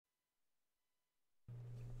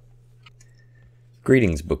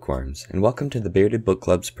Greetings, bookworms, and welcome to the Bearded Book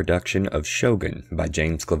Club's production of Shogun by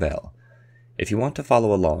James Clavell. If you want to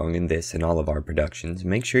follow along in this and all of our productions,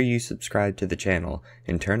 make sure you subscribe to the channel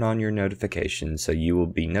and turn on your notifications so you will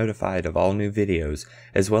be notified of all new videos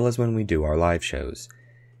as well as when we do our live shows.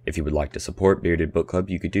 If you would like to support Bearded Book Club,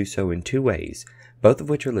 you could do so in two ways, both of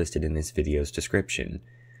which are listed in this video's description.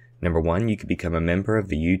 Number one, you could become a member of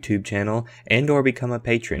the YouTube channel and/or become a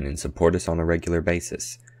patron and support us on a regular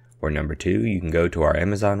basis. Or number two, you can go to our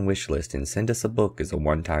Amazon wishlist and send us a book as a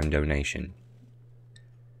one-time donation.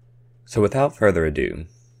 So without further ado,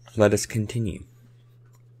 let us continue.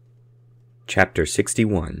 Chapter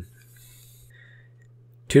 61.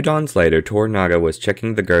 2 dawns later, Toranaga was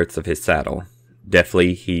checking the girths of his saddle.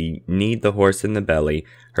 Deftly, he kneed the horse in the belly,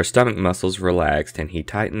 her stomach muscles relaxed, and he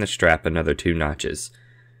tightened the strap another 2 notches.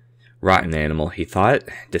 Rotten animal, he thought,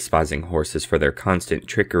 despising horses for their constant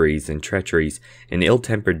trickeries and treacheries and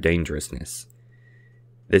ill-tempered dangerousness.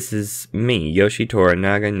 This is me, Yoshi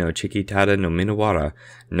Toranaga no Chikitada no Minawara,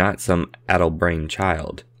 not some addle-brained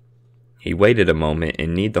child. He waited a moment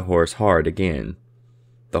and kneed the horse hard again.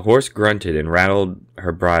 The horse grunted and rattled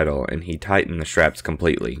her bridle, and he tightened the straps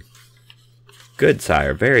completely. Good,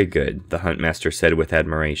 sire, very good, the huntmaster said with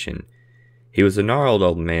admiration. He was a gnarled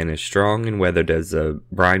old man, as strong and weathered as a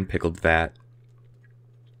brine-pickled vat.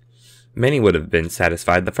 Many would have been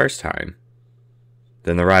satisfied the first time.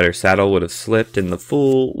 Then the rider's saddle would have slipped, and the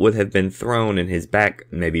fool would have been thrown, and his back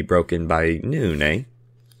maybe broken by noon, eh?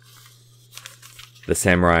 The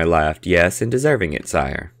samurai laughed. Yes, and deserving it,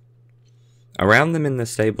 sire. Around them in the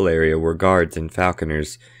stable area were guards and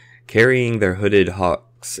falconers, carrying their hooded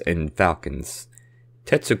hawks and falcons.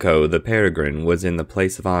 Tetsuko, the peregrine, was in the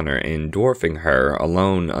place of honor, and dwarfing her,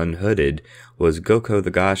 alone unhooded, was Goko the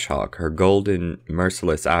goshawk, her golden,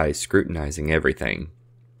 merciless eyes scrutinizing everything.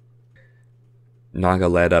 Naga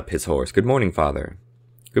led up his horse. Good morning, father.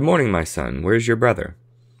 Good morning, my son. Where's your brother?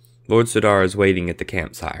 Lord Sudara is waiting at the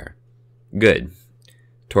camp, sire. Good.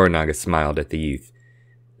 Toranaga smiled at the youth.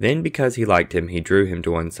 Then, because he liked him, he drew him to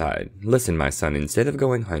one side. Listen, my son, instead of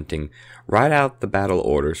going hunting, write out the battle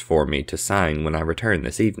orders for me to sign when I return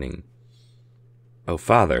this evening. Oh,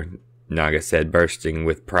 father, Naga said, bursting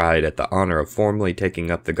with pride at the honor of formally taking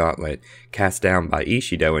up the gauntlet cast down by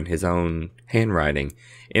Ishido in his own handwriting,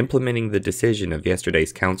 implementing the decision of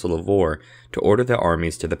yesterday's council of war to order the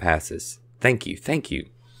armies to the passes. Thank you, thank you.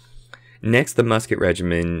 Next, the musket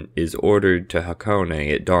regiment is ordered to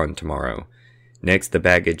Hakone at dawn tomorrow. Next, the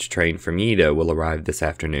baggage train from Yedo will arrive this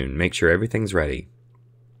afternoon. Make sure everything's ready.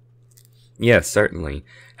 Yes, certainly.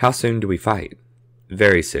 How soon do we fight?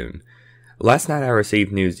 Very soon. Last night I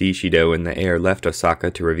received news Ishido and the heir left Osaka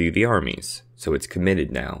to review the armies, so it's committed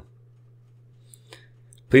now.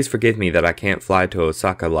 Please forgive me that I can't fly to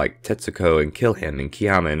Osaka like Tetsuko and kill him in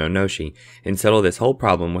Kiyama and Onoshi and settle this whole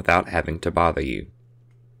problem without having to bother you.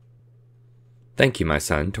 Thank you, my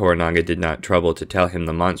son. Toranaga did not trouble to tell him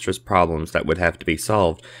the monstrous problems that would have to be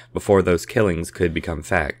solved before those killings could become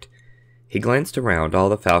fact. He glanced around. All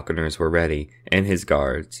the falconers were ready, and his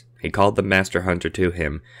guards. He called the master hunter to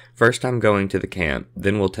him. First I'm going to the camp,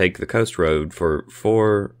 then we'll take the coast road for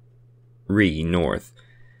 4-ri north.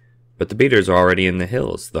 But the beaters are already in the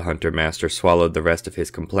hills. The hunter master swallowed the rest of his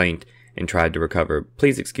complaint and tried to recover.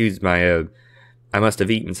 Please excuse my, I must have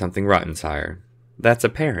eaten something rotten, sire. That's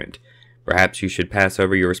apparent. Perhaps you should pass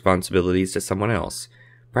over your responsibilities to someone else.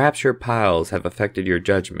 Perhaps your piles have affected your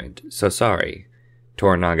judgment. So sorry.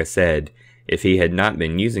 Toranaga said. If he had not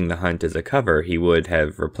been using the hunt as a cover, he would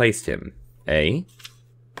have replaced him. Eh?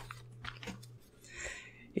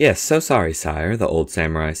 Yes, so sorry, sire, the old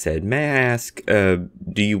samurai said. May I ask, do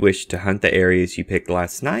you wish to hunt the areas you picked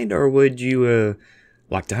last night, or would you,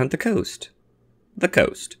 like to hunt the coast? The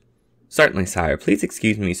coast. Certainly, sire. Please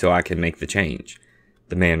excuse me so I can make the change.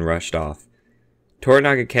 The man rushed off.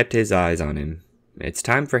 Toranaga kept his eyes on him. It's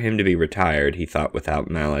time for him to be retired, he thought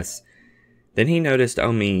without malice. Then he noticed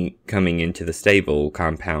Omi coming into the stable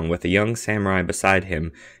compound with a young samurai beside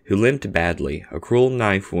him who limped badly, a cruel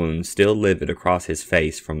knife wound still livid across his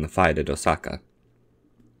face from the fight at Osaka.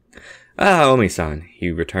 Ah, Omi-san,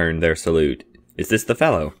 he returned their salute. Is this the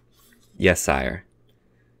fellow? Yes, sire.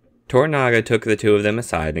 Toranaga took the two of them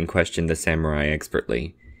aside and questioned the samurai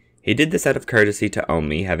expertly. He did this out of courtesy to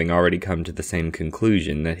Omi, having already come to the same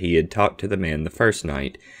conclusion that he had talked to the man the first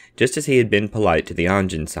night, just as he had been polite to the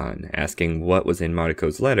Anjin-san, asking what was in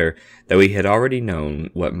Mariko's letter, though he had already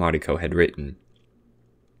known what Mariko had written.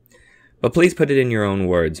 But please put it in your own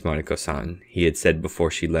words, Mariko-san, he had said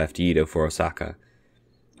before she left Yedo for Osaka.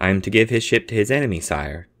 I am to give his ship to his enemy,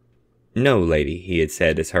 sire. No, lady, he had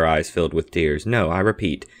said as her eyes filled with tears. No, I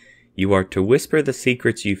repeat, You are to whisper the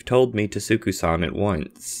secrets you've told me to Sukusan at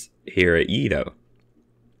once, here at Yido.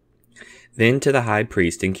 Then to the high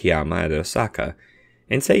priest in Kiyama at Osaka,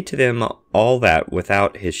 and say to them all that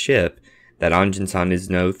without his ship, that Anjin-san is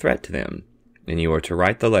no threat to them, and you are to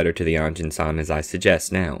write the letter to the Anjin-san as I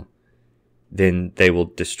suggest now. Then they will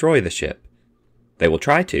destroy the ship. They will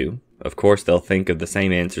try to. Of course they'll think of the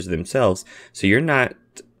same answers themselves, so you're not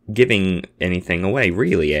giving anything away,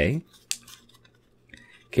 really, eh?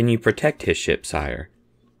 Can you protect his ship, sire?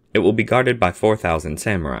 It will be guarded by 4,000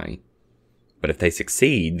 samurai. But if they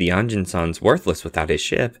succeed, the Anjin-san's worthless without his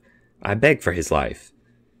ship. I beg for his life.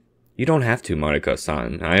 You don't have to,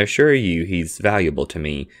 Mariko-san. I assure you he's valuable to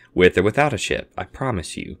me, with or without a ship, I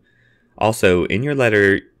promise you. Also, in your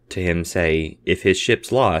letter to him say, if his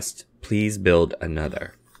ship's lost, please build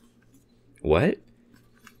another. What?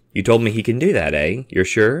 You told me he can do that, eh? You're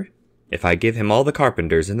sure? If I give him all the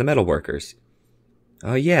carpenters and the metalworkers.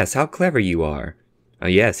 Oh yes, how clever you are. Oh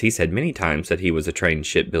yes, he said many times that he was a trained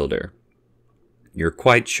shipbuilder. You're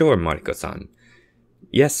quite sure, Mariko-san?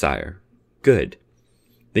 Yes, sire. Good.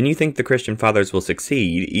 Then you think the Christian fathers will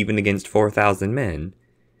succeed, even against 4,000 men?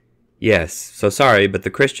 Yes, so sorry, but the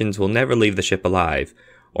Christians will never leave the ship alive,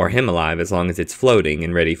 or him alive as long as it's floating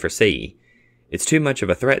and ready for sea. It's too much of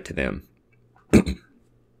a threat to them.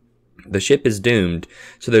 The ship is doomed,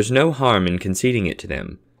 so there's no harm in conceding it to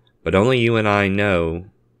them. But only you and I know,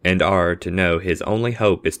 and are to know, his only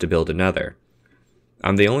hope is to build another.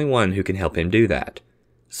 I'm the only one who can help him do that.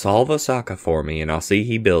 Solve Osaka for me, and I'll see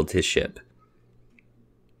he builds his ship.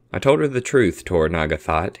 I told her the truth, Toranaga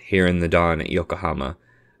thought, here in the dawn at Yokohama,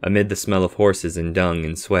 amid the smell of horses and dung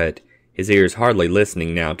and sweat, his ears hardly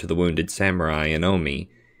listening now to the wounded samurai and Omi,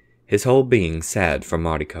 his whole being sad for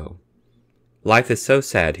Mariko. Life is so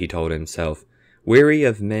sad, he told himself, weary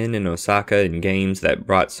of men in Osaka and games that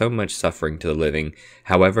brought so much suffering to the living,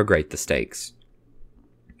 however great the stakes.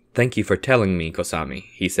 Thank you for telling me, Kosami,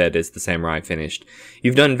 he said as the samurai finished.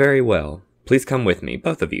 You've done very well. Please come with me,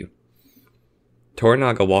 both of you.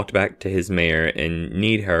 Toranaga walked back to his mare and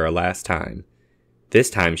kneed her a last time. This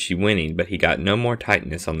time she whinnied, but he got no more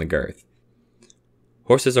tightness on the girth.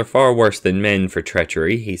 Horses are far worse than men for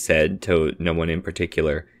treachery, he said, to no one in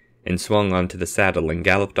particular, and swung onto the saddle and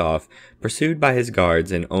galloped off, pursued by his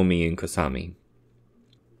guards and Omi and Kosami.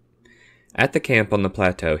 At the camp on the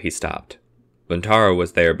plateau he stopped. Buntaro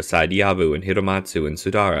was there beside Yabu and Hiromatsu and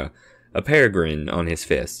Sudara, a peregrine on his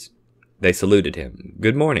fists. They saluted him.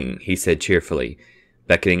 Good morning, he said cheerfully,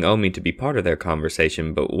 beckoning Omi to be part of their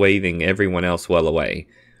conversation but waving everyone else well away.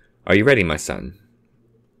 Are you ready, my son?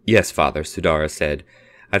 Yes, father, Sudara said.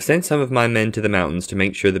 I've sent some of my men to the mountains to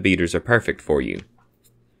make sure the beaters are perfect for you.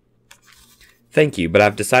 Thank you, but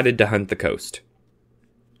I've decided to hunt the coast.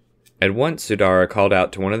 At once Sudara called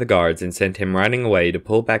out to one of the guards and sent him riding away to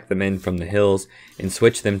pull back the men from the hills and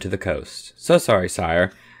switch them to the coast. So sorry,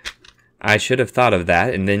 sire. I should have thought of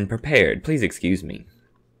that and then prepared. Please excuse me.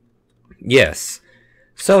 Yes.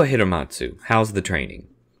 So, Hiromatsu, how's the training?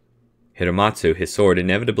 Hiromatsu, his sword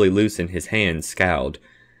inevitably loose in his hand, scowled.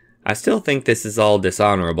 I still think this is all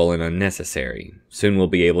dishonorable and unnecessary. Soon we'll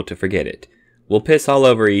be able to forget it. We'll piss all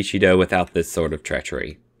over Ishido without this sort of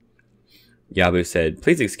treachery. Yabu said,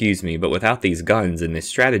 Please excuse me, but without these guns and this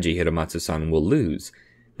strategy, Hiromatsu-san, we'll lose.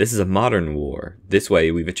 This is a modern war. This way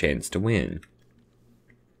we've a chance to win.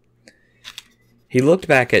 He looked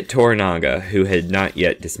back at Toranaga, who had not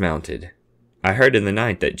yet dismounted. I heard in the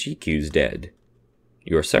night that Jiku's dead.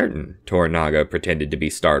 You're certain? Toranaga pretended to be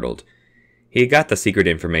startled. He had got the secret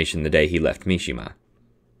information the day he left Mishima.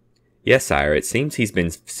 Yes, sire, it seems he's been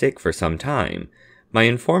sick for some time. My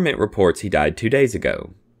informant reports he died 2 days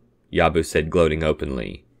ago. Yabu said, gloating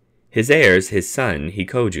openly. His heir's his son,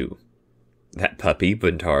 Hikoju. That puppy,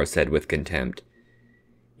 Buntaro said with contempt.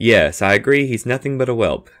 Yes, I agree he's nothing but a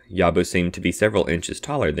whelp. Yabu seemed to be several inches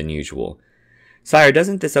taller than usual. Sire,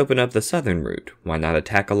 doesn't this open up the southern route? Why not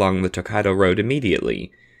attack along the Tokaido Road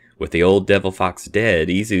immediately? With the old devil fox dead,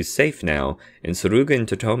 Izu's safe now, and Suruga and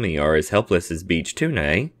Totomi are as helpless as beach tuna,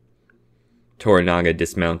 eh? Toranaga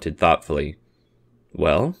dismounted thoughtfully.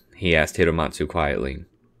 Well? He asked Hiromatsu quietly.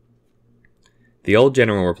 The old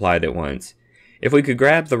general replied at once. If we could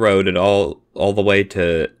grab the road at all the way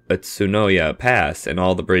to Utsunoya Pass and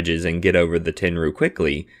all the bridges and get over the Tenru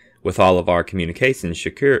quickly, with all of our communications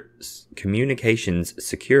secure,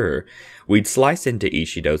 we'd slice into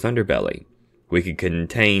Ishido's underbelly. We could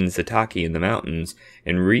contain Sataki in the mountains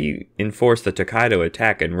and reinforce the Tokaido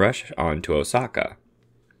attack and rush on to Osaka.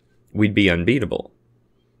 We'd be unbeatable.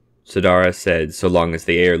 Sudara said so long as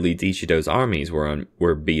the air leads Ishido's armies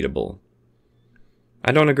were beatable.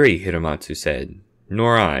 I don't agree, Hiromatsu said.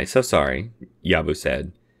 Nor I, so sorry, Yabu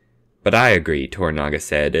said. But I agree, Toranaga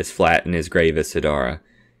said, as flat and as grave as Sadara.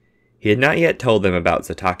 He had not yet told them about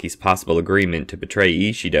Sataki's possible agreement to betray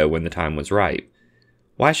Ishido when the time was ripe.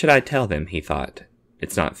 Why should I tell them, he thought.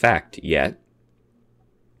 It's not fact, yet.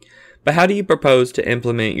 But how do you propose to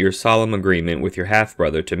implement your solemn agreement with your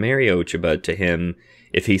half-brother to marry Ochiba to him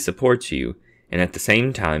if he supports you, and at the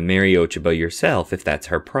same time marry Ochiba yourself if that's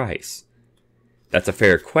her price? That's a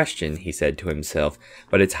fair question, he said to himself,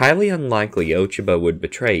 but it's highly unlikely Ochiba would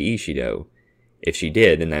betray Ishido. If she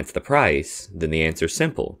did, and that's the price, then the answer's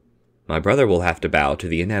simple. My brother will have to bow to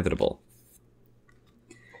the inevitable.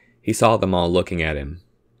 He saw them all looking at him.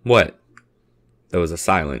 What? There was a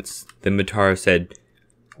silence. Then Mutara said,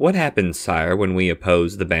 What happens, sire, when we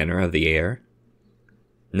oppose the banner of the heir?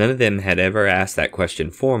 None of them had ever asked that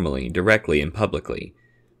question formally, directly, and publicly.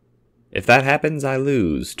 If that happens, I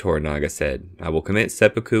lose, Toranaga said. I will commit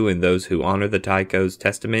seppuku, and those who honor the Taiko's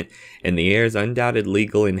testament and the heir's undoubted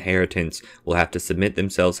legal inheritance will have to submit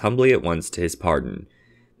themselves humbly at once to his pardon.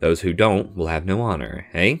 Those who don't will have no honor,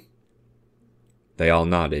 eh? They all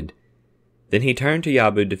nodded. Then he turned to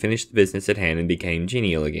Yabu to finish the business at hand and became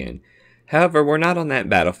genial again. However, we're not on that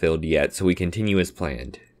battlefield yet, so we continue as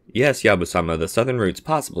planned. Yes, Yabu-sama, the southern route's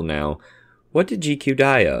possible now. What did GQ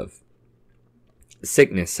die of?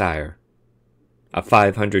 Sickness, sire. A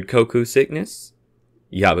 500 koku sickness?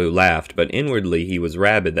 Yabu laughed, but inwardly he was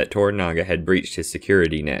rabid that Toranaga had breached his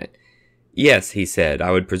security net. Yes, he said,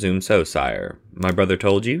 I would presume so, sire. My brother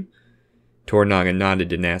told you? Toranaga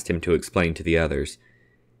nodded and asked him to explain to the others.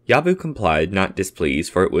 Yabu complied, not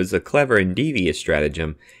displeased, for it was a clever and devious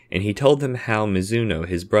stratagem, and he told them how Mizuno,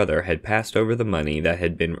 his brother, had passed over the money that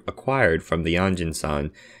had been acquired from the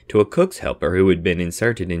Anjin-san to a cook's helper who had been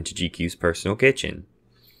inserted into GQ's personal kitchen.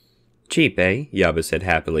 Cheap, eh? Yabu said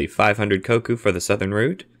happily. 500 koku for the southern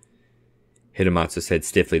route? Hidematsu said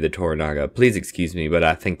stiffly to Toranaga, Please excuse me, but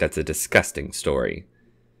I think that's a disgusting story.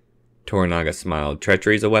 Toranaga smiled.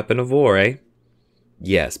 Treachery's a weapon of war, eh?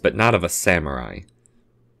 Yes, but not of a samurai.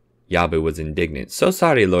 Yabu was indignant. So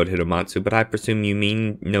sorry, Lord Hidematsu, but I presume you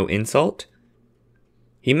mean no insult?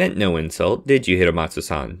 He meant no insult, did you,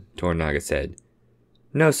 Hidematsu-san? Toranaga said.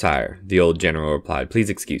 No, sire, the old general replied. Please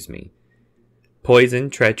excuse me. Poison,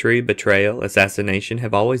 treachery, betrayal, assassination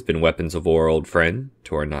have always been weapons of war, old friend,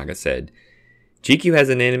 Toranaga said. GQ has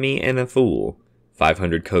an enemy and a fool.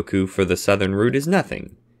 500 koku for the southern route is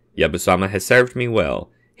nothing. Yabu-sama has served me well,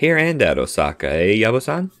 here and at Osaka, eh,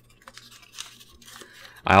 Yabu-san?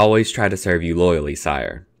 I always try to serve you loyally,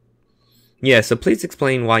 sire. Yes, so please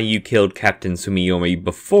explain why you killed Captain Sumiyomi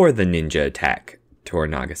before the ninja attack,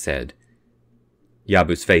 Toranaga said.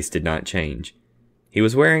 Yabu's face did not change. He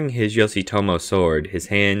was wearing his Yoshitomo sword, his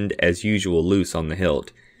hand as usual loose on the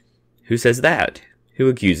hilt. Who says that? Who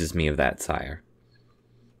accuses me of that, sire?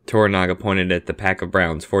 Toranaga pointed at the pack of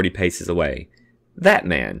browns 40 paces away. That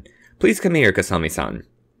man! Please come here, Kasami-san.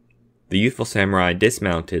 The youthful samurai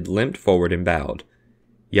dismounted, limped forward, and bowed.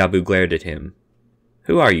 Yabu glared at him.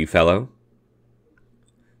 Who are you, fellow?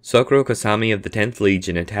 Sokuro Kasami of the 10th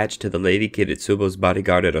Legion, attached to the Lady Kiritsubo's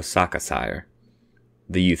bodyguard at Osaka, sire.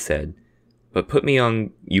 The youth said. But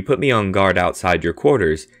you put me on guard outside your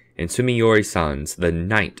quarters, and Sumiyori-san's the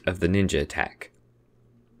night of the ninja attack.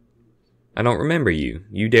 I don't remember you.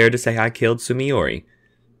 You dare to say I killed Sumiyori?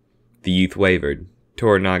 The youth wavered.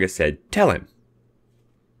 Toranaga said, Tell him.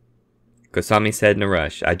 Kasami said in a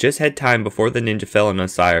rush, I just had time before the ninja fell on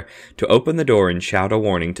us, sire, to open the door and shout a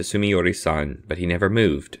warning to Sumiyori-san, but he never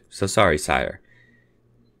moved, so sorry, sire.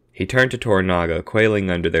 He turned to Toranaga, quailing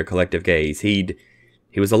under their collective gaze. He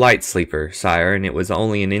was a light sleeper, sire, and it was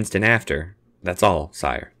only an instant after. That's all,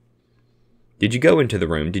 sire. Did you go into the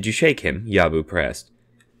room? Did you shake him? Yabu pressed.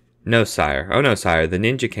 No, sire. Oh, no, sire. The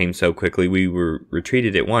ninja came so quickly we were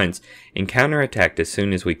retreated at once and counterattacked as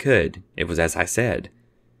soon as we could. It was as I said.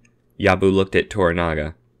 Yabu looked at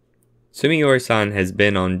Toranaga. Sumiyori-san has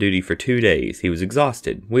been on duty for 2 days. He was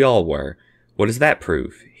exhausted. We all were. What does that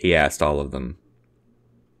prove? He asked all of them.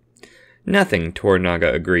 Nothing,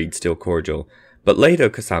 Toranaga agreed, still cordial. But later,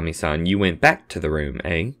 Kasami-san, you went back to the room,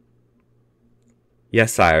 eh?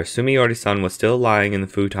 Yes, sire. Sumiyori-san was still lying in the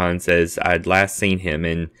futons as I'd last seen him,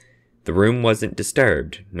 and the room wasn't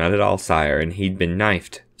disturbed. Not at all, sire, and he'd been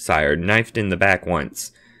knifed, sire, knifed in the back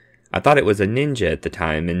once. I thought it was a ninja at the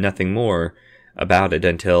time, and nothing more about it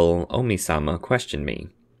until Omi-sama questioned me.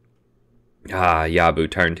 Ah, Yabu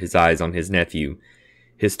turned his eyes on his nephew.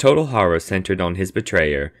 His total horror centered on his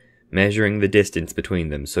betrayer, measuring the distance between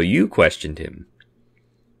them. So you questioned him?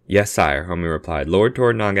 Yes, sire, Omi replied. Lord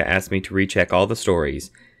Toranaga asked me to recheck all the stories.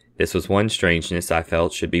 This was one strangeness I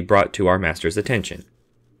felt should be brought to our master's attention.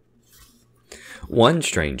 One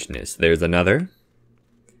strangeness. There's another?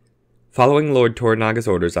 Following Lord Toranaga's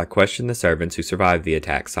orders, I questioned the servants who survived the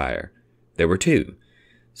attack, sire. There were 2.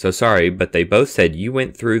 So sorry, but they both said you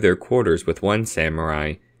went through their quarters with one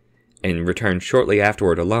samurai and returned shortly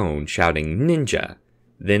afterward alone, shouting, "Ninja!"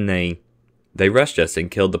 Then they rushed us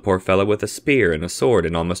and killed the poor fellow with a spear and a sword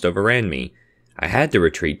and almost overran me. I had to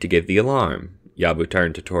retreat to give the alarm. Yabu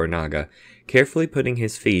turned to Toranaga, carefully putting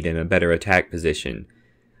his feet in a better attack position.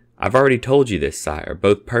 I've already told you this, sire,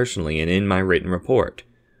 both personally and in my written report.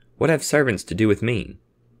 What have servants to do with me?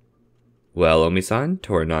 Well, Omi-san?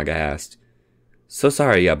 Toranaga asked. So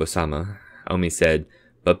sorry, Yabu-sama, Omi said,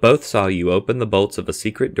 but both saw you open the bolts of a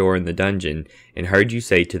secret door in the dungeon and heard you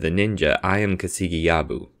say to the ninja, I am Kasigi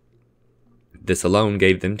Yabu. This alone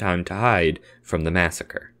gave them time to hide from the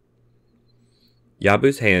massacre.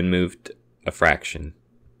 Yabu's hand moved a fraction.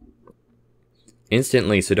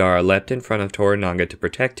 Instantly, Sudara leapt in front of Toranaga to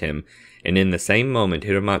protect him, and in the same moment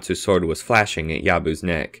Hiramatsu's sword was flashing at Yabu's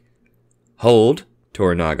neck. Hold,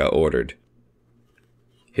 Toranaga ordered.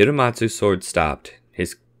 Hiramatsu's sword stopped,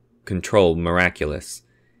 his control miraculous.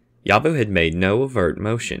 Yabu had made no overt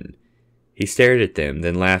motion. He stared at them,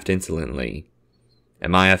 then laughed insolently.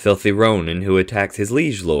 Am I a filthy ronin who attacks his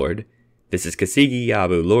liege lord? This is Kasigi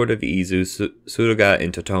Yabu, lord of Izu, Suruga,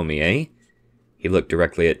 and Totomi, eh? He looked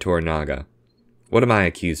directly at Toranaga. What am I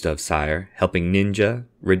accused of, sire? Helping ninja?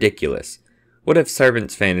 Ridiculous. What have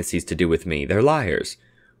servants' fantasies to do with me? They're liars.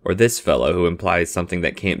 Or this fellow who implies something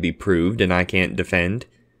that can't be proved and I can't defend?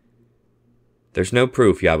 There's no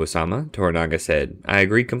proof, Yabu-sama, Toranaga said. I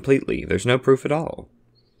agree completely. There's no proof at all.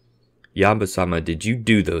 Yabu-sama, did you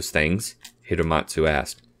do those things? Hiramatsu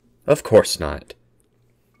asked. Of course not.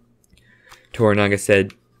 Toranaga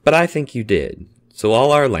said, but I think you did. So all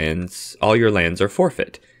your lands are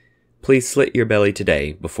forfeit. Please slit your belly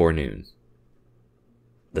today, before noon.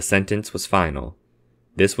 The sentence was final.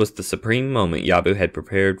 This was the supreme moment Yabu had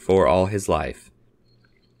prepared for all his life.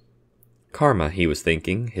 Karma, he was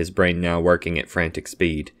thinking, his brain now working at frantic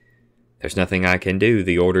speed. There's nothing I can do,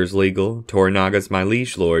 the order's legal, Toranaga's my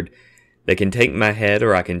liege lord. They can take my head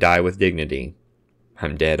or I can die with dignity.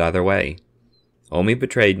 I'm dead either way. Omi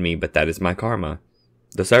betrayed me, but that is my karma.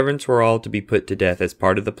 The servants were all to be put to death as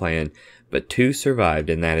part of the plan, but 2 survived,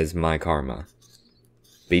 and that is my karma.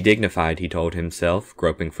 Be dignified, he told himself,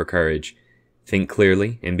 groping for courage. Think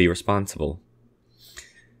clearly and be responsible.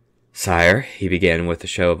 Sire, he began with a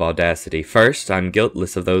show of audacity, first, I'm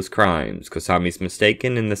guiltless of those crimes. Kosami's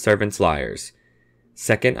mistaken and the servants liars.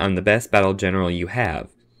 Second, I'm the best battle general you have.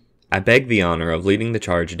 I beg the honor of leading the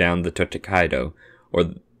charge down the Totokaido,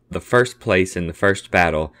 or the first place in the first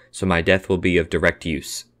battle, so my death will be of direct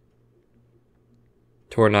use.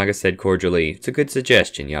 Toranaga said cordially, It's a good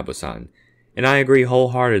suggestion, Yabu-san, and I agree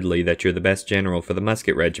wholeheartedly that you're the best general for the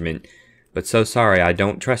musket regiment, but so sorry I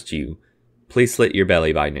don't trust you. Please slit your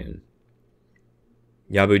belly by noon.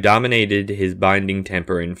 Yabu dominated his binding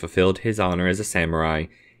temper and fulfilled his honor as a samurai,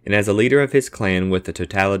 and as a leader of his clan with the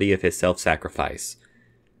totality of his self-sacrifice.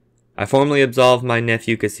 I formally absolve my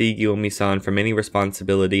nephew Kasigi Omi-san from any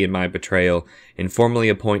responsibility in my betrayal, and formally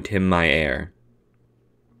appoint him my heir.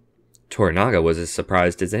 Toranaga was as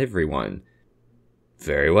surprised as everyone.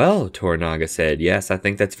 Very well, Toranaga said. Yes, I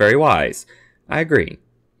think that's very wise. I agree.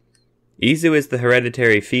 Izu is the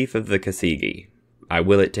hereditary fief of the Kasigi. I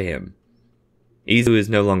will it to him. Izu is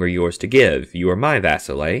no longer yours to give. You are my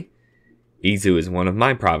vassal, eh? Izu is one of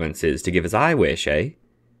my provinces to give as I wish, eh?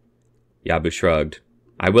 Yabu shrugged.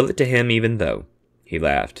 I will it to him even though. He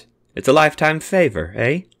laughed. It's a lifetime favor,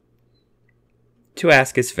 eh? To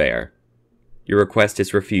ask is fair. Your request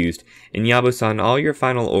is refused, and Yabu-san, all your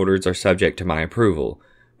final orders are subject to my approval.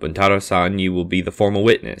 Buntaro-san, you will be the formal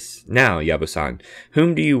witness. Now, Yabu-san,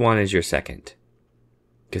 whom do you want as your second?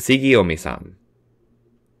 Kasigi Omi-san.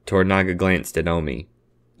 Toranaga glanced at Omi.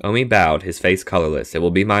 Omi bowed, his face colorless. It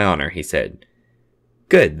will be my honor, he said.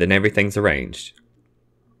 Good, then everything's arranged.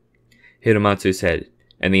 Hiramatsu said,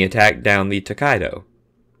 and the attack down the Tokaido.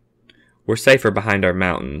 We're safer behind our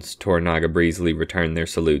mountains, Toranaga breezily returned their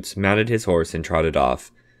salutes, mounted his horse, and trotted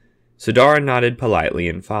off. Sudara nodded politely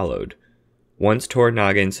and followed. Once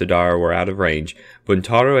Toranaga and Sudara were out of range,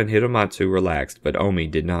 Buntaro and Hiramatsu relaxed, but Omi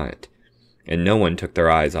did not, and no one took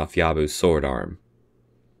their eyes off Yabu's sword arm.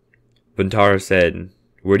 Buntaro said,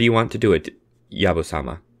 Where do you want to do it,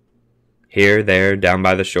 Yabu-sama? Here, there, down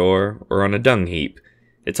by the shore, or on a dung heap.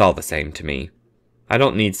 It's all the same to me. I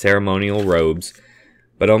don't need ceremonial robes,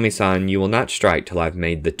 but Omi-san, you will not strike till I've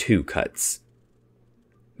made the 2 cuts.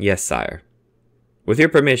 Yes, sire. With your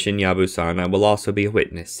permission, Yabu-san, I will also be a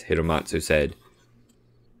witness, Hiramatsu said.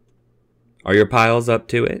 Are your piles up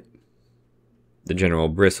to it? The general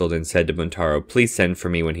bristled and said to Buntaro, Please send for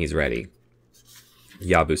me when he's ready.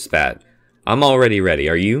 Yabu spat. I'm already ready,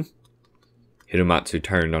 are you? Hiromatsu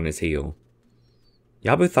turned on his heel.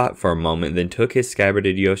 Yabu thought for a moment, then took his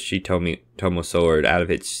scabbarded Yoshitomo sword out of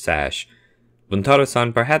its sash.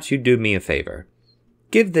 Buntaro-san, perhaps you'd do me a favor.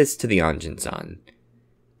 Give this to the Anjin-san.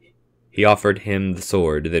 He offered him the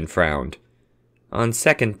sword, then frowned. On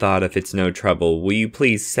second thought, if it's no trouble, will you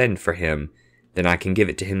please send for him? Then I can give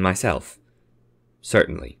it to him myself.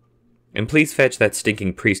 Certainly. And please fetch that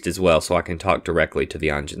stinking priest as well so I can talk directly to the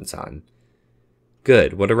Anjin-san.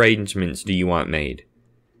 Good. What arrangements do you want made?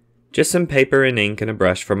 Just some paper and ink and a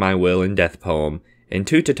brush for my will and death poem, and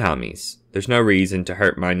 2 tatamis. There's no reason to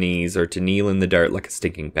hurt my knees or to kneel in the dirt like a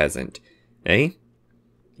stinking peasant. Eh?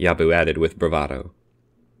 Yabu added with bravado.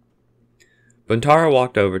 Buntaro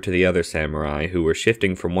walked over to the other samurai, who were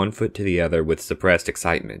shifting from one foot to the other with suppressed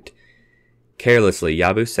excitement. Carelessly,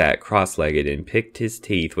 Yabu sat cross-legged and picked his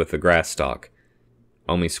teeth with a grass stalk.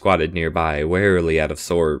 Omi squatted nearby, warily out of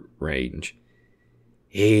sword range.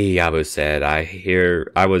 Yabu said,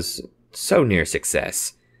 I was so near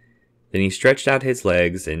success. Then he stretched out his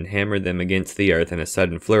legs and hammered them against the earth in a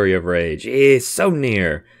sudden flurry of rage. So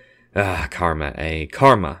near! Karma,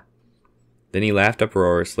 karma! Then he laughed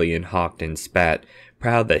uproariously and hawked and spat,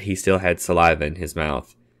 proud that he still had saliva in his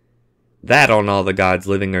mouth. That on all the gods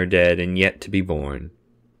living or dead and yet to be born.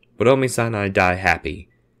 But Omi-san, I die happy.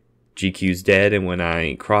 GQ's dead, and when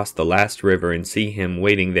I cross the last river and see him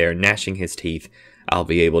waiting there gnashing his teeth, I'll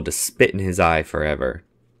be able to spit in his eye forever.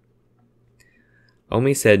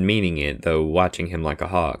 Omi said, meaning it, though watching him like a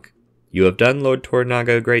hawk. You have done Lord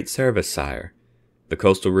Toranaga a great service, sire. The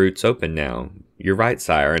coastal route's open now. You're right,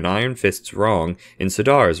 sire, and Iron Fist's wrong, and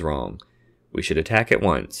Sudar's wrong. We should attack at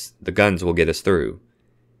once. The guns will get us through.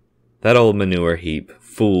 That old manure heap.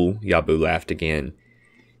 Fool, Yabu laughed again.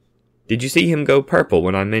 Did you see him go purple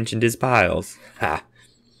when I mentioned his piles? Ha!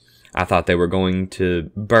 I thought they were going to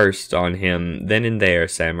burst on him then and there,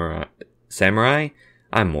 samurai. Samurai?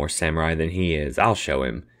 I'm more samurai than he is. I'll show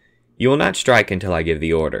him. You will not strike until I give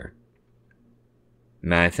the order.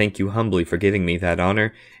 May I thank you humbly for giving me that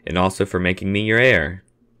honor, and also for making me your heir.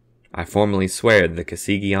 I formally swear the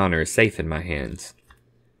Kasigi honor is safe in my hands.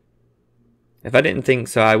 If I didn't think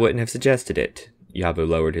so, I wouldn't have suggested it. Yabu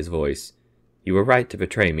lowered his voice. You were right to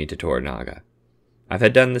betray me to Toranaga. I've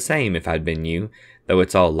had done the same if I'd been you, though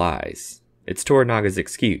it's all lies. It's Toranaga's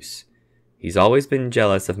excuse. He's always been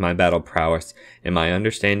jealous of my battle prowess and my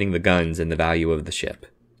understanding the guns and the value of the ship.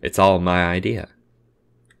 It's all my idea.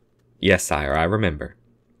 Yes, sire, I remember.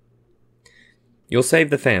 You'll save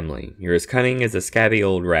the family. You're as cunning as a scabby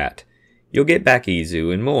old rat. You'll get back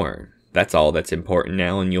Izu and more. That's all that's important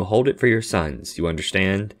now, and you'll hold it for your sons. You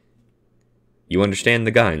understand? You understand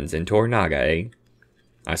the guns and Toranaga, eh?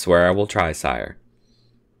 I swear I will try, sire.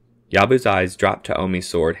 Yabu's eyes dropped to Omi's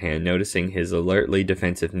sword hand, noticing his alertly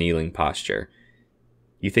defensive kneeling posture.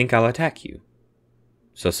 You think I'll attack you?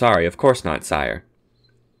 So sorry, of course not, sire.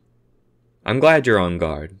 I'm glad you're on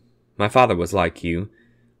guard. My father was like you.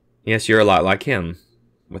 Yes, you're a lot like him.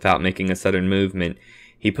 Without making a sudden movement,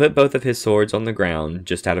 he put both of his swords on the ground,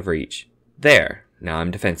 just out of reach. There! Now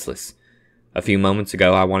I'm defenseless. A few moments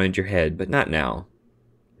ago I wanted your head, but not now.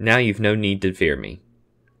 Now you've no need to fear me.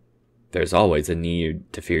 There's always a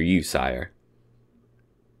need to fear you, sire.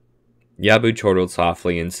 Yabu chortled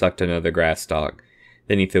softly and sucked another grass stalk.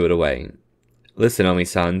 Then he threw it away. Listen,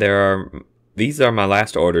 Omi-san, these are my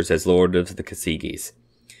last orders as Lord of the Kasigis.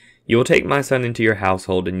 You will take my son into your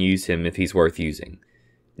household and use him if he's worth using.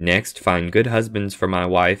 Next, find good husbands for my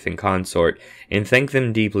wife and consort, and thank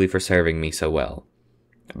them deeply for serving me so well.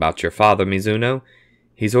 About your father, Mizuno,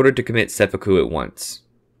 he's ordered to commit seppuku at once.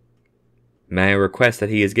 May I request that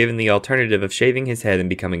he is given the alternative of shaving his head and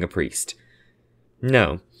becoming a priest?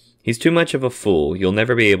 No, he's too much of a fool. You'll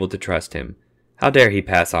never be able to trust him. How dare he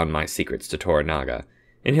pass on my secrets to Toranaga?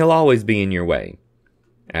 And he'll always be in your way.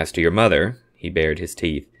 As to your mother, he bared his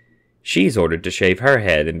teeth, she's ordered to shave her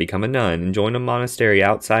head and become a nun and join a monastery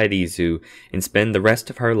outside Izu and spend the rest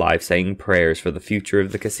of her life saying prayers for the future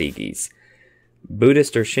of the Kasigis.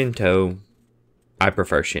 Buddhist or Shinto? I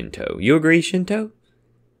prefer Shinto. You agree, Shinto?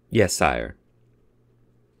 Yes, sire.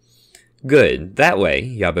 Good. That way,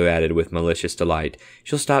 Yabu added with malicious delight,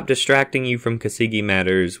 she'll stop distracting you from Kasigi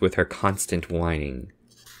matters with her constant whining.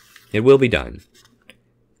 It will be done.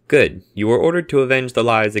 Good. You were ordered to avenge the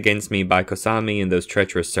lies against me by Kosami and those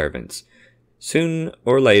treacherous servants. Soon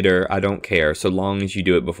or later, I don't care, so long as you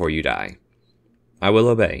do it before you die. I will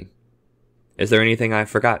obey. Is there anything I've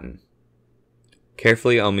forgotten?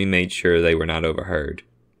 Carefully, Omi made sure they were not overheard.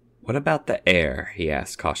 What about the air? He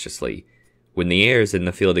asked cautiously. When the air's in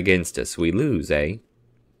the field against us, we lose, eh?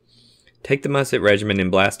 Take the musket regiment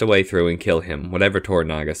and blast a way through and kill him, whatever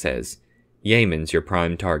Toranaga says. Yemen's your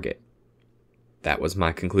prime target. That was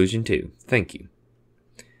my conclusion too. Thank you.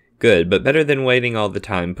 Good, but better than waiting all the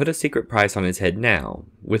time, put a secret price on his head now,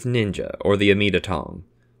 with ninja or the Amida Tong.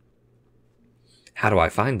 How do I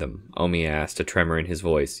find them? Omi asked, a tremor in his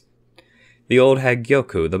voice. The old hag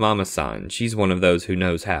Gyoku, the mama-san, she's one of those who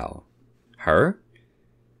knows how. Her?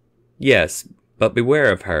 Yes, but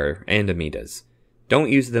beware of her and Amida's.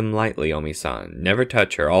 Don't use them lightly, Omi-san. Never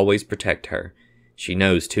touch her, always protect her. She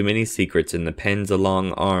knows too many secrets and depends a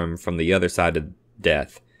long arm from the other side of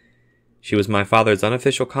death. She was my father's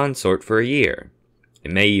unofficial consort for a year.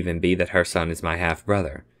 It may even be that her son is my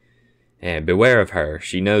half-brother. And beware of her,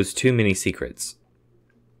 she knows too many secrets.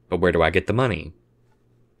 But where do I get the money?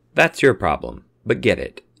 That's your problem, but get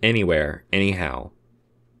it, anywhere, anyhow.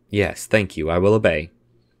 Yes, thank you, I will obey.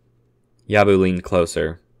 Yabu leaned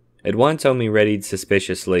closer. At once Omi readied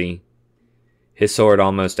suspiciously, his sword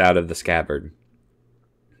almost out of the scabbard.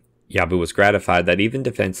 Yabu was gratified that even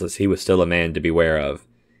defenseless he was still a man to beware of.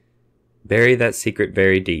 Bury that secret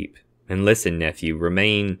very deep, and listen, nephew,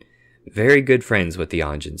 remain very good friends with the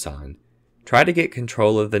Anjin-san. Try to get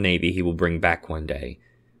control of the navy he will bring back one day.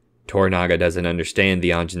 Toranaga doesn't understand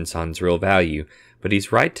the Anjin-san's real value, but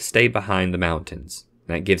he's right to stay behind the mountains.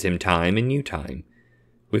 That gives him time and you time.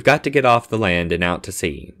 We've got to get off the land and out to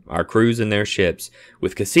sea, our crews in their ships,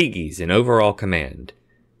 with Kasigis in overall command.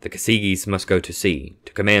 The Kasigis must go to sea,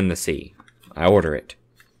 to command the sea. I order it.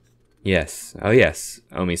 Yes, oh yes,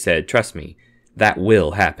 Omi said, trust me, that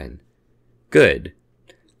will happen. Good.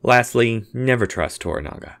 Lastly, never trust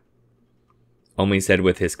Toranaga. Omi said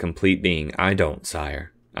with his complete being, I don't,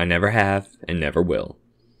 sire. I never have, and never will.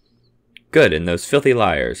 Good, and those filthy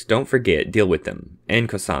liars, don't forget, deal with them, and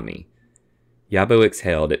Kosami. Yabu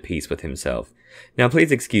exhaled at peace with himself. Now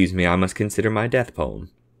please excuse me, I must consider my death poem.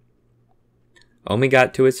 Omi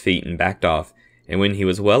got to his feet and backed off, and when he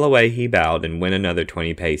was well away he bowed and went another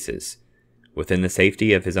 20 paces. Within the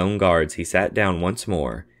safety of his own guards he sat down once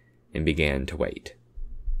more and began to wait.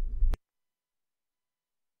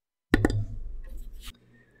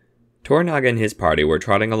 Toranaga and his party were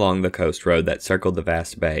trotting along the coast road that circled the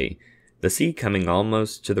vast bay, the sea coming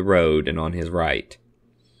almost to the road and on his right.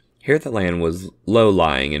 Here the land was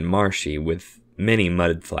low-lying and marshy with many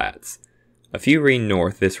mud flats. A few ri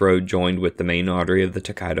north this road joined with the main artery of the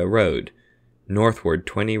Tokaido Road. Northward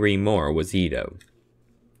 20 ri more was Edo.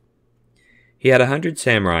 He had 100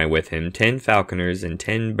 samurai with him, 10 falconers and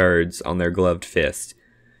 10 birds on their gloved fists.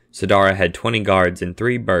 Sadara had 20 guards and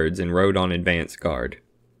 3 birds and rode on advance guard.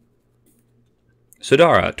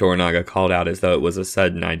 Sadara, Toranaga called out as though it was a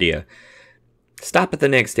sudden idea. Stop at the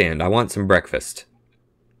next inn, I want some breakfast.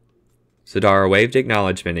 Sadara waved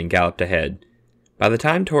acknowledgement and galloped ahead. By the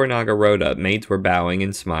time Toranaga rode up, maids were bowing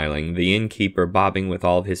and smiling, the innkeeper bobbing with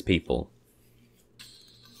all of his people.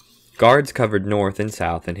 Guards covered north and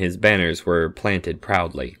south, and his banners were planted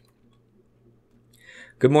proudly.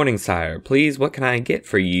 Good morning, sire. Please, what can I get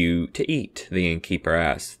for you to eat? The innkeeper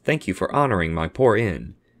asked. Thank you for honoring my poor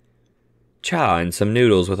inn. Cha and some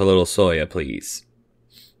noodles with a little soya, please.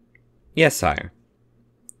 Yes, sire.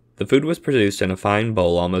 The food was produced in a fine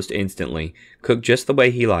bowl almost instantly, cooked just the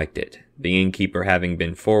way he liked it, the innkeeper having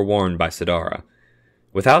been forewarned by Sadara.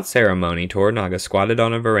 Without ceremony, Toranaga squatted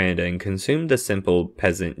on a veranda and consumed the simple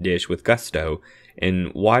peasant dish with gusto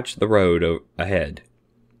and watched the road ahead.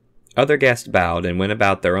 Other guests bowed and went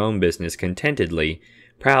about their own business contentedly,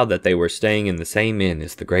 proud that they were staying in the same inn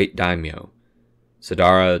as the great daimyo.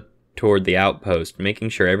 Sadara toured the outpost, making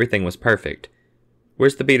sure everything was perfect.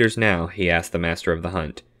 Where's the beaters now? He asked the master of the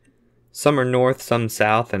hunt. Some are north, some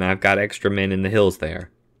south, and I've got extra men in the hills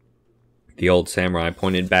there. The old samurai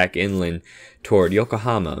pointed back inland toward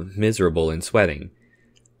Yokohama, miserable and sweating.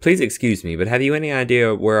 Please excuse me, but have you any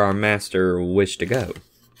idea where our master wished to go?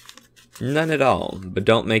 None at all, but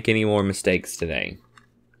don't make any more mistakes today.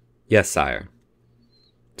 Yes, sire.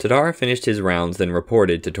 Sadara finished his rounds, then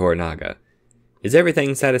reported to Toranaga. Is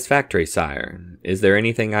everything satisfactory, sire? Is there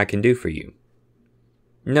anything I can do for you?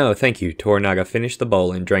 No, thank you. Toranaga finished the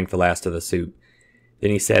bowl and drank the last of the soup.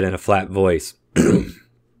 Then he said in a flat voice,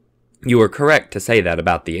 You were correct to say that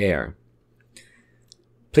about the air.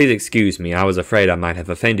 Please excuse me, I was afraid I might have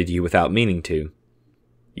offended you without meaning to.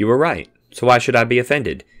 You were right, so why should I be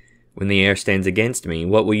offended? When the air stands against me,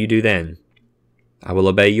 what will you do then? I will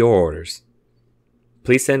obey your orders.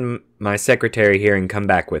 Please send my secretary here and come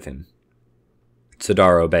back with him.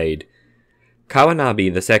 Sadara obeyed.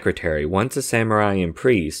 Kawanabe, the secretary, once a samurai and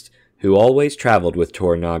priest, who always traveled with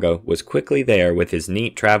Toranaga, was quickly there with his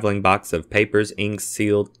neat traveling box of papers, inks,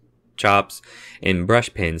 seal chops, and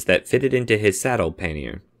brush pens that fitted into his saddle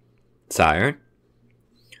pannier. Sire,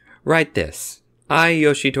 write this. I,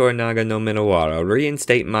 Yoshi Toranaga no Minowara,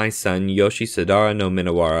 reinstate my son Yoshi Sadara no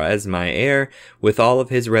Minowara as my heir with all of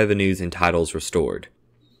his revenues and titles restored.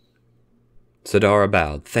 Sadara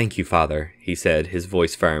bowed. Thank you, father, he said, his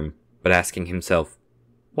voice firm, but asking himself,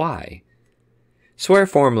 why? Swear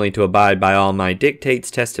formally to abide by all my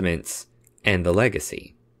dictates, testaments, and the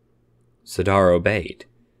legacy. Sadara obeyed.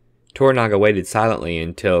 Toranaga waited silently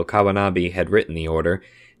until Kawanabe had written the order,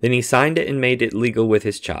 then he signed it and made it legal with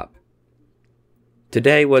his chop.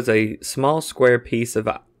 This was a small square piece of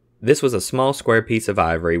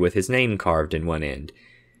ivory with his name carved in one end.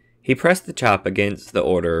 He pressed the chop against the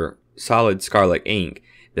order solid scarlet ink,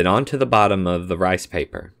 then onto the bottom of the rice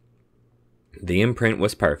paper. The imprint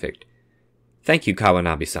was perfect. Thank you,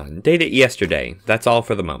 Kawanabe-san. Date it yesterday. That's all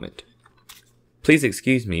for the moment. Please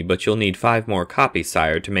excuse me, but you'll need 5 more copies,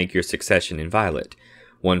 sire, to make your succession inviolate.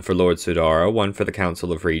 1 for Lord Sadara, 1 for the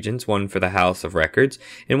Council of Regents, 1 for the House of Records,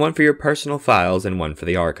 and 1 for your personal files, and 1 for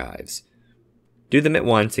the archives. Do them at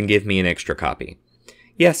once and give me an extra copy.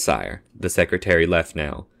 Yes, sire. The secretary left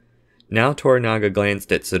now. Now Toranaga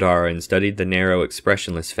glanced at Sadara and studied the narrow,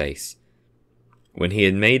 expressionless face. When he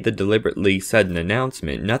had made the deliberately sudden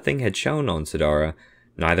announcement, nothing had shown on Sadara,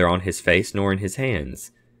 neither on his face nor in his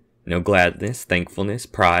hands. No gladness, thankfulness,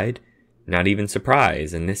 pride, not even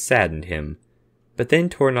surprise, and this saddened him. But then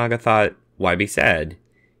Toranaga thought, why be sad?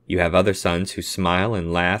 You have other sons who smile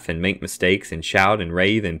and laugh and make mistakes and shout and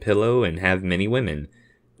rave and pillow and have many women.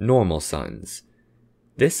 Normal sons.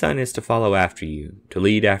 This son is to follow after you, to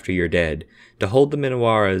lead after you're dead, to hold the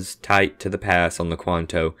Minowaras tight to the pass on the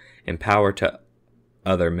Kwanto and power to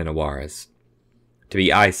other Minowaras. To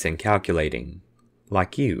be ice and calculating.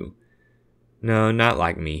 Like you. No, not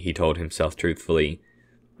like me, he told himself truthfully.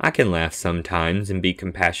 I can laugh sometimes and be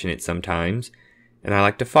compassionate sometimes, and I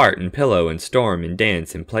like to fart and pillow and storm and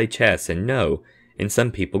dance and play chess and know, and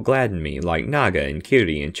some people gladden me, like Naga and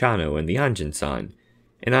Kiri and Chano and the Anjin-san,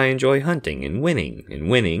 and I enjoy hunting and winning and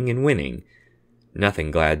winning and winning.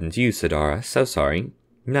 Nothing gladdens you, Sadara, so sorry.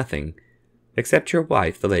 Nothing. Except your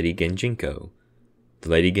wife, the Lady Genjinko. The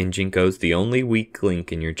Lady Genjinko's the only weak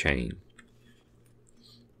link in your chain.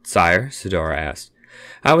 Sire, Sadara asked,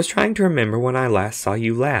 I was trying to remember when I last saw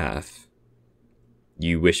you laugh.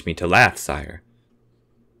 You wish me to laugh, sire.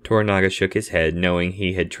 Toranaga shook his head, knowing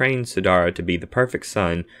he had trained Sadara to be the perfect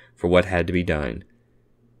son for what had to be done.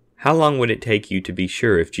 How long would it take you to be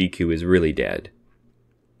sure if GQ is really dead?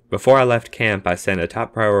 Before I left camp, I sent a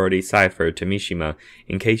top priority cipher to Mishima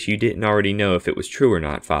in case you didn't already know if it was true or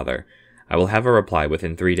not, father. I will have a reply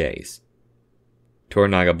within 3 days.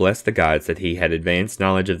 Toranaga blessed the gods that he had advanced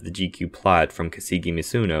knowledge of the GQ plot from Kasigi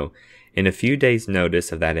Misuno in a few days'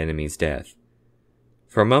 notice of that enemy's death.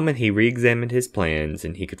 For a moment he re-examined his plans,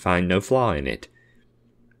 and he could find no flaw in it.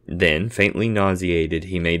 Then, faintly nauseated,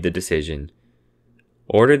 he made the decision.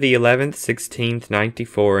 Order the 11th, 16th,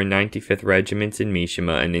 94th, and 95th regiments in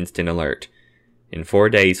Mishima an instant alert. In 4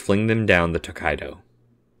 days fling them down the Tokaido.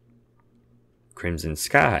 Crimson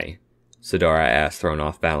Sky? Sadara asked, thrown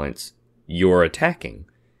off balance. You're attacking.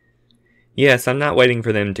 Yes, I'm not waiting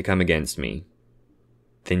for them to come against me.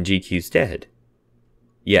 Then GQ's dead.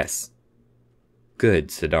 Yes. Good,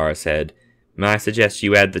 Sadara said. May I suggest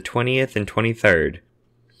you add the 20th and 23rd?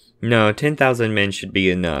 No, 10,000 men should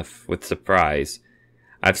be enough, with surprise.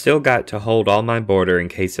 I've still got to hold all my border in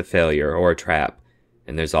case of failure or a trap,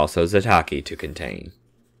 and there's also Zataki to contain.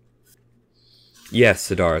 Yes,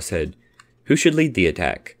 Sadara said. Who should lead the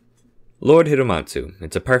attack? Lord Hiromatsu.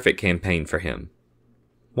 It's a perfect campaign for him.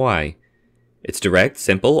 Why? It's direct,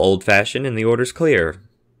 simple, old-fashioned, and the order's clear.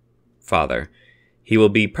 Father, he will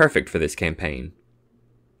be perfect for this campaign.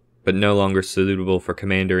 But no longer suitable for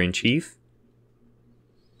Commander-in-Chief?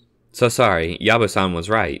 So sorry, Yabo-san was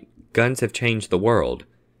right. Guns have changed the world.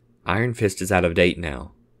 Iron Fist is out of date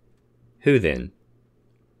now. Who then?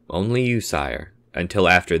 Only you, sire. Until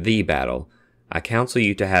after the battle. I counsel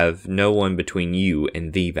you to have no one between you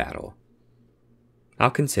and the battle.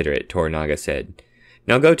 I'll consider it, Toranaga said.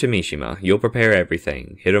 Now go to Mishima. You'll prepare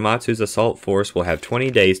everything. Hiromatsu's assault force will have 20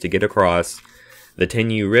 days to get across the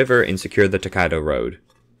Tenyu River and secure the Tokaido Road.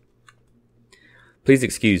 Please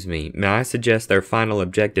excuse me. May I suggest their final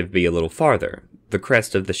objective be a little farther? The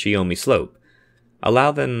crest of the Shiomi Slope.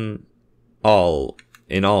 Allow them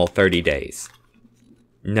in all 30 days.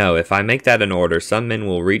 No, if I make that an order, some men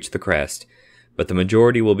will reach the crest, but the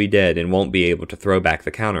majority will be dead and won't be able to throw back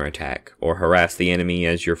the counterattack, or harass the enemy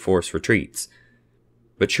as your force retreats.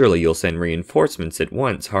 But surely you'll send reinforcements at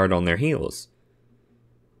once hard on their heels.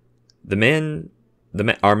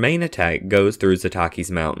 Our main attack goes through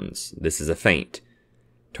Zataki's mountains. This is a feint.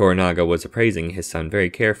 Toranaga was appraising his son very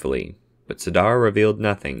carefully. but Sadara revealed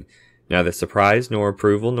nothing, neither surprise nor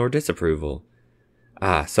approval nor disapproval.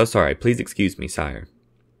 "Ah, so sorry. Please excuse me, sire."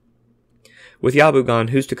 "With Yabu gone,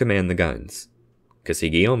 who's to command the guns?"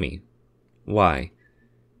 "Kasigi-Omi." "Why?"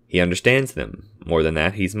 "He understands them. More than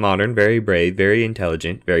that, he's modern, very brave, very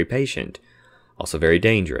intelligent, very patient. Also very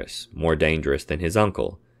dangerous, more dangerous than his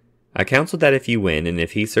uncle. I counsel that if you win, and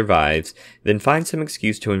if he survives, then find some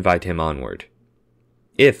excuse to invite him onward."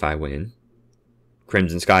 "If I win."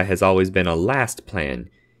 "Crimson Sky has always been a last plan.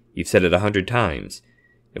 You've said it 100 times.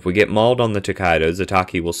 If we get mauled on the Tokaido,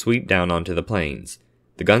 Zataki will sweep down onto the plains.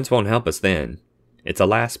 The guns won't help us then. It's a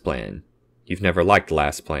last plan. You've never liked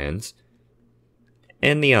last plans."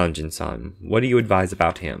 "And the Anjin-san, what do you advise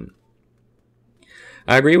about him?"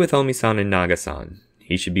 "I agree with Omi-san and Naga-san.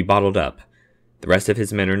 He should be bottled up. The rest of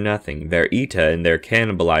his men are nothing. They're Ita and they'll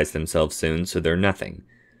cannibalize themselves soon, so they're nothing.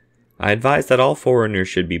 I advise that all foreigners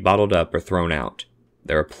should be bottled up or thrown out.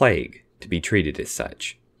 They're a plague, to be treated as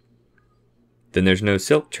such." "Then there's no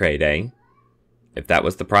silk trade, eh?" "If that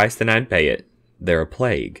was the price, then I'd pay it. They're a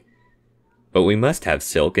plague. But we must have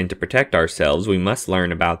silk, and to protect ourselves, we must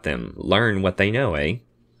learn about them. Learn what they know, eh?"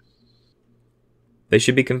 "They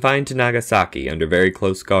should be confined to Nagasaki, under very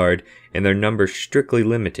close guard, and their numbers strictly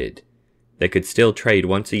limited. They could still trade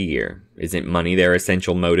once a year. Isn't money their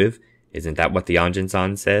essential motive? Isn't that what the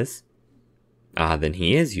Anjin-san says?" "Ah, then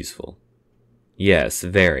he is useful." "Yes,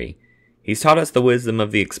 very. He's taught us the wisdom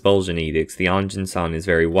of the expulsion edicts. The Anjin-san is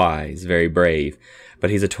very wise, very brave, but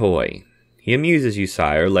he's a toy. He amuses you,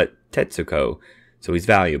 sire, let Tetsuko, so he's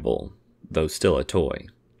valuable, though still a toy."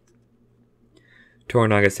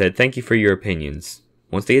 Toranaga said, "Thank you for your opinions.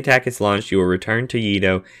 Once the attack is launched, you will return to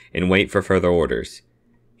Yedo and wait for further orders."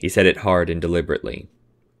 He said it hard and deliberately.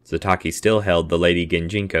 Zataki still held the Lady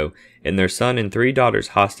Genjinko and their son and 3 daughters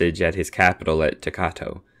hostage at his capital at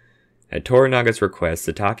Takato. At Toranaga's request,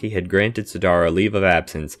 Zataki had granted Sadara leave of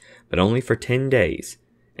absence, but only for 10 days,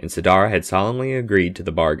 and Sadara had solemnly agreed to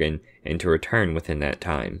the bargain and to return within that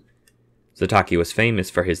time. Zataki was famous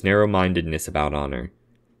for his narrow-mindedness about honor.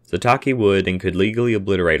 Zataki would and could legally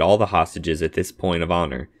obliterate all the hostages at this point of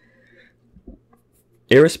honor,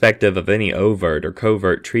 irrespective of any overt or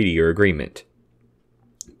covert treaty or agreement.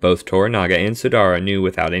 Both Toranaga and Sadara knew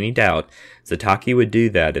without any doubt Zataki would do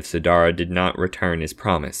that if Sadara did not return as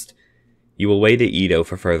promised. "You will wait at Edo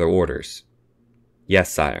for further orders."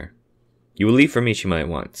 "Yes, sire." "You will leave for Mishima at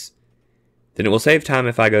once." "Then it will save time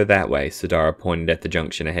if I go that way," Sadara pointed at the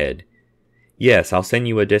junction ahead. "Yes, I'll send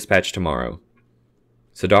you a dispatch tomorrow."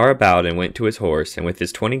 Sadara bowed and went to his horse, and with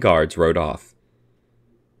his 20 guards rode off.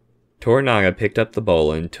 Toranaga picked up the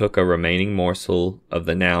bowl and took a remaining morsel of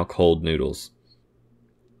the now cold noodles.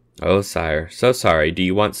 "Oh, sire, so sorry. Do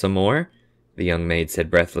you want some more?" the young maid said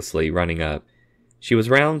breathlessly, running up. She was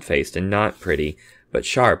round-faced and not pretty, but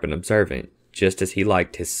sharp and observant, just as he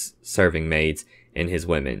liked his serving maids and his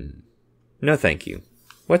women. "No, thank you.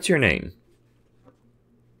 What's your name?"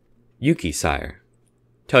 "Yuki, sire."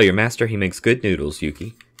 "Tell your master he makes good noodles,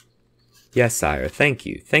 Yuki." "Yes, sire, thank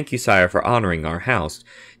you. Thank you, sire, for honoring our house.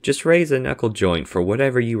 Just raise a knuckle joint for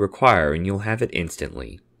whatever you require, and you'll have it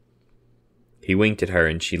instantly." He winked at her,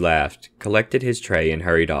 and she laughed, collected his tray, and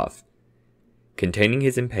hurried off. Containing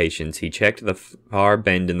his impatience, he checked the far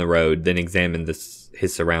bend in the road, then examined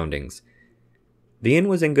his surroundings. The inn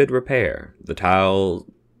was in good repair, the tile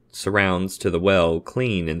surrounds to the well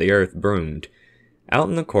clean and the earth broomed. Out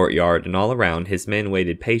in the courtyard and all around his men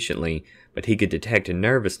waited patiently, but he could detect a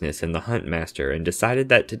nervousness in the hunt-master and decided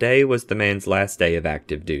that today was the man's last day of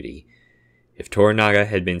active duty. If Toranaga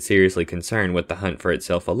had been seriously concerned with the hunt for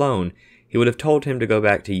itself alone, he would have told him to go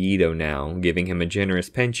back to Yedo now, giving him a generous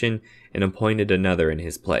pension, and appointed another in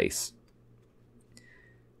his place.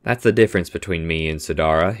 "That's the difference between me and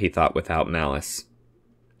Sadara," he thought without malice.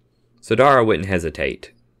 Sadara wouldn't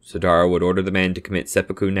hesitate. Sadara would order the man to commit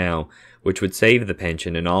seppuku now, which would save the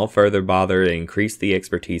pension and all further bother and increase the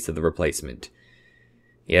expertise of the replacement.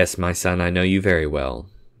 "Yes, my son, I know you very well.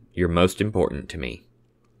 You're most important to me."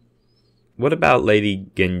 What about Lady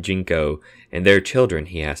Genjinko and their children,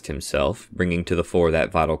 he asked himself, bringing to the fore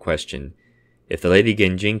that vital question. If the Lady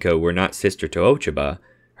Genjinko were not sister to Ochiba,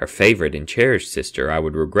 her favorite and cherished sister, I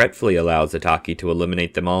would regretfully allow Zataki to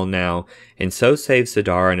eliminate them all now, and so save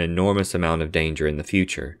Sadara an enormous amount of danger in the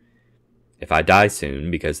future. If I die soon,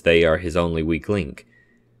 because they are his only weak link.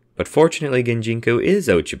 But fortunately Genjinko is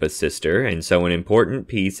Ochiba's sister, and so an important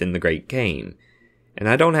piece in the great game, and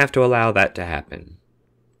I don't have to allow that to happen.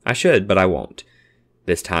 I should, but I won't.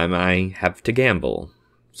 This time I have to gamble,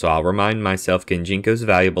 so I'll remind myself Genjinko's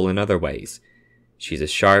valuable in other ways. She's as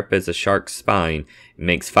sharp as a shark's spine, and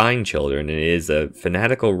makes fine children, and is a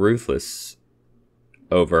fanatical, ruthless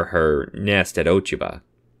over her nest at Ochiba.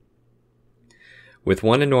 With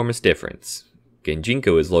one enormous difference.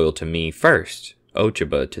 Genjinko is loyal to me first,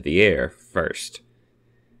 Ochiba to the heir first.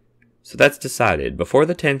 So that's decided. Before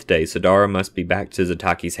the 10th day, Sadara must be back to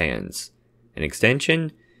Zataki's hands. An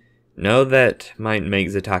extension? No, that might make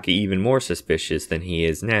Zataki even more suspicious than he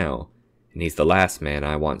is now. And he's the last man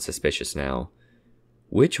I want suspicious now.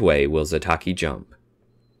 Which way will Zataki jump?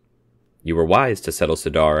 You were wise to settle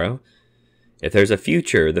Sadara. If there's a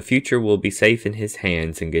future, the future will be safe in his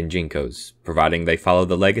hands and Genjinko's, providing they follow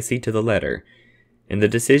the legacy to the letter. And the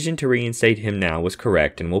decision to reinstate him now was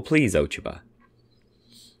correct and will please Ochiba.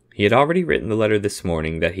 He had already written the letter this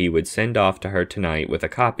morning that he would send off to her tonight with a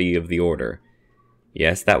copy of the order.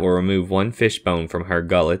 Yes, that will remove one fishbone from her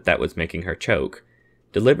gullet that was making her choke,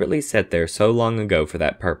 deliberately set there so long ago for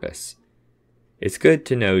that purpose. It's good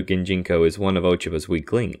to know Genjinko is one of Ochiba's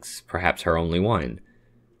weak links, perhaps her only one.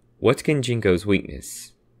 What's Genjinko's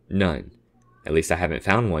weakness? None. At least I haven't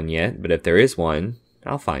found one yet, but if there is one,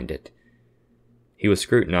 I'll find it. He was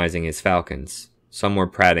scrutinizing his falcons. Some were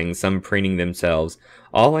prating, some preening themselves,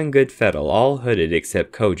 all in good fettle, all hooded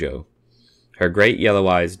except Kojo. Her great yellow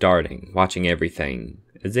eyes darting, watching everything,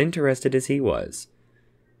 as interested as he was.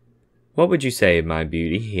 What would you say, my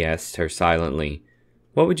beauty? He asked her silently.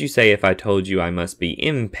 What would you say if I told you I must be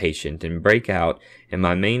impatient and break out, and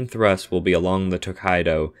my main thrust will be along the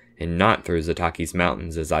Tokaido, and not through Zataki's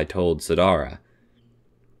mountains as I told Sadara?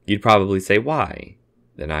 You'd probably say, why?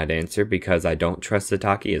 Then I'd answer, because I don't trust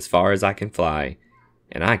Zataki as far as I can fly.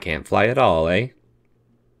 And I can't fly at all, eh?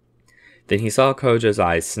 Then he saw Kojo's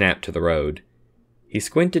eyes snap to the road. He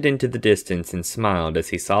squinted into the distance and smiled as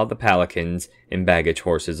he saw the palanquins and baggage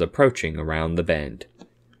horses approaching around the bend.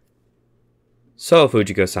 So,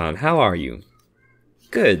 Fujiko-san, how are you?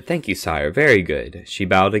 Good, thank you, sire, very good. She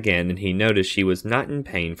bowed again, and he noticed she was not in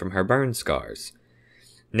pain from her burn scars.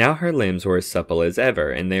 Now her limbs were as supple as ever,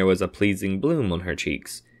 and there was a pleasing bloom on her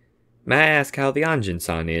cheeks. May I ask how the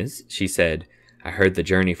Anjin-san is? She said. I heard the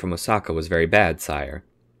journey from Osaka was very bad, sire.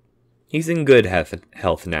 He's in good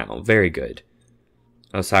health now, very good.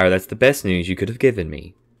 Oh, sire, that's the best news you could have given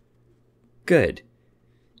me. Good.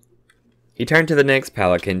 He turned to the next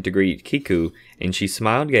palanquin to greet Kiku, and she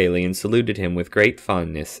smiled gaily and saluted him with great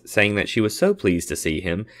fondness, saying that she was so pleased to see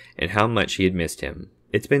him, and how much she had missed him.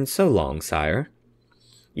 It's been so long, sire.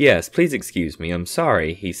 Yes, please excuse me, I'm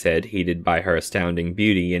sorry, he said, heated by her astounding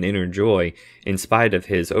beauty and inner joy, in spite of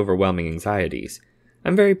his overwhelming anxieties.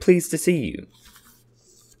 I'm very pleased to see you.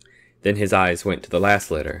 Then his eyes went to the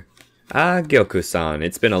last letter. Ah, Gyoku-san,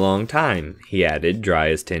 it's been a long time, he added, dry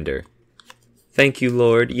as tinder. Thank you,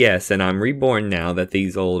 Lord, yes, and I'm reborn now that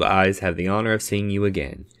these old eyes have the honor of seeing you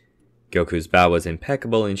again. Gyoku's bow was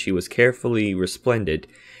impeccable, and she was carefully resplendent,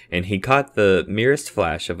 and he caught the merest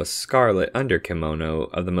flash of a scarlet under-kimono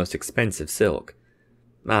of the most expensive silk.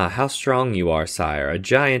 Ah, how strong you are, sire, a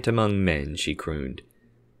giant among men, she crooned.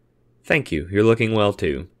 Thank you, you're looking well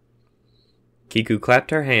too. Kiku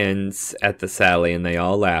clapped her hands at the sally, and they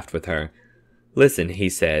all laughed with her. Listen, he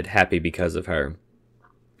said, happy because of her.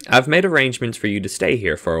 I've made arrangements for you to stay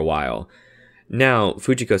here for a while. Now,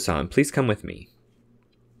 Fujiko-san, please come with me.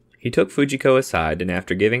 He took Fujiko aside, and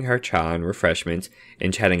after giving her cha and refreshments,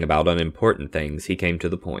 and chatting about unimportant things, he came to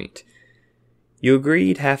the point. You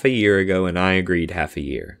agreed half a year ago, and I agreed half a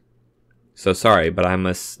year. So sorry, but I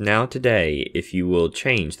must now today if you will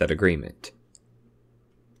change that agreement.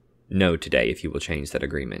 No today if you will change that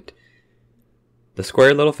agreement. The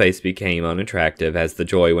square little face became unattractive as the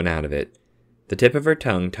joy went out of it. The tip of her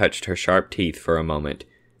tongue touched her sharp teeth for a moment.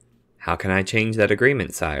 How can I change that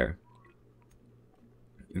agreement, sire?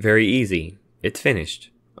 Very easy. It's finished.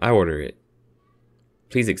 I order it.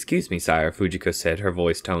 Please excuse me, sire, Fujiko said, her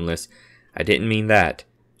voice toneless. I didn't mean that.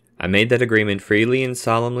 I made that agreement freely and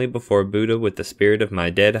solemnly before Buddha with the spirit of my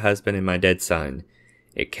dead husband and my dead son.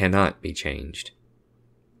 It cannot be changed.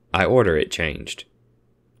 I order it changed.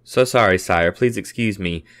 So sorry, sire, please excuse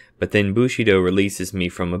me, but then Bushido releases me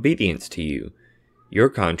from obedience to you. Your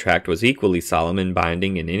contract was equally solemn and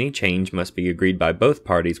binding, and any change must be agreed by both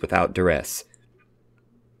parties without duress.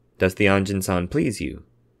 Does the Anjin-san please you?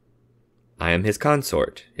 I am his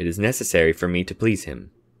consort. It is necessary for me to please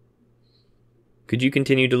him. Could you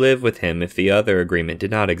continue to live with him if the other agreement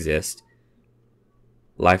did not exist?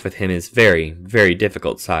 Life with him is very, very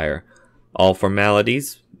difficult, sire. All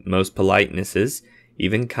formalities, most politenesses,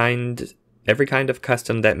 every kind of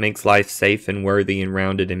custom that makes life safe and worthy and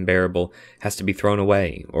rounded and bearable has to be thrown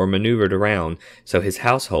away or maneuvered around, so his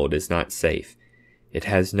household is not safe. It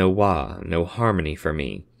has no no harmony for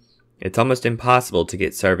me. It's almost impossible to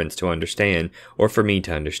get servants to understand, or for me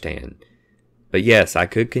to understand. But yes, I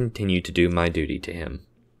could continue to do my duty to him.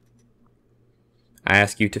 I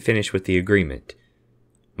ask you to finish with the agreement.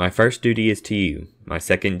 My first duty is to you. My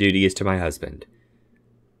second duty is to my husband.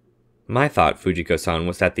 My thought, Fujiko-san,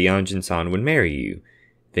 was that the Anjin-san would marry you.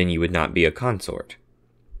 Then you would not be a consort.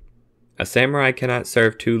 A samurai cannot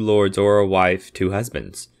serve 2 lords or a wife 2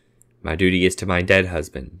 husbands. My duty is to my dead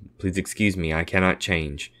husband. Please excuse me, I cannot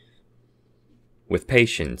change. With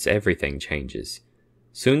patience, everything changes.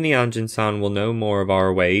 Soon the Anjin-san will know more of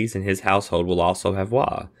our ways, and his household will also have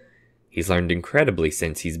wa. He's learned incredibly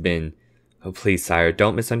since he's been... Oh, please, sire,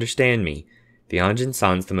 don't misunderstand me. The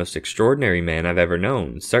Anjin-san's the most extraordinary man I've ever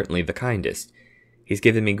known, certainly the kindest. He's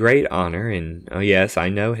given me great honor, and, oh yes, I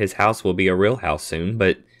know his house will be a real house soon,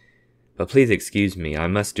 but please excuse me, I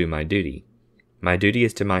must do my duty. My duty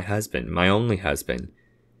is to my husband, my only husband.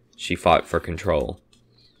 She fought for control.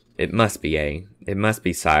 It must be, It must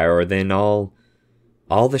be, sire, or then all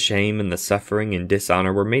the shame and the suffering and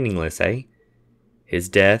dishonor were meaningless, His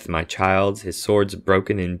death, my child's, his swords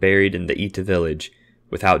broken and buried in the Ita village,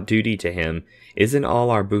 without duty to him, isn't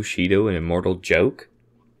all our Bushido an immortal joke?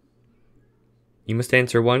 You must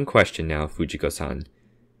answer one question now, Fujiko-san.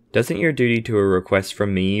 Doesn't your duty to a request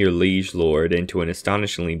from me, your liege lord, and to an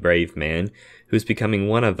astonishingly brave man, who's becoming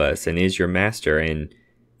one of us and is your master, and,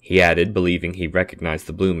 he added, believing he recognized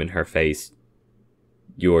the bloom in her face,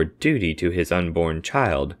 your duty to his unborn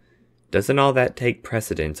child, doesn't all that take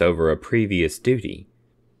precedence over a previous duty?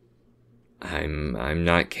 I'm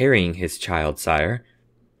not carrying his child, sire.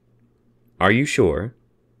 Are you sure?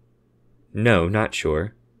 No, not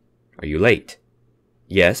sure. Are you late?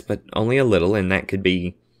 Yes, but only a little, and that could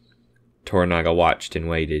be... Toranaga watched and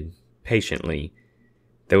waited, patiently.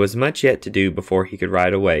 There was much yet to do before he could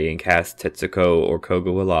ride away and cast Tetsuko or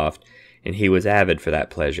Kogo aloft, and he was avid for that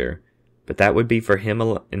pleasure. But that would be for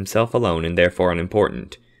himself alone, and therefore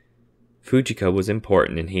unimportant. Fujiko was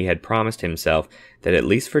important, and he had promised himself that at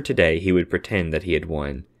least for today he would pretend that he had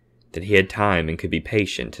won, that he had time and could be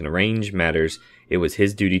patient and arrange matters it was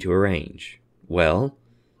his duty to arrange. Well?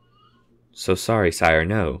 So sorry, sire,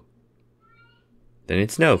 no. Then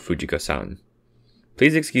it's no, Fujiko-san.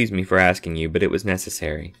 Please excuse me for asking you, but it was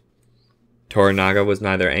necessary. Toranaga was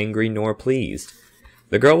neither angry nor pleased.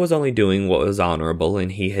 The girl was only doing what was honorable,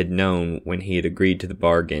 and he had known when he had agreed to the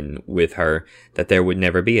bargain with her that there would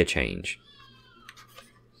never be a change.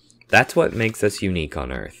 That's what makes us unique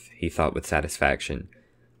on Earth, he thought with satisfaction.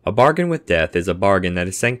 A bargain with death is a bargain that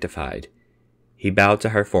is sanctified. He bowed to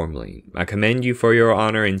her formally. I commend you for your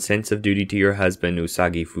honor and sense of duty to your husband,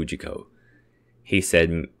 Usagi Fujiko, he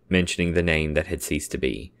said, mentioning the name that had ceased to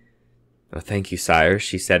be. Oh, thank you, sire,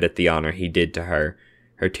 she said at the honor he did to her,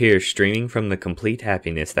 her tears streaming from the complete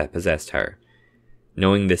happiness that possessed her.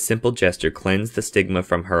 Knowing this simple gesture cleansed the stigma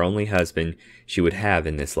from her only husband she would have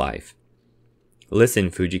in this life.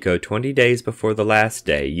 Listen, Fujiko, 20 days before the last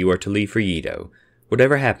day, you are to leave for Yedo,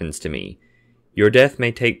 whatever happens to me. Your death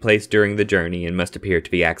may take place during the journey and must appear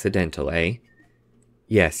to be accidental,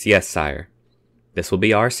 Yes, yes, sire. This will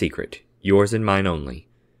be our secret, yours and mine only.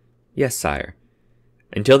 Yes, sire.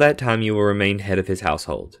 Until that time you will remain head of his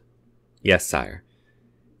household. Yes, sire.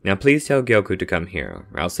 Now please tell Gyoku to come here,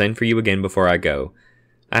 or I'll send for you again before I go.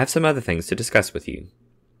 I have some other things to discuss with you.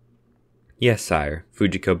 Yes, sire.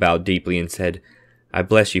 Fujiko bowed deeply and said, I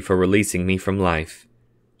bless you for releasing me from life.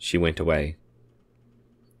 She went away.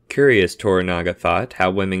 Curious, Toranaga thought, how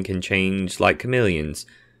women can change like chameleons.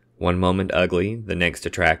 One moment ugly, the next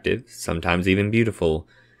attractive, sometimes even beautiful,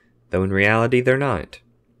 though in reality they're not.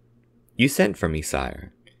 You sent for me,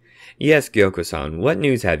 sire. Yes, Gyoku-san, what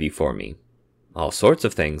news have you for me? All sorts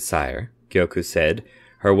of things, sire, Gyoku said,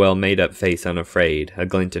 her well-made-up face unafraid, a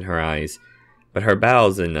glint in her eyes, but her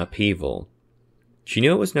bowels in upheaval. She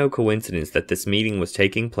knew it was no coincidence that this meeting was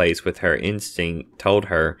taking place with her instinct told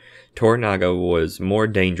her Toranaga was more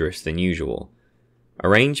dangerous than usual.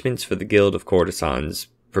 Arrangements for the Guild of Courtesans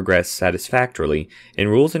progress satisfactorily, and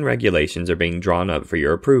rules and regulations are being drawn up for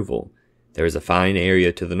your approval. There is a fine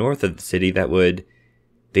area to the north of the city that would...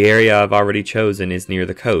 The area I've already chosen is near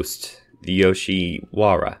the coast, the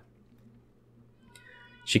Yoshiwara.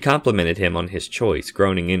 She complimented him on his choice,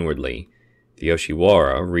 groaning inwardly. The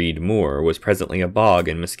Yoshiwara, Reed Moor, was presently a bog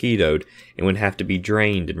and mosquitoed, and would have to be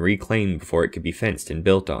drained and reclaimed before it could be fenced and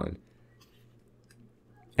built on.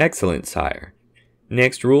 Excellent, sire.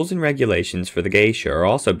 Next, rules and regulations for the geisha are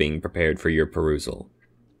also being prepared for your perusal.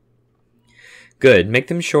 Good, make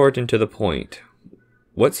them short and to the point.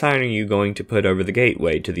 What sign are you going to put over the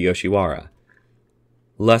gateway to the Yoshiwara?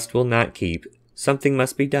 Lust will not keep. Something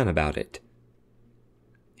must be done about it.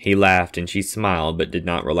 He laughed, and she smiled, but did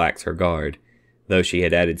not relax her guard, though she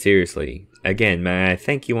had added seriously, Again, may I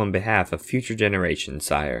thank you on behalf of future generations,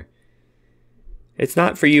 sire. It's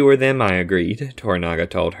not for you or them, I agreed, Toranaga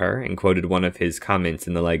told her, and quoted one of his comments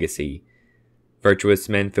in the legacy. Virtuous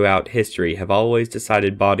men throughout history have always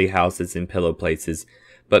decided bawdy houses and pillow places,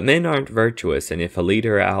 but men aren't virtuous, and if a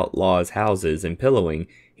leader outlaws houses and pillowing,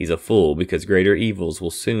 he's a fool, because greater evils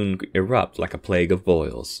will soon erupt like a plague of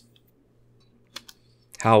boils.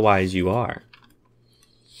 How wise you are.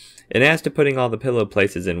 And as to putting all the pillow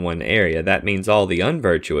places in one area, that means all the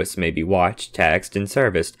unvirtuous may be watched, taxed, and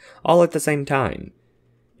serviced, all at the same time.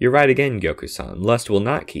 You're right again, Gyoku-san. Lust will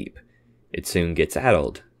not keep. It soon gets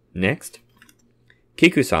addled. Next.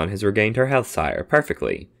 Kiku-san has regained her health, sire,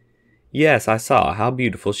 perfectly. Yes, I saw how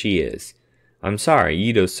beautiful she is. I'm sorry,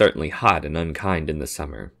 Ito's certainly hot and unkind in the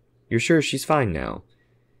summer. You're sure she's fine now?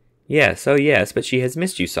 Yes, oh yes, but she has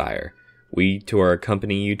missed you, sire. We to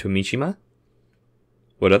accompany you to Mishima?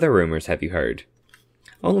 What other rumors have you heard?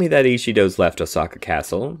 Only that Ishido's left Osaka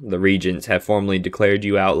Castle. The regents have formally declared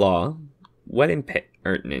you outlaw. What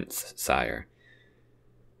impertinence, sire.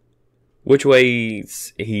 Which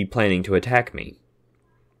way's he planning to attack me?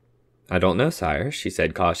 I don't know, sire, she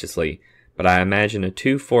said cautiously, but I imagine a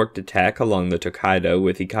two-forked attack along the Tokaido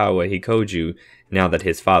with Ikawa Hikoju now that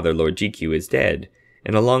his father, Lord Jikyu, is dead,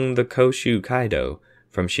 and along the Koshu Kaido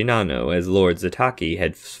from Shinano, as Lord Zataki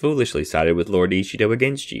had foolishly sided with Lord Ishido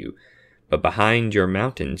against you, but behind your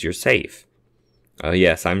mountains you're safe. Oh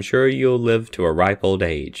yes, I'm sure you'll live to a ripe old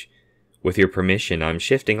age. With your permission, I'm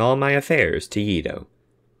shifting all my affairs to Ito.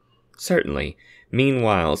 Certainly.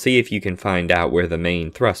 Meanwhile, see if you can find out where the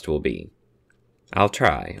main thrust will be. I'll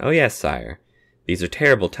try. Oh yes, sire. These are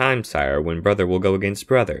terrible times, sire, when brother will go against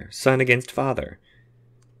brother, son against father.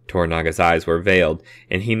 Toranaga's eyes were veiled,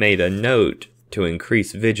 and he made a note to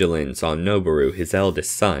increase vigilance on Noboru, his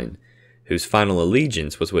eldest son, whose final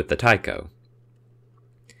allegiance was with the Taiko.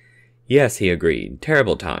 Yes, he agreed.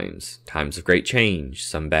 Terrible times. Times of great change.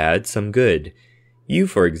 Some bad, some good. You,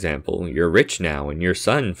 for example, you're rich now, and your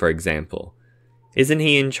son, for example. Isn't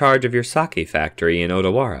he in charge of your sake factory in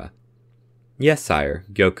Odawara? Yes, sire.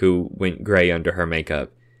 Gyoku went gray under her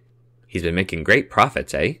makeup. He's been making great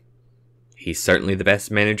profits, eh? He's certainly the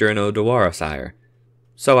best manager in Odawara, sire.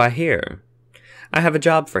 So I hear. I have a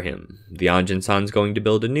job for him. The Anjin-san's going to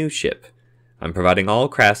build a new ship. I'm providing all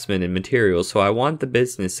craftsmen and materials, so I want the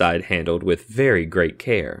business side handled with very great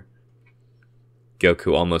care.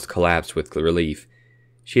 Gyoku almost collapsed with relief.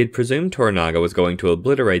 She had presumed Toranaga was going to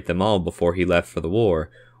obliterate them all before he left for the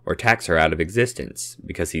war, or tax her out of existence,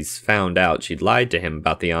 because he's found out she'd lied to him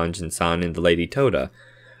about the Anjin-san and the Lady Toda,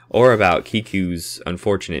 or about Kiku's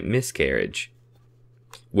unfortunate miscarriage,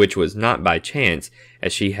 which was not by chance,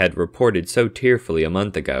 as she had reported so tearfully a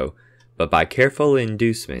month ago, but by careful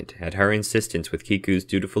inducement, at her insistence with Kiku's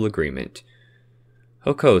dutiful agreement.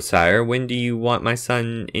 Hoko, sire, when do you want my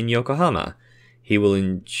son in Yokohama? He will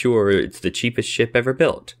ensure it's the cheapest ship ever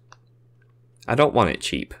built. I don't want it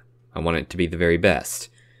cheap. I want it to be the very best,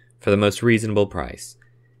 for the most reasonable price.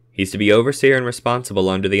 He's to be overseer and responsible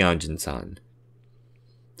under the Anjin-san.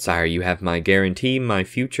 Sire, you have my guarantee, my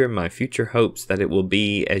future hopes that it will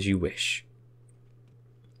be as you wish.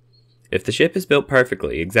 If the ship is built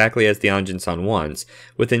perfectly, exactly as the Anjin-san wants,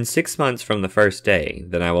 within 6 months from the first day,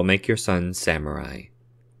 then I will make your son samurai.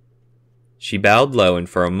 She bowed low and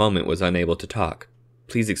for a moment was unable to talk.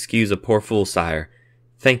 Please excuse a poor fool, sire.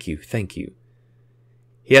 Thank you, thank you.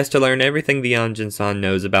 He has to learn everything the Anjin-san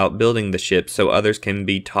knows about building the ship so others can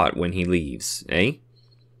be taught when he leaves, eh?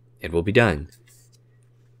 It will be done.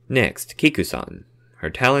 Next, Kiku-san. Her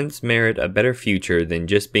talents merit a better future than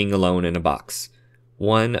just being alone in a box.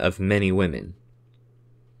 One of many women.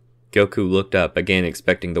 Gyoku looked up, again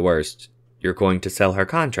expecting the worst. You're going to sell her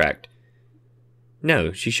contract.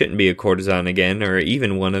 No, she shouldn't be a courtesan again, or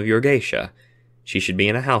even one of your geisha. She should be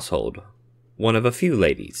in a household. One of a few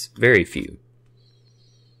ladies. Very few.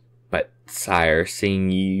 But, sire,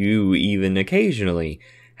 seeing you even occasionally,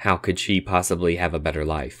 how could she possibly have a better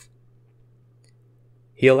life?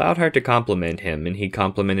 He allowed her to compliment him, and he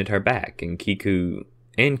complimented her back, and Kiku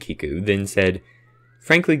then said,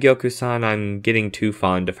 Frankly, Gyoku-san, I'm getting too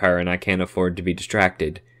fond of her, and I can't afford to be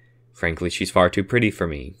distracted. Frankly, she's far too pretty for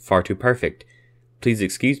me, far too perfect. Please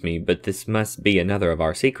excuse me, but this must be another of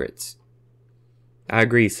our secrets. I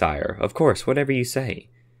agree, sire. Of course, whatever you say.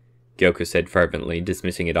 Gyoku said fervently,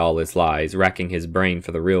 dismissing it all as lies, racking his brain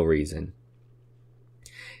for the real reason.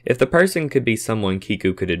 If the person could be someone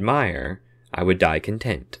Kiku could admire, I would die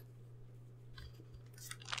content.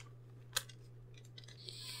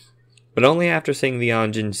 But only after seeing the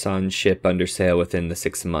Anjin-san's ship under sail within the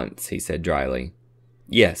 6 months, he said dryly.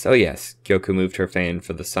 Yes, oh yes. Kyoku moved her fan,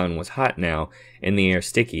 for the sun was hot now, and the air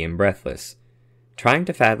sticky and breathless. Trying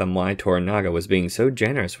to fathom why Toranaga was being so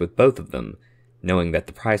generous with both of them, knowing that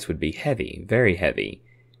the price would be heavy, very heavy.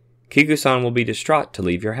 Kiku-san will be distraught to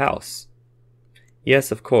leave your house.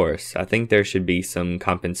 Yes, of course. I think there should be some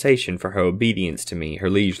compensation for her obedience to me, her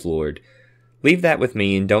liege lord. Leave that with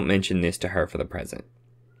me, and don't mention this to her for the present.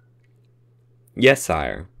 Yes,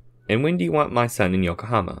 sire. And when do you want my son in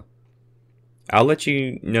Yokohama? I'll let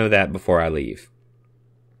you know that before I leave.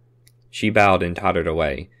 She bowed and tottered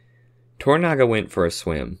away. Toranaga went for a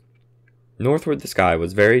swim. Northward the sky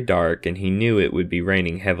was very dark, and he knew it would be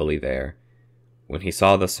raining heavily there. When he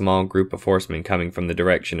saw the small group of horsemen coming from the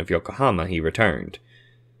direction of Yokohama, he returned.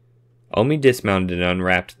 Omi dismounted and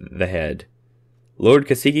unwrapped the head. Lord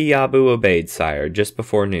Kasigi Yabu obeyed, sire, just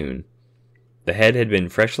before noon. The head had been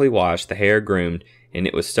freshly washed, the hair groomed, and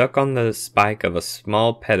it was stuck on the spike of a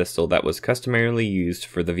small pedestal that was customarily used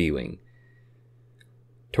for the viewing.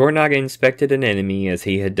 Toranaga inspected an enemy as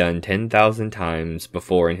he had done 10,000 times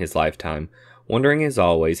before in his lifetime, wondering as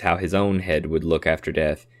always how his own head would look after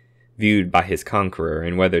death, viewed by his conqueror,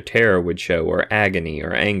 and whether terror would show, or agony,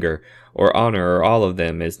 or anger, or honor, or all of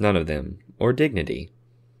them as none of them, or dignity.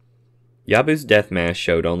 Yabu's death mask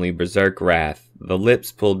showed only berserk wrath, the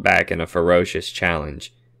lips pulled back in a ferocious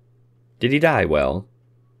challenge. Did he die well?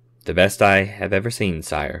 The best I have ever seen,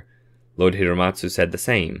 sire. Lord Hiramatsu said the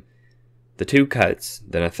same. The 2 cuts,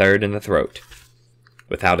 then a third in the throat.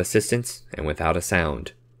 Without assistance, and without a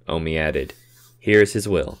sound, Omi added. Here is his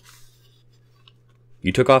will.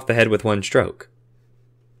 You took off the head with 1 stroke.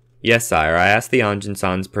 Yes, sire, I asked the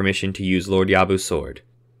Anjin-san's permission to use Lord Yabu's sword.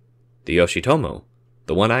 The Yoshitomo,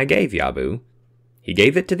 the one I gave Yabu. He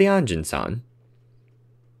gave it to the Anjin-san.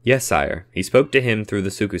 Yes, sire, he spoke to him through the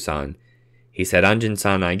Suku-san. He said,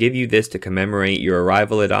 Anjin-san, I give you this to commemorate your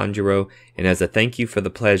arrival at Anjiro, and as a thank you for the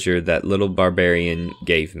pleasure that little barbarian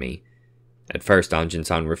gave me. At first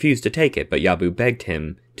Anjin-san refused to take it, but Yabu begged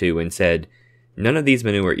him to and said, none of these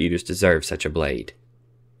manure eaters deserve such a blade.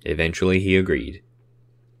 Eventually he agreed.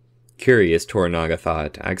 Curious, Toranaga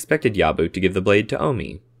thought, I expected Yabu to give the blade to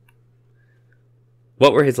Omi.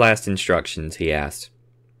 What were his last instructions, he asked.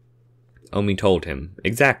 Omi told him,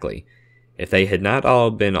 exactly. If they had not all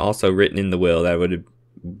been also written in the will that would have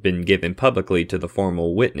been given publicly to the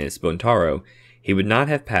formal witness, Buntaro, he would not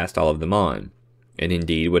have passed all of them on, and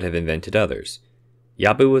indeed would have invented others.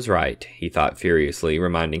 Yabu was right, he thought furiously,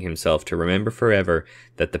 reminding himself to remember forever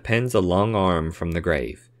that the pen's a long arm from the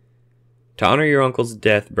grave. To honor your uncle's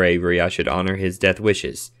death bravery, I should honor his death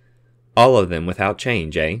wishes. All of them without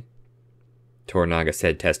change, eh? Toranaga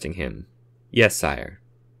said, testing him. Yes, sire.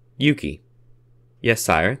 Yuki. Yes,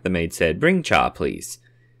 sire, the maid said. Bring cha, please.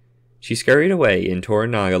 She scurried away, and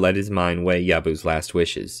Toranaga let his mind weigh Yabu's last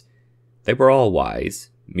wishes. They were all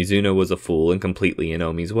wise. Mizuno was a fool and completely in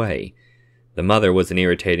Omi's way. The mother was an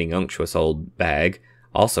irritating, unctuous old bag,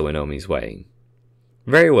 also in Omi's way.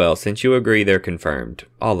 Very well, since you agree, they're confirmed.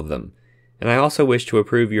 All of them. And I also wish to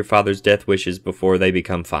approve your father's death wishes before they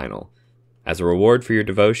become final. As a reward for your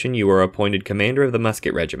devotion, you are appointed commander of the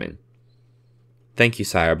musket regiment. Thank you,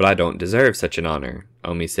 sire, but I don't deserve such an honor,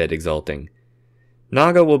 Omi said, exulting.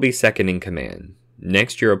 Naga will be second in command.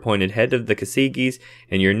 Next, you're appointed head of the Kasigis,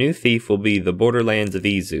 and your new fief will be the borderlands of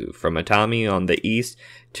Izu, from Atami on the east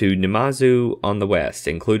to Nimazu on the west,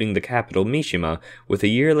 including the capital Mishima, with a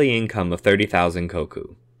yearly income of 30,000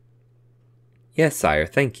 koku. Yes, sire,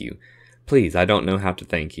 thank you. Please, I don't know how to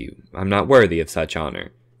thank you. I'm not worthy of such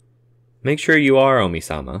honor. Make sure you are,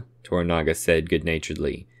 Omi-sama, Toranaga said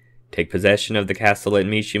good-naturedly. Take possession of the castle at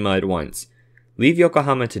Mishima at once. Leave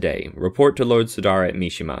Yokohama today. Report to Lord Sudara at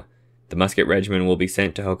Mishima. The musket regiment will be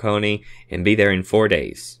sent to Hokone and be there in 4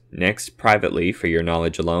 days. Next, privately, for your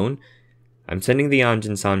knowledge alone, I'm sending the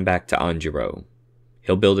Anjin-san back to Anjiro.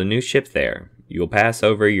 He'll build a new ship there. You will pass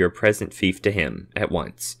over your present fief to him, at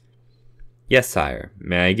once. Yes, sire.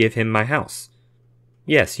 May I give him my house?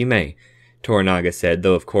 Yes, you may, Toranaga said,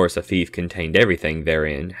 though of course a fief contained everything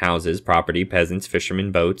therein, houses, property, peasants,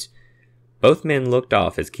 fishermen, boats. Both men looked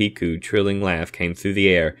off as Kiku's trilling laugh came through the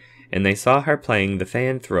air, and they saw her playing the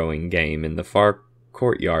fan-throwing game in the far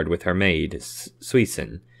courtyard with her maid,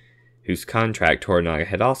 Suisen, whose contract Toranaga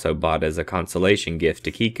had also bought as a consolation gift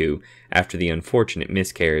to Kiku after the unfortunate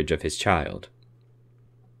miscarriage of his child.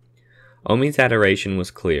 Omi's adoration was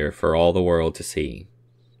clear for all the world to see.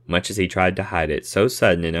 Much as he tried to hide it, so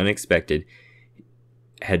sudden and unexpected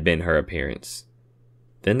had been her appearance.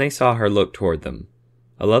 Then they saw her look toward them.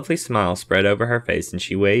 A lovely smile spread over her face, and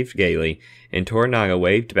she waved gaily, and Toranaga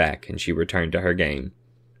waved back, and she returned to her game.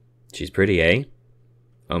 She's pretty, eh?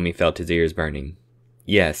 Omi felt his ears burning.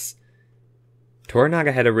 Yes.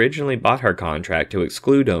 Toranaga had originally bought her contract to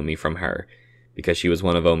exclude Omi from her, because she was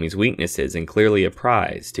one of Omi's weaknesses and clearly a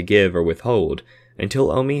prize to give or withhold,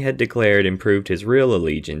 until Omi had declared and proved his real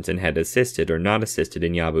allegiance and had assisted or not assisted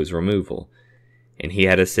in Yabu's removal. And he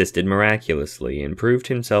had assisted miraculously and proved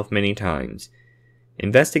himself many times.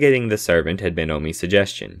 Investigating the servant had been Omi's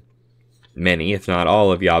suggestion. Many, if not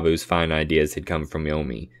all, of Yabu's fine ideas had come from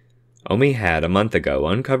Omi. Omi had, a month ago,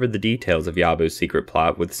 uncovered the details of Yabu's secret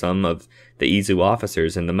plot with some of the Izu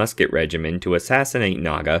officers in the musket regiment to assassinate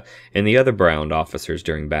Naga and the other brown officers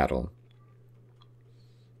during battle.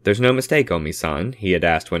 "There's no mistake, Omi-san?" he had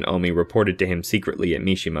asked when Omi reported to him secretly at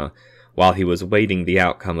Mishima, while he was awaiting the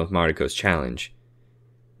outcome of Mariko's challenge.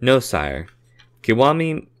 "No, sire.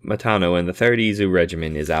 Kiwami Matano and the 3rd Izu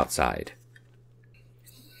Regiment is outside."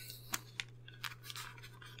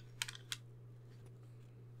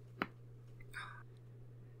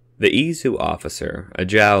 The Izu officer, a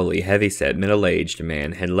jowly, heavy-set, middle-aged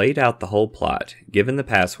man, had laid out the whole plot, given the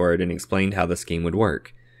password, and explained how the scheme would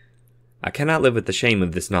work. "I cannot live with the shame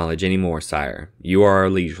of this knowledge any more, sire. You are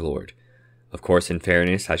our liege lord. Of course, in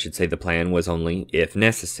fairness, I should say the plan was only, if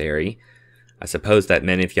necessary. I suppose that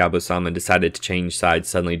meant if Yabu-sama decided to change sides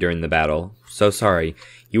suddenly during the battle. So sorry,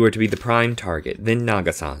 you were to be the prime target, then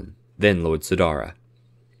Naga-san, then Lord Sudara."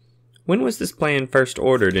 "When was this plan first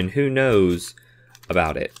ordered, and who knows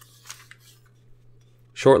about it?"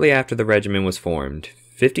 "Shortly after the regiment was formed.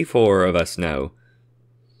 54 of us know.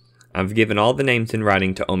 I've given all the names in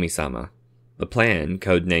writing to Omi-sama. The plan,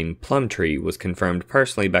 codenamed Plum Tree, was confirmed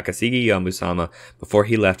personally by Kasigi Yabu-sama before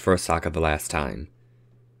he left for Osaka the last time."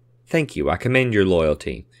 "Thank you, I commend your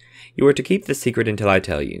loyalty. You are to keep this secret until I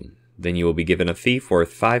tell you. Then you will be given a fief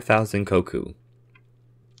worth 5,000 koku.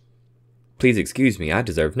 "Please excuse me, I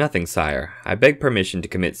deserve nothing, sire. I beg permission to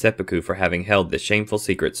commit seppuku for having held this shameful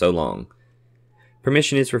secret so long."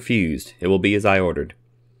 "Permission is refused. It will be as I ordered."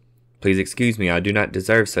 "Please excuse me, I do not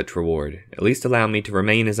deserve such reward. At least allow me to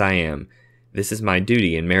remain as I am. This is my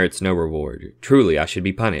duty and merits no reward. Truly, I should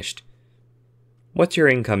be punished." "What's your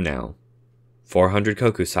income now?" 400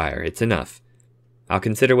 koku, sire. It's enough." "I'll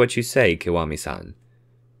consider what you say, Kiwami-san."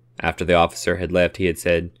 After the officer had left, he had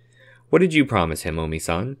said, "What did you promise him,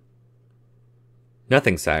 Omi-san?"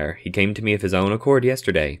 "Nothing, sire. He came to me of his own accord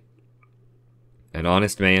yesterday." "An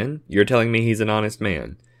honest man? You're telling me he's an honest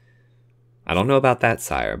man?" "I don't know about that,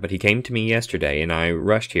 sire, but he came to me yesterday, and I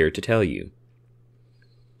rushed here to tell you."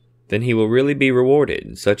 "Then he will really be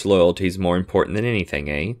rewarded. Such loyalty is more important than anything,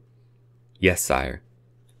 eh?" "Yes, sire."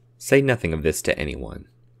 "Say nothing of this to anyone."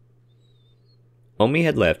 Omi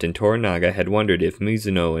had left, and Toranaga had wondered if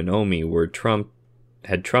Mizuno and Omi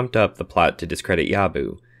had trumped up the plot to discredit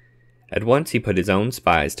Yabu. At once he put his own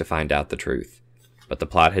spies to find out the truth. But the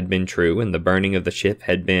plot had been true, and the burning of the ship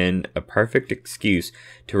had been a perfect excuse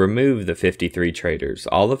to remove the 53 traitors,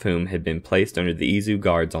 all of whom had been placed under the Izu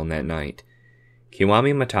guards on that night.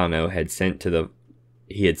 Kiwami Matano had sent to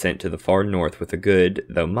the far north with a good,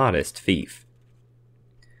 though modest, fief.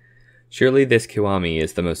 "Surely this Kiwami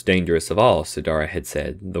is the most dangerous of all," Sudara had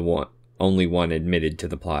said, only one admitted to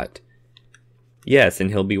the plot. "Yes, and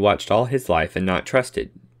he'll be watched all his life and not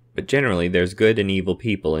trusted. But generally there's good and evil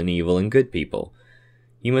and good people.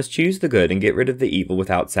 You must choose the good and get rid of the evil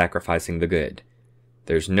without sacrificing the good.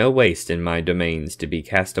 There's no waste in my domains to be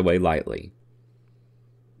cast away lightly."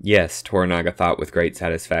 "Yes," Toranaga thought with great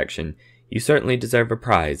satisfaction, "you certainly deserve a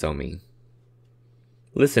prize, Omi."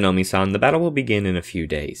 "Listen, Omi-san, the battle will begin in a few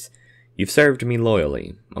days. You've served me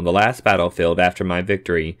loyally. On the last battlefield after my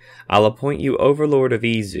victory, I'll appoint you Overlord of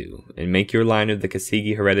Izu, and make your line of the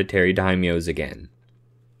Kasigi hereditary daimyos again."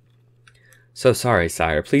 "So sorry,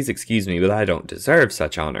 sire. Please excuse me, but I don't deserve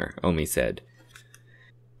such honor," Omi said.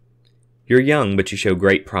 "You're young, but you show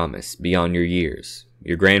great promise, beyond your years.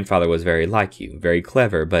 Your grandfather was very like you, very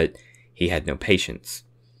clever, but he had no patience."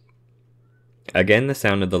 Again the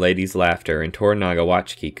sound of the lady's laughter, and Toranaga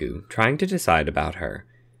watched Kiku, trying to decide about her.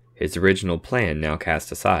 His original plan now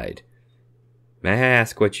cast aside. "May I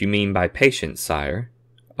ask what you mean by patience, sire?"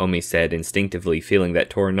 Omi said, instinctively feeling that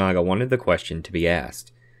Toranaga wanted the question to be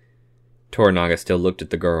asked. Toranaga still looked at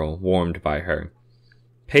the girl, warmed by her.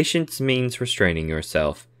 "Patience means restraining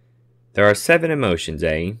yourself. There are 7 emotions,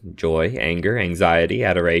 eh? Joy, anger, anxiety,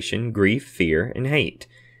 adoration, grief, fear, and hate.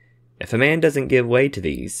 If a man doesn't give way to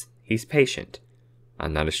these, he's patient.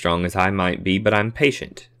 I'm not as strong as I might be, but I'm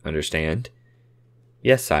patient. Understand?"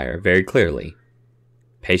 "Yes, sire, very clearly."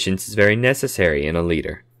 "Patience is very necessary in a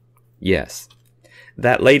leader." "Yes.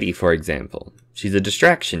 That lady, for example. She's a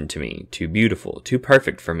distraction to me, too beautiful, too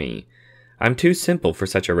perfect for me. I'm too simple for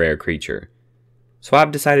such a rare creature. So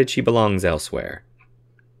I've decided she belongs elsewhere."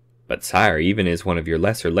 "But sire, even as one of your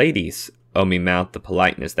lesser ladies," Omi mouthed the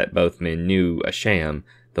politeness that both men knew a sham,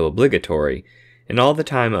 though obligatory, and all the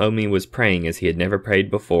time Omi was praying as he had never prayed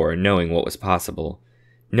before, knowing what was possible,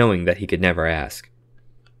 knowing that he could never ask.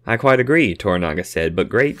 I quite agree, Toranaga said, but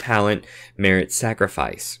great talent merits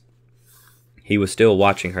sacrifice. He was still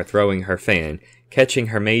watching her throwing her fan, catching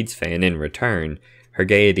her maid's fan in return, her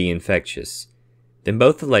gaiety infectious. Then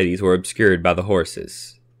both the ladies were obscured by the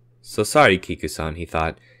horses. So sorry, Kiku-san, he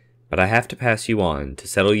thought, but I have to pass you on, to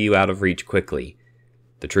settle you out of reach quickly.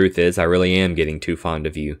 The truth is, I really am getting too fond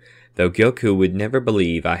of you, though Gyoku would never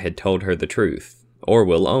believe I had told her the truth, or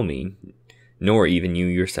will Omi, nor even you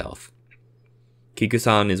yourself.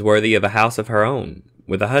 Kiku-san is worthy of a house of her own,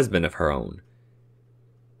 with a husband of her own.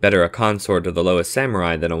 Better a consort of the lowest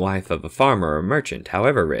samurai than a wife of a farmer or merchant,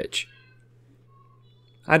 however rich.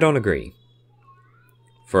 I don't agree.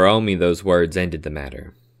 For Omi, those words ended the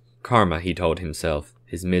matter. Karma, he told himself,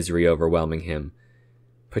 his misery overwhelming him.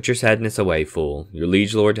 Put your sadness away, fool. Your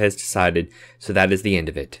liege lord has decided, so that is the end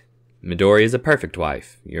of it. Midori is a perfect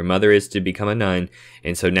wife. Your mother is to become a nun,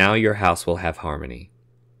 and so now your house will have harmony.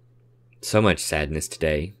 So much sadness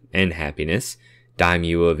today, and happiness.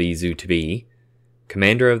 Daimyo of Izu to be.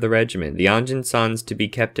 Commander of the regiment, the Anjin-san's to be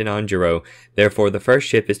kept in Anjiro, therefore the first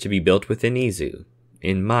ship is to be built within Izu,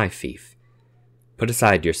 in my fief. Put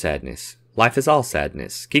aside your sadness. Life is all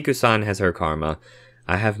sadness. Kiku-san has her karma.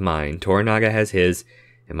 I have mine. Toranaga has his.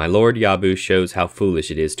 And my Lord Yabu shows how foolish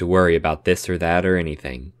it is to worry about this or that or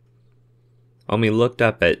anything. Omi looked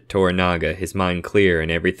up at Toranaga, his mind clear and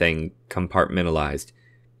everything compartmentalized.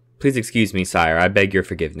 Please excuse me, sire. I beg your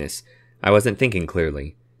forgiveness. I wasn't thinking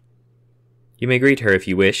clearly. You may greet her if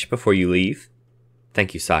you wish, before you leave.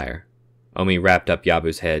 Thank you, sire. Omi wrapped up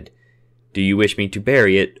Yabu's head. Do you wish me to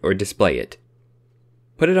bury it or display it?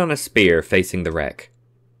 Put it on a spear facing the wreck.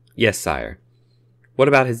 Yes, sire. What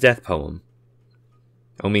about his death poem?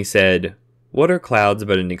 Omi said, What are clouds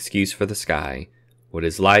but an excuse for the sky? What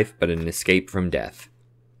is life but an escape from death?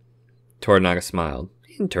 Toranaga smiled.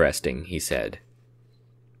 Interesting, he said.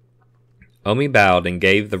 Omi bowed and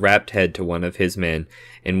gave the wrapped head to one of his men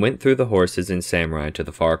and went through the horses and samurai to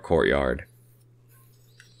the far courtyard.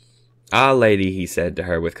 Ah, lady, he said to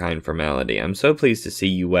her with kind formality, I'm so pleased to see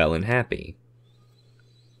you well and happy.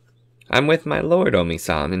 I'm with my lord,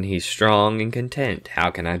 Omi-san, and he's strong and content. How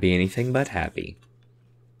can I be anything but happy?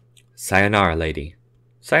 Sayonara, lady.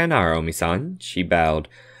 Sayonara, Omi-san, she bowed,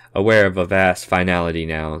 aware of a vast finality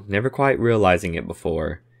now, never quite realizing it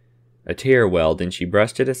before. A tear welled, and she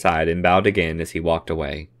brushed it aside and bowed again as he walked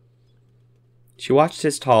away. She watched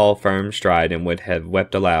his tall, firm stride and would have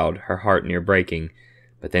wept aloud, her heart near breaking,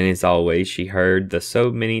 but then as always she heard the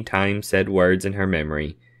so many times said words in her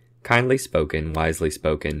memory, kindly spoken, wisely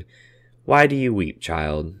spoken. Why do you weep,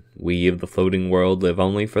 child? We of the floating world live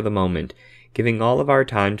only for the moment, giving all of our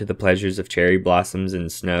time to the pleasures of cherry blossoms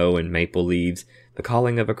and snow and maple leaves, the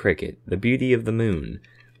calling of a cricket, the beauty of the moon,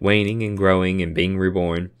 waning and growing and being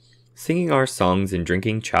reborn, singing our songs and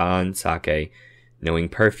drinking cha and sake, knowing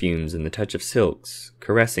perfumes and the touch of silks,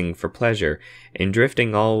 caressing for pleasure, and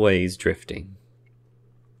drifting, always drifting.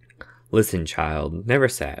 Listen, child, never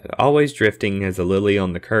sad, always drifting as a lily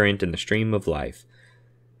on the current in the stream of life.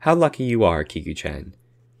 How lucky you are, Kiku-chan.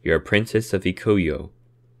 You're a princess of Ikuyo,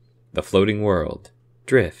 the floating world.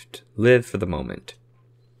 Drift, live for the moment.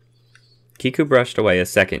 Kiku brushed away a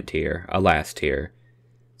second tear, a last tear.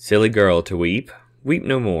 Silly girl to weep. Weep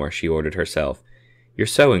no more, she ordered herself. You're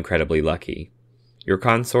so incredibly lucky. You're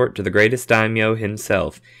consort to the greatest daimyo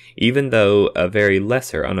himself, even though a very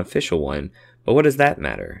lesser, unofficial one. But what does that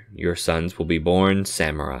matter? Your sons will be born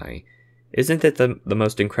samurai. Isn't it the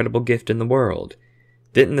most incredible gift in the world?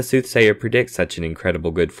 Didn't the soothsayer predict such an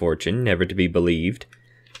incredible good fortune, never to be believed?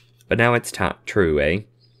 But now it's true, eh?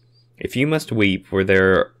 If you must weep where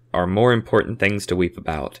there are more important things to weep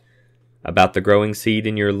about the growing seed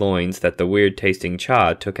in your loins that the weird-tasting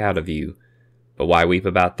cha took out of you. But why weep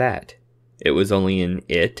about that? It was only an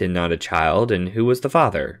it and not a child, and who was the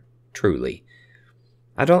father? Truly.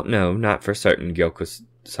 I don't know, not for certain,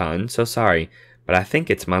 Gyoku-san, so sorry, but I think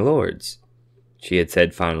it's my lord's, she had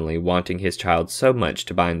said finally, wanting his child so much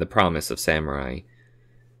to bind the promise of samurai.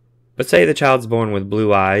 But say the child's born with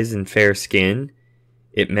blue eyes and fair skin.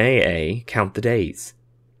 It may, eh? Count the days.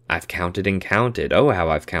 I've counted and counted. Oh, how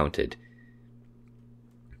I've counted.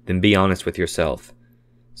 Then be honest with yourself.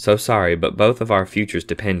 So sorry, but both of our futures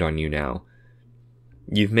depend on you now.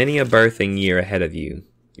 You've many a birthing year ahead of you.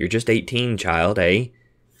 You're just 18, child, eh?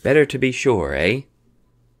 Better to be sure, eh?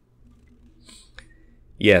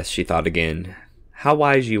 Yes, she thought again. How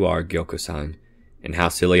wise you are, Gyoku-san, and how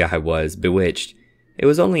silly I was, bewitched. It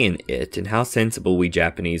was only an it, and how sensible we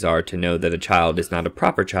Japanese are to know that a child is not a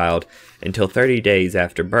proper child until 30 days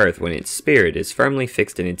after birth, when its spirit is firmly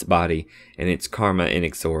fixed in its body and its karma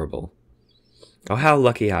inexorable. Oh, how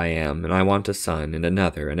lucky I am, and I want a son, and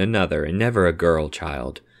another, and never a girl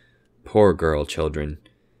child. Poor girl children.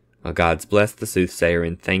 Oh, gods bless the soothsayer,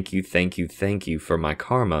 and thank you for my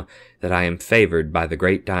karma, that I am favored by the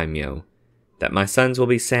great daimyo, that my sons will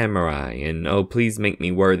be samurai, and oh, please make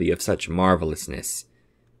me worthy of such marvelousness.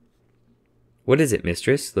 What is it,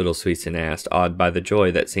 mistress? Little Suisun asked, awed by the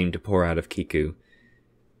joy that seemed to pour out of Kiku.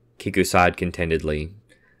 Kiku sighed contentedly.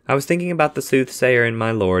 I was thinking about the soothsayer and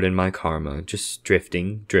my lord and my karma, just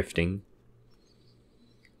drifting.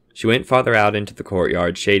 She went farther out into the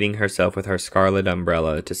courtyard, shading herself with her scarlet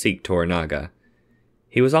umbrella to seek Toranaga.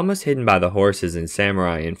 He was almost hidden by the horses and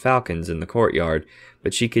samurai and falcons in the courtyard,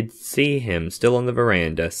 but she could see him still on the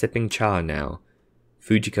veranda, sipping cha now,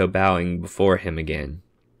 Fujiko bowing before him again.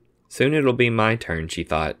 Soon it'll be my turn, she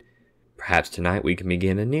thought. Perhaps tonight we can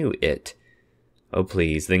begin a new it. Oh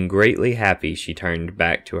please, then greatly happy she turned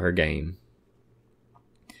back to her game.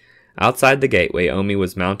 Outside the gateway, Omi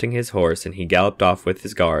was mounting his horse, and he galloped off with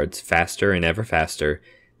his guards, faster and ever faster,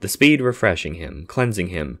 the speed refreshing him, cleansing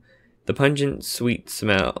him, the pungent sweat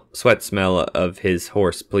smell of his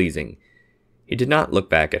horse pleasing. He did not look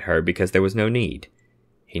back at her because there was no need.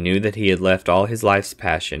 He knew that he had left all his life's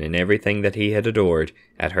passion and everything that he had adored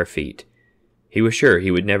at her feet. He was sure he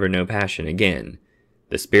would never know passion again,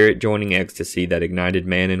 the spirit-joining ecstasy that ignited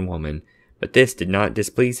man and woman, but this did not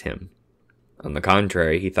displease him. On the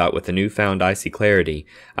contrary, he thought with a newfound icy clarity,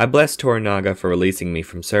 I bless Toranaga for releasing me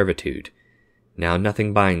from servitude. Now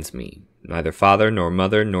nothing binds me, neither father nor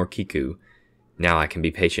mother nor Kiku. Now I can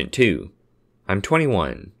be patient too. I'm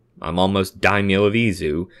 21, I'm almost daimyo of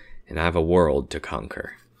Izu, and I have a world to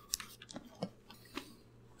conquer.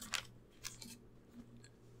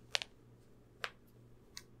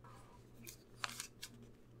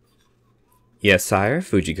 Yes, sire,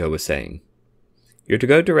 Fujiko was saying. You're to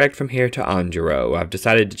go direct from here to Anjiro. I've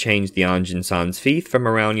decided to change the Anjin-san's fief from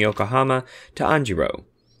around Yokohama to Anjiro.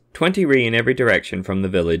 20 ri in every direction from the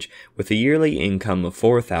village, with a yearly income of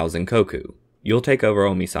 4,000 koku. You'll take over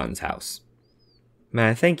Omi-san's house. May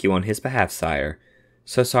I thank you on his behalf, sire?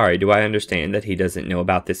 So sorry, do I understand that he doesn't know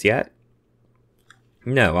about this yet?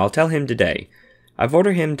 No, I'll tell him today. I've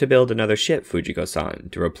ordered him to build another ship, Fujiko-san,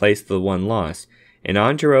 to replace the one lost, and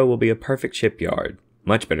Anjiro will be a perfect shipyard,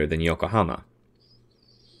 much better than Yokohama.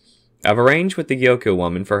 I've arranged with the Gyokyo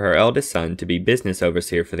woman for her eldest son to be business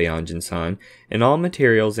overseer for the Anjin-san, and all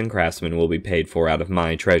materials and craftsmen will be paid for out of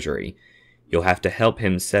my treasury. You'll have to help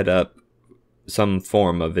him set up some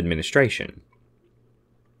form of administration.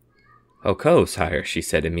 Oh, sire, she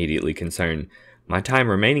said, immediately concerned. My time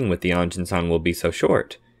remaining with the Anjin-san will be so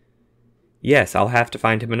short. Yes, I'll have to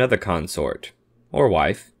find him another consort. Or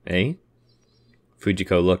wife, eh?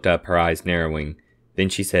 Fujiko looked up, her eyes narrowing. Then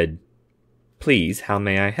she said, Please, how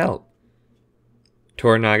may I help?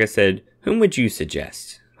 Toranaga said, Whom would you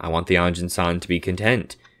suggest? I want the Anjin-san to be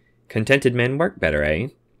content. Contented men work better, eh?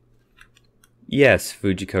 Yes,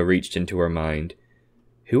 Fujiko reached into her mind.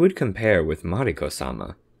 Who would compare with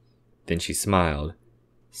Mariko-sama? Then she smiled.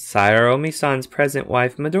 Sire, Omi-san's present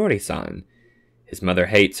wife, Midori-san. His mother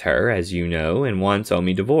hates her, as you know, and wants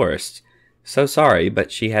Omi divorced. So sorry,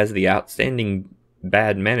 but she has the outstanding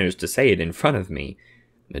bad manners to say it in front of me.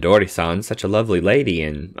 Midori-san's such a lovely lady,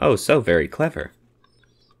 and oh, so very clever.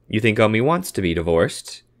 You think Omi wants to be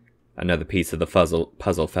divorced? Another piece of the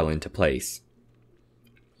puzzle fell into place.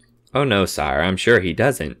 Oh no, sire, I'm sure he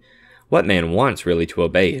doesn't. What man wants really to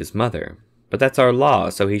obey his mother? But that's our law,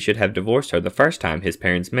 so he should have divorced her the first time his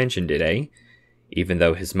parents mentioned it, eh? Even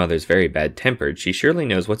though his mother's very bad-tempered, she surely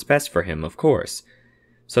knows what's best for him, of course.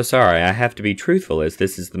 So sorry, I have to be truthful, as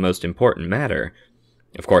this is the most important matter.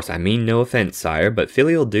 Of course, I mean no offense, sire, but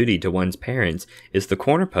filial duty to one's parents is the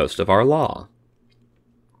cornerpost of our law.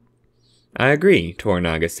 I agree,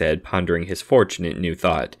 Toranaga said, pondering his fortunate new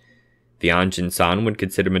thought. The Anjin-san would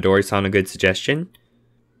consider Midori-san a good suggestion?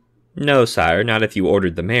 No, sire, not if you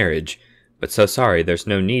ordered the marriage, but so sorry there's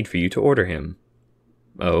no need for you to order him.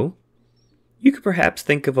 Oh? You could perhaps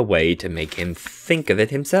think of a way to make him think of it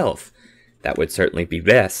himself. That would certainly be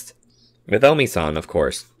best. With Omi-san, of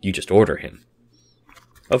course, you just order him.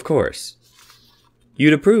 Of course.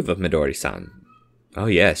 You'd approve of Midori-san. Oh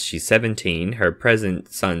yes, she's 17, her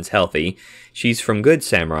present son's healthy, she's from good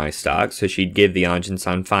samurai stock, so she'd give the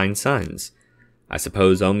Anjin-san fine sons. I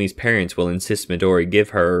suppose Omi's parents will insist Midori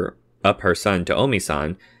give up her son to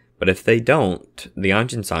Omi-san, but if they don't, the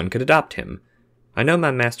Anjin-san could adopt him. I know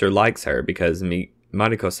my master likes her, because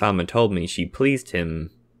Mariko-sama told me she teased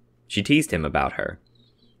him about her.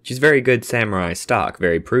 She's very good samurai stock,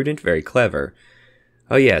 very prudent, very clever.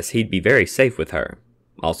 Oh yes, he'd be very safe with her.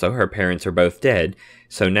 Also, her parents are both dead,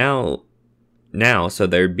 so so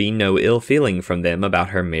there'd be no ill feeling from them about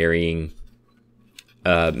her marrying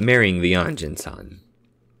the Anjin-san.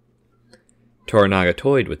 Toranaga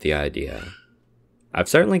toyed with the idea. I've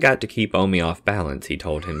certainly got to keep Omi off balance, he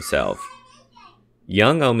told himself.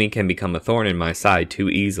 Young Omi can become a thorn in my side too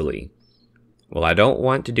easily. Well, I don't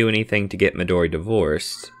want to do anything to get Midori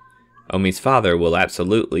divorced. Omi's father will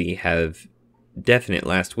absolutely have definite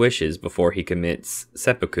last wishes before he commits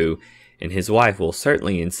seppuku, and his wife will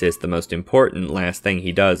certainly insist the most important last thing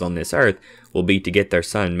he does on this earth will be to get their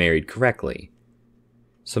son married correctly.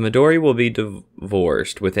 So Midori will be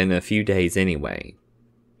divorced within a few days anyway.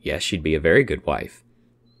 Yes, she'd be a very good wife.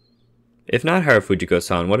 If not her,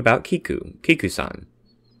 Fujiko-san, what about Kiku-san?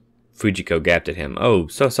 Fujiko gasped at him. Oh,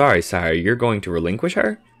 so sorry, sire, you're going to relinquish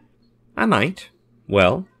her? I might.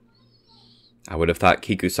 Well, I would have thought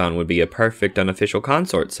Kiku-san would be a perfect unofficial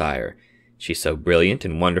consort, sire. She's so brilliant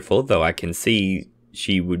and wonderful, though I can see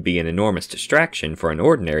she would be an enormous distraction for an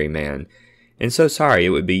ordinary man, and so sorry it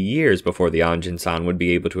would be years before the Anjin-san would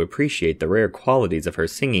be able to appreciate the rare qualities of her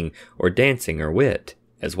singing or dancing or wit.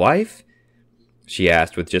 As wife? She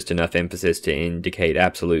asked with just enough emphasis to indicate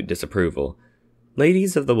absolute disapproval.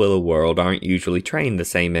 Ladies of the Willow World aren't usually trained the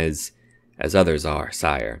same as others are,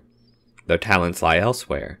 sire. Their talents lie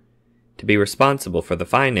elsewhere. To be responsible for the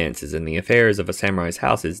finances and the affairs of a samurai's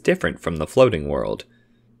house is different from the floating world.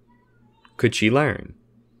 Could she learn?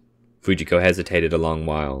 Fujiko hesitated a long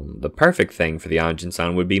while. The perfect thing for the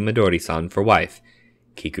Anjin-san would be Midori-san for wife,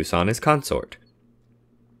 Kiku-san as consort.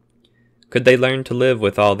 Could they learn to live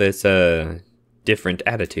with all this, different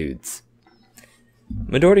attitudes?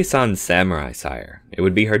 Midori-san's samurai, sire. It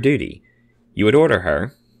would be her duty. You would order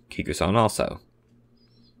her, Kiku-san also.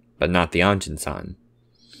 But not the Anjin-san.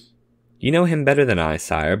 You know him better than I,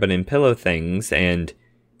 sire, but in pillow things, and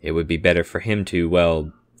it would be better for him to,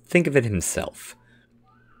 well, think of it himself.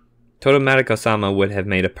 Todo Mariko-sama would have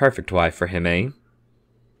made a perfect wife for him, eh?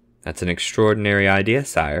 That's an extraordinary idea,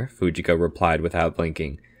 sire, Fujiko replied without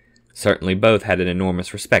blinking. Certainly both had an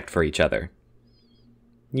enormous respect for each other.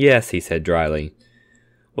 Yes, he said dryly.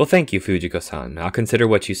 Well, thank you, Fujiko-san. I'll consider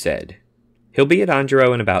what you said. He'll be at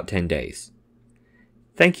Anjiro in about 10 days.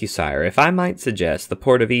 Thank you, sire. If I might suggest, the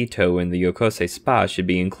port of Ito and the Yokose Spa should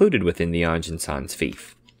be included within the Anjin-san's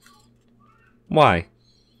fief. Why?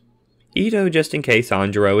 Ito, just in case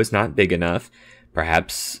Anjiro is not big enough.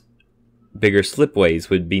 Perhaps bigger slipways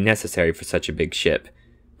would be necessary for such a big ship.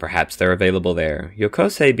 Perhaps they're available there.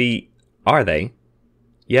 Yokose are they?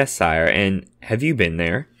 Yes, sire, and have you been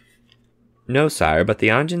there? No, sire, but the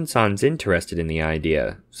Anjin-san's interested in the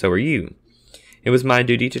idea. So are you. It was my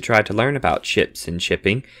duty to try to learn about ships and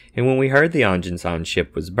shipping, and when we heard the Anjin-san's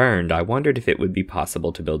ship was burned, I wondered if it would be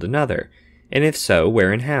possible to build another, and if so,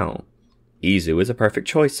 where and how. Izu is a perfect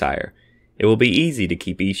choice, sire. It will be easy to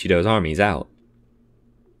keep Ishido's armies out.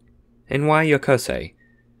 And why Yokose?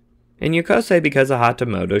 And Yokose because a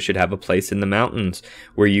Hatamoto should have a place in the mountains,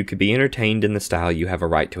 where you could be entertained in the style you have a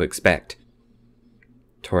right to expect.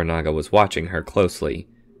 Toranaga was watching her closely.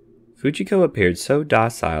 Fujiko appeared so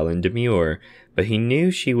docile and demure, but he knew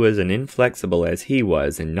she was as inflexible as he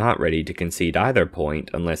was and not ready to concede either point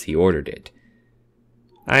unless he ordered it.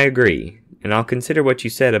 I agree, and I'll consider what you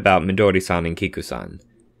said about Midori-san and Kiku-san.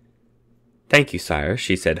 Thank you, sire,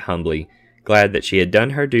 she said humbly, glad that she had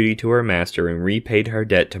done her duty to her master and repaid her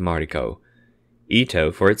debt to Mariko.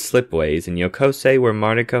 Ito for its slipways, and Yokose where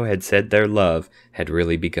Mariko had said their love had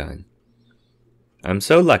really begun. I'm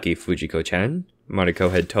so lucky, Fujiko-chan,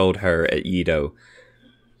 Mariko had told her at Ito.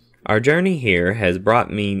 Our journey here has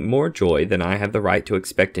brought me more joy than I have the right to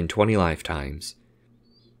expect in 20 lifetimes.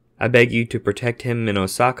 I beg you to protect him in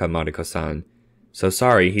Osaka, Mariko-san. So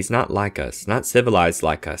sorry he's not like us, not civilized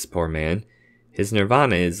like us, poor man. His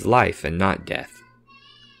nirvana is life and not death.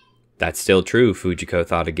 That's still true, Fujiko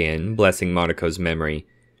thought again, blessing Mariko's memory.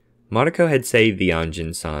 Mariko had saved the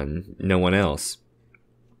Anjin-san, no one else.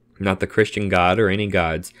 Not the Christian god or any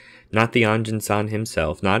gods, not the Anjin-san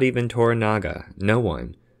himself, not even Toranaga, no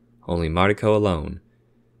one. Only Mariko alone.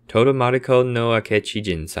 Todo Mariko no Akechi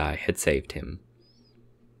Jinsai had saved him.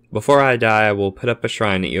 Before I die, I will put up a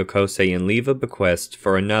shrine at Yokose and leave a bequest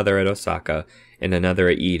for another at Osaka and another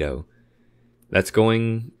at Ito. That's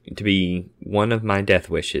going to be one of my death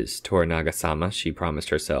wishes, Toranaga-sama, she promised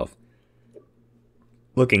herself.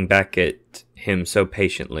 Looking back at him so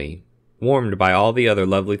patiently, warmed by all the other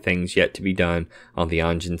lovely things yet to be done on the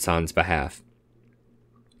Anjin-san's behalf.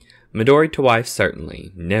 Midori to wife,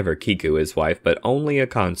 certainly, never Kiku as wife, but only a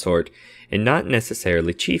consort, and not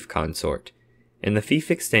necessarily chief consort. and the fief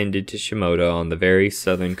extended to Shimoda on the very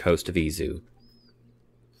southern coast of Izu.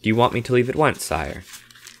 Do you want me to leave at once, sire?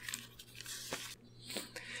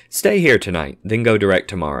 Stay here tonight, then go direct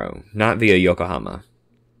tomorrow, not via Yokohama.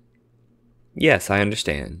 Yes, I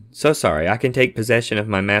understand. So sorry, I can take possession of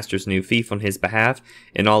my master's new fief on his behalf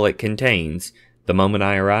and all it contains the moment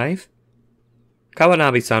I arrive?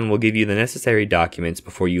 Kawanabe-san will give you the necessary documents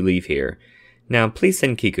before you leave here. Now, please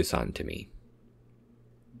send Kiku-san to me.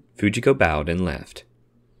 Fujiko bowed and left.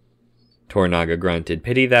 Toranaga grunted.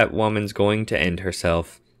 Pity that woman's going to end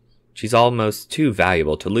herself. She's almost too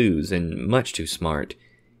valuable to lose, and much too smart.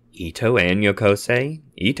 Ito and Yokose?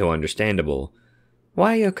 Ito understandable.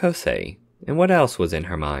 Why Yokose? And what else was in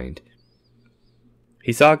her mind?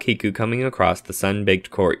 He saw Kiku coming across the sun-baked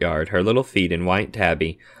courtyard, her little feet in white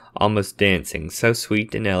tabby, almost dancing, so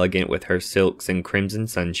sweet and elegant with her silks and crimson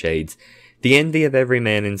sunshades, the envy of every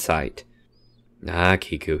man in sight. Ah,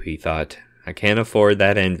 Kiku, he thought, I can't afford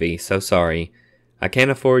that envy, so sorry. I can't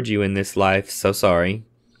afford you in this life, so sorry.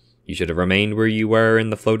 You should have remained where you were in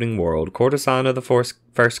the floating world, courtesan of the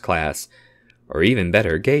first class, or even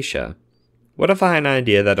better, geisha. What a fine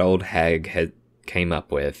idea that old hag had came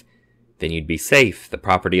up with. Then you'd be safe, the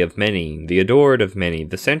property of many, the adored of many,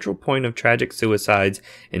 the central point of tragic suicides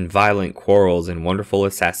and violent quarrels and wonderful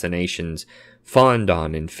assassinations, fawned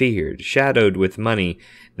on and feared, shadowed with money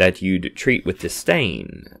that you'd treat with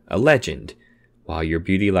disdain, a legend, while your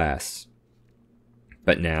beauty lasts.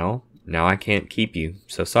 But now I can't keep you,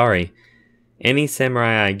 so sorry. Any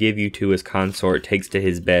samurai I give you to as consort takes to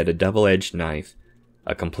his bed a double-edged knife,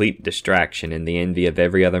 a complete distraction and the envy of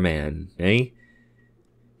every other man, eh?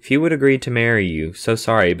 Few would agree to marry you, so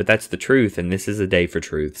sorry, but that's the truth, and this is a day for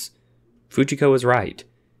truths. Fujiko was right.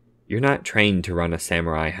 You're not trained to run a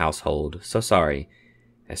samurai household, so sorry.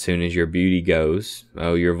 As soon as your beauty goes,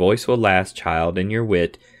 oh, your voice will last, child, and your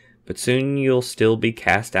wit, but soon you'll still be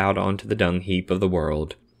cast out onto the dung heap of the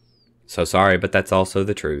world. So sorry, but that's also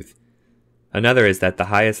the truth. Another is that the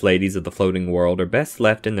highest ladies of the floating world are best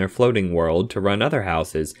left in their floating world to run other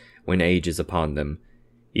houses when age is upon them.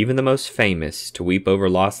 Even the most famous, to weep over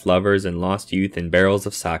lost lovers and lost youth in barrels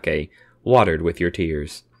of sake, watered with your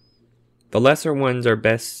tears. The lesser ones are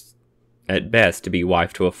at best to be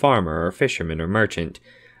wife to a farmer or fisherman or merchant,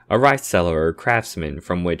 a rice seller or craftsman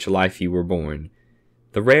from which life you were born.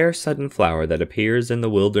 The rare sudden flower that appears in the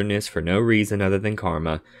wilderness for no reason other than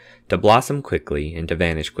karma, to blossom quickly and to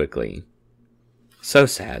vanish quickly. So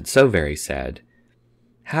sad, so very sad.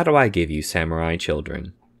 How do I give you samurai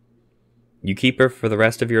children? You keep her for the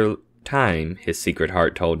rest of your time, his secret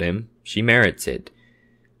heart told him. She merits it.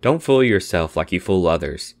 Don't fool yourself like you fool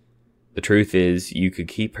others. The truth is, you could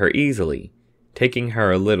keep her easily, taking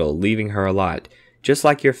her a little, leaving her a lot, just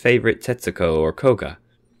like your favorite Tetsuko or Koga.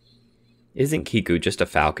 Isn't Kiku just a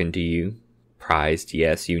falcon to you? Prized,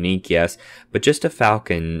 yes, unique, yes, but just a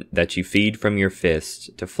falcon that you feed from your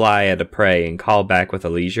fist, to fly at a prey and call back with a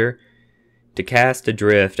leisure, to cast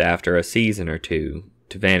adrift after a season or two,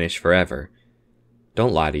 to vanish forever.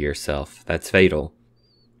 Don't lie to yourself, that's fatal.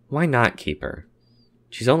 Why not keep her?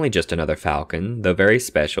 She's only just another falcon, though very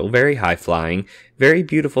special, very high-flying, very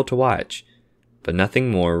beautiful to watch, but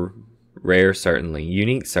nothing more, rare certainly,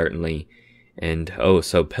 unique certainly, and oh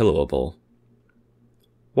so pillowable.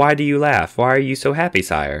 Why do you laugh? Why are you so happy,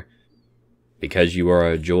 sire? Because you are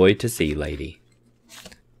a joy to see, lady.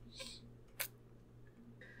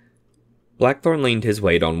 Blackthorn leaned his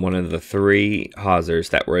weight on one of the 3 hawsers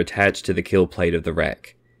that were attached to the kill plate of the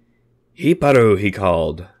wreck. Hiparu, he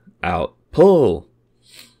called out. Pull!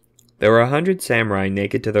 There were 100 samurai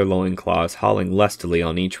naked to their loincloths hauling lustily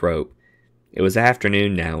on each rope. It was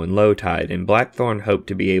afternoon now and low tide, and Blackthorn hoped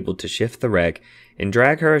to be able to shift the wreck and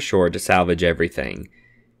drag her ashore to salvage everything.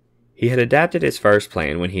 He had adapted his first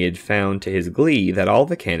plan when he had found to his glee that all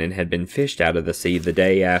the cannon had been fished out of the sea the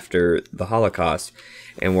day after the Holocaust,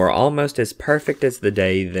 and were almost as perfect as the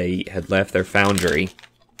day they had left their foundry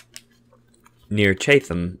near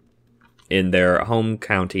Chatham in their home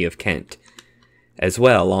county of Kent. As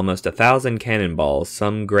well, almost 1,000 cannonballs,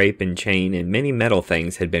 some grape and chain, and many metal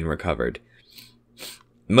things had been recovered.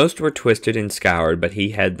 Most were twisted and scoured, but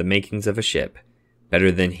he had the makings of a ship,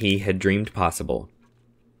 better than he had dreamed possible.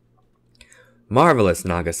 Marvelous,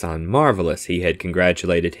 Naga-san, marvelous, he had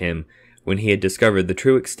congratulated him when he had discovered the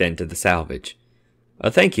true extent of the salvage.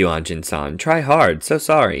 Thank you, Anjin-san, try hard, so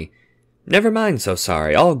sorry. Never mind, so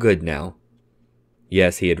sorry, all good now.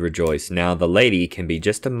 Yes, he had rejoiced, now the lady can be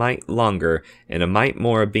just a mite longer and a mite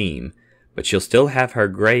more abeam, but she'll still have her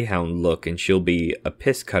greyhound look and she'll be a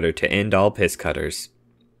piss-cutter to end all piss-cutters.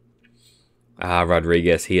 Ah,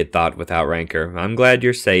 Rodriguez, he had thought without rancor, I'm glad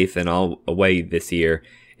you're safe and all away this year,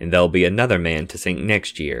 and there'll be another man to sink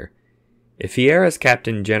next year. If Fiera's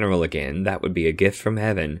Captain General again, that would be a gift from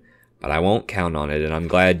heaven, but I won't count on it, and I'm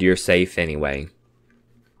glad you're safe anyway.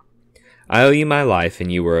 I owe you my life,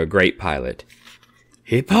 and you were a great pilot."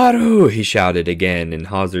 "Hiparu!" he shouted again, and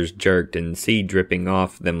hawsers jerked and sea dripping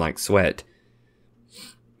off them like sweat.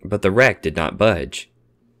 But the wreck did not budge.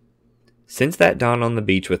 Since that dawn on the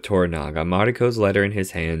beach with Toranaga, Mariko's letter in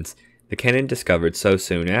his hands, the Kennen discovered so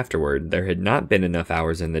soon afterward there had not been enough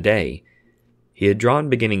hours in the day. He had drawn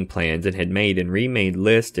beginning plans and had made and remade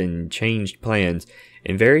lists and changed plans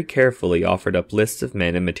and very carefully offered up lists of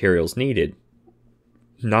men and materials needed,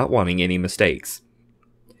 not wanting any mistakes.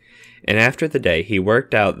 And after the day he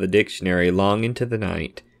worked out the dictionary long into the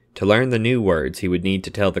night to learn the new words he would need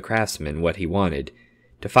to tell the craftsmen what he wanted,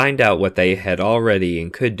 to find out what they had already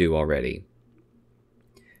and could do already.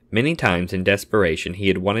 Many times in desperation he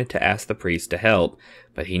had wanted to ask the priest to help,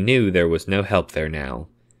 but he knew there was no help there now,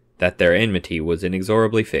 that their enmity was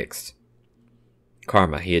inexorably fixed.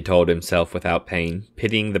 Karma, he had told himself without pain,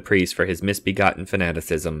 pitying the priest for his misbegotten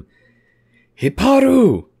fanaticism.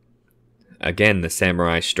 "Hiparu!" Again the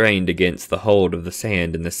samurai strained against the hold of the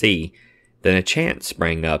sand and the sea. Then a chant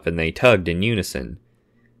sprang up and they tugged in unison.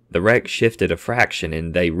 The wreck shifted a fraction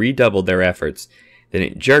and they redoubled their efforts. Then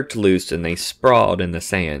it jerked loose and they sprawled in the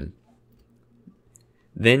sand.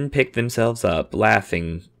 Then picked themselves up,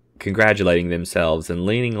 laughing, congratulating themselves, and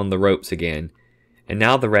leaning on the ropes again. And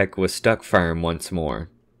now the wreck was stuck firm once more.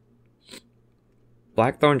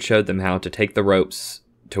 Blackthorn showed them how to take the ropes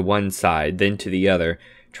to one side, then to the other,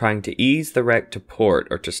 trying to ease the wreck to port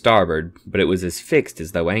or to starboard, but it was as fixed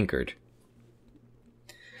as though anchored.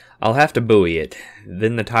 "I'll have to buoy it,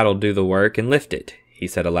 then the tide'll do the work and lift it," he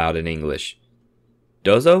said aloud in English.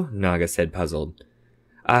 "Dozo?" Naga said, puzzled.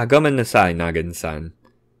 "Ah, gomen nasai, Nagan-san."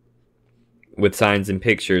 With signs and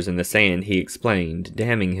pictures in the sand he explained,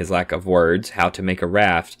 damning his lack of words, how to make a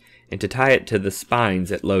raft and to tie it to the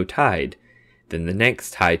spines at low tide. Then the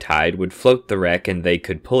next high tide would float the wreck and they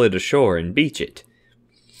could pull it ashore and beach it.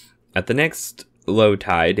 At the next low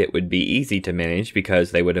tide it would be easy to manage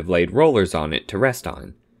because they would have laid rollers on it to rest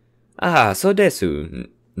on. "Ah, so desu,"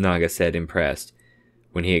 Naga said, impressed.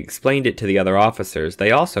 When he explained it to the other officers,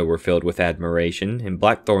 they also were filled with admiration, and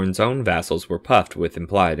Blackthorn's own vassals were puffed with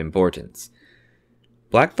implied importance.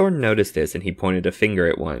 Blackthorn noticed this, and he pointed a finger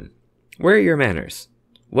at one. "Where are your manners?"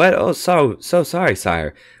 "What? Oh, so sorry,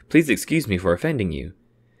 sire. Please excuse me for offending you."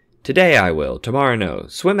 "Today I will, tomorrow no.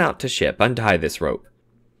 Swim out to ship, untie this rope."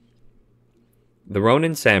 The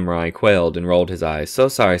Ronin samurai quailed and rolled his eyes. "So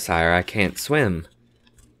sorry, sire, I can't swim."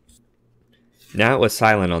 Now it was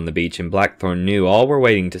silent on the beach, and Blackthorn knew all were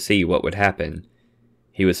waiting to see what would happen.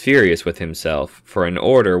 He was furious with himself, for an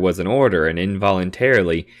order was an order, and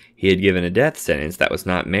involuntarily he had given a death sentence that was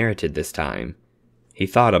not merited this time. He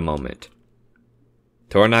thought a moment.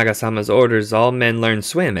 "Toranaga-sama's orders, all men learn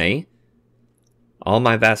swim, eh?" "All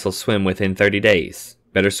my vassals swim within 30 days.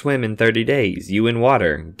 Better swim in 30 days. You in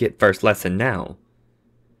water. Get first lesson now."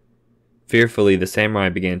 Fearfully the samurai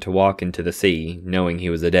began to walk into the sea, knowing he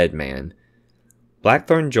was a dead man.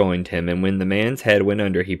 Blackthorn joined him, and when the man's head went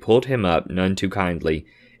under he pulled him up, none too kindly,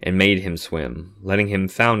 and made him swim, letting him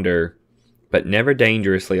founder, but never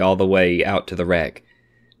dangerously all the way out to the wreck,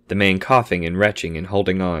 the man coughing and retching and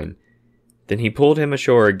holding on. Then he pulled him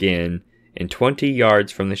ashore again, and 20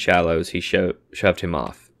 yards from the shallows he shoved him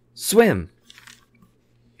off. "Swim!"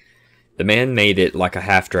 The man made it like a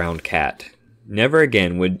half-drowned cat. Never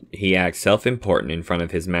again would he act self-important in front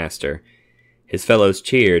of his master. His fellows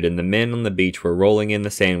cheered, and the men on the beach were rolling in the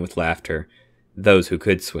sand with laughter, those who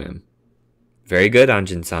could swim. "Very good,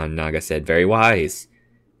 Anjin-san," Naga said. "Very wise."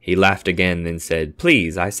 He laughed again, then said,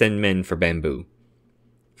 "Please, I send men for bamboo."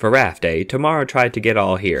 "For raft, eh? Tomorrow try to get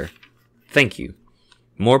all here." "Thank you."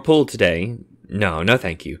 "More pull today?" No,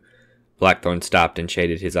 thank you." Blackthorn stopped and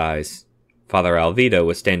shaded his eyes. Father Alvido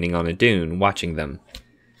was standing on a dune, watching them.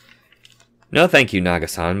 "No thank you,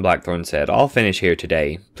 Naga-san," Blackthorn said. "I'll finish here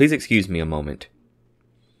today. Please excuse me a moment."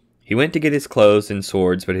 He went to get his clothes and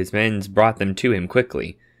swords, but his men brought them to him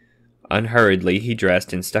quickly. Unhurriedly he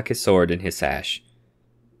dressed and stuck his sword in his sash.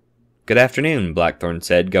 "Good afternoon," Blackthorn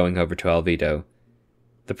said, going over to Alvido.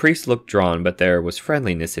 The priest looked drawn, but there was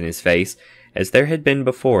friendliness in his face, as there had been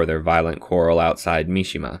before their violent quarrel outside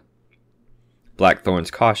Mishima.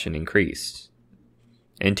 Blackthorn's caution increased.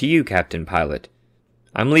 "And to you, Captain Pilot.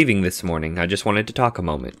 I'm leaving this morning. I just wanted to talk a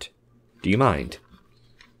moment. Do you mind?"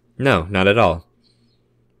 "No, not at all."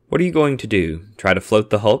 "What are you going to do? Try to float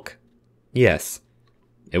the hulk?" "Yes."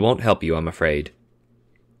 "It won't help you, I'm afraid."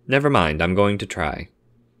 "Never mind, I'm going to try."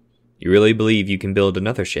 "You really believe you can build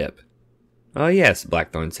another ship?" Oh yes,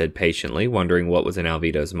 Blackthorn said patiently, wondering what was in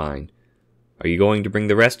Alvido's mind. Are you going to bring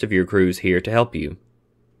the rest of your crews here to help you?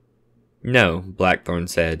 No, Blackthorn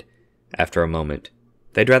said, after a moment.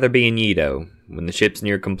 They'd rather be in Yedo. When the ship's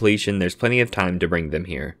near completion, there's plenty of time to bring them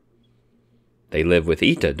here. They live with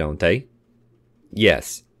Ita, don't they?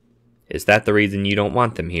 Yes. Is that the reason you don't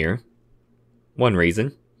want them here? One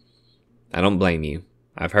reason. I don't blame you.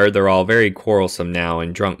 I've heard they're all very quarrelsome now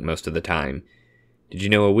and drunk most of the time. Did you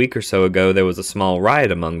know a week or so ago there was a small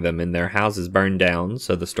riot among them and their houses burned down,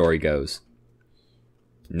 so the story goes?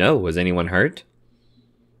 No, was anyone hurt?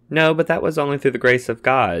 No, but that was only through the grace of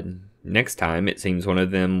God. Next time, it seems one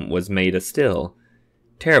of them was made a still.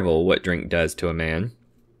 Terrible what drink does to a man.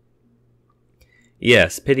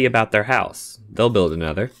 Yes, pity about their house. They'll build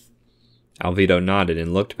another. Alvido nodded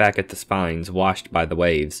and looked back at the spines washed by the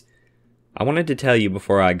waves. I wanted to tell you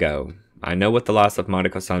before I go. I know what the loss of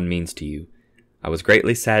Mariko-san means to you. I was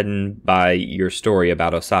greatly saddened by your story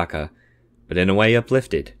about Osaka, but in a way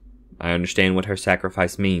uplifted. I understand what her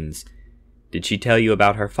sacrifice means. Did she tell you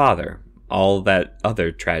about her father? All that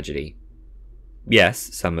other tragedy?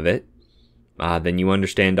 Yes, some of it. Ah, then you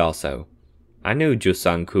understand also. I knew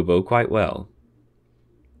Jusan Kubo quite well.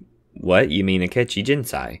 What, you mean Akechi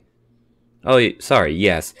Jinsai? Oh, sorry,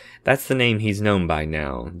 yes, that's the name he's known by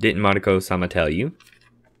now. Didn't Mariko-sama tell you?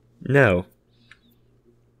 No.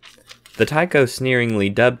 The Taiko sneeringly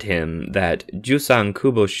dubbed him that Jusan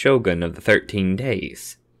Kubo Shogun of the 13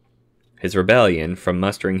 Days. His rebellion, from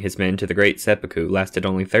mustering his men to the Great Seppuku, lasted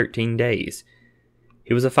only 13 days.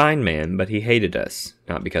 He was a fine man, but he hated us,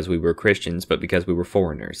 not because we were Christians, but because we were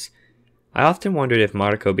foreigners. I often wondered if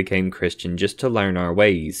Mariko became Christian just to learn our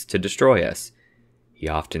ways, to destroy us. He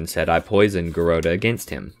often said I poisoned Garoda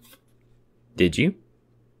against him. Did you?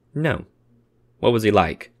 No. What was he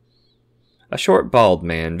like? A short, bald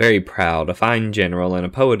man, very proud, a fine general, and a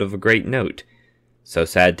poet of a great note. So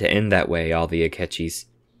sad to end that way, all the Akechis.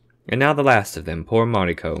 And now the last of them, poor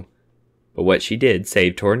Mariko. But what she did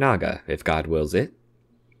saved Toranaga, if God wills it.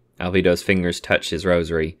 Alvido's fingers touched his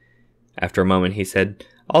rosary. After a moment he said,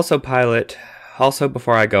 Also, pilot, also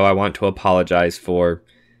before I go I want to apologize for...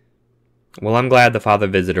 Well, I'm glad the Father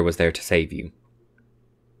Visitor was there to save you.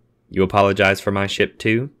 You apologize for my ship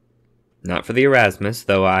too? Not for the Erasmus,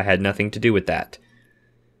 though I had nothing to do with that.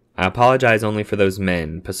 I apologize only for those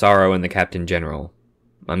men, Pissarro and the Captain General.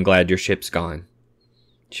 I'm glad your ship's gone.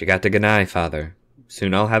 Shigata Ganai, Father.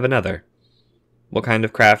 Soon I'll have another. What kind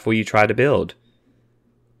of craft will you try to build?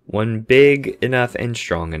 One big enough and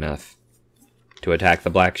strong enough. To attack the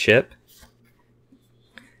Black Ship?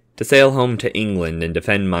 To sail home to England and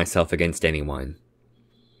defend myself against anyone.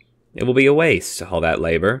 It will be a waste, all that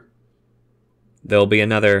labor. There'll be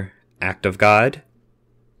another act of God?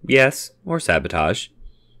 Yes, or sabotage.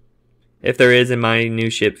 If there is and my new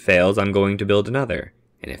ship fails, I'm going to build another.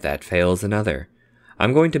 And if that fails, another.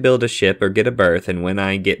 I'm going to build a ship or get a berth, and when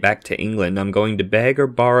I get back to England, I'm going to beg or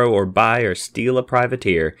borrow or buy or steal a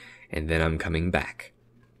privateer, and then I'm coming back.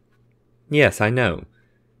 Yes, I know.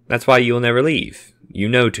 That's why you will never leave. You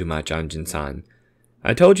know too much, Anjin-san.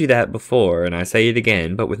 I told you that before, and I say it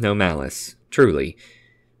again, but with no malice. Truly.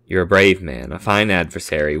 You're a brave man, a fine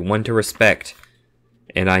adversary, one to respect.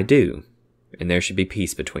 And I do. And there should be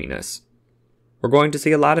peace between us. We're going to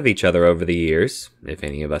see a lot of each other over the years, if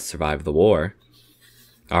any of us survive the war.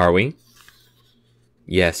 Are we?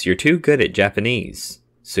 Yes, you're too good at Japanese.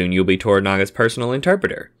 Soon you'll be Toranaga's personal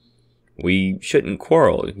interpreter. We shouldn't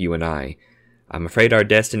quarrel, you and I. I'm afraid our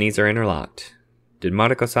destinies are interlocked. Did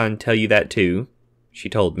Mariko-san tell you that too? She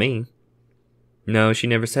told me. No, she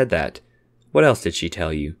never said that. What else did she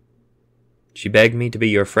tell you? She begged me to be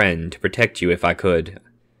your friend, to protect you if I could.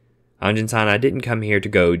 Anjin-san, I didn't come here to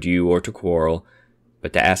goad you or to quarrel,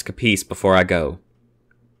 but to ask a peace before I go.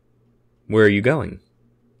 Where are you going?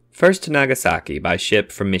 First to Nagasaki, by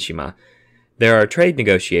ship from Mishima. There are trade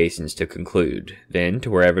negotiations to conclude, then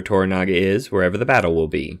to wherever Toranaga is, wherever the battle will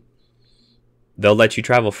be. They'll let you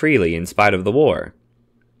travel freely in spite of the war.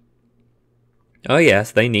 Oh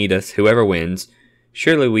yes, they need us, whoever wins.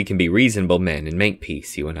 Surely we can be reasonable men and make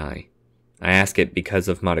peace, you and I. I ask it because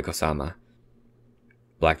of Mariko-sama.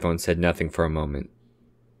 Blackthorn said nothing for a moment.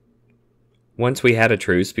 Once we had a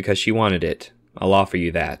truce because she wanted it. I'll offer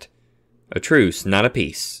you that. A truce, not a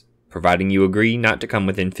peace, providing you agree not to come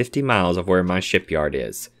within 50 miles of where my shipyard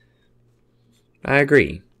is. I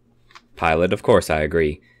agree. Pilot, of course I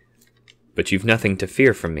agree. But you've nothing to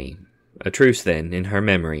fear from me. A truce, then, in her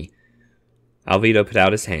memory. Alvido put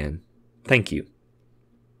out his hand. Thank you.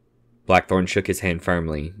 Blackthorn shook his hand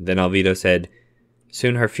firmly. Then Alvido said,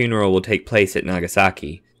 Soon her funeral will take place at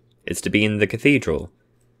Nagasaki. It's to be in the cathedral.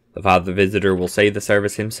 The Father Visitor will save the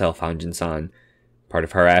service himself, Anjin-san. Part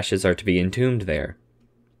of her ashes are to be entombed there.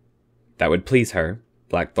 That would please her.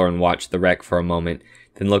 Blackthorn watched the wreck for a moment,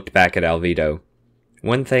 then looked back at Alvido.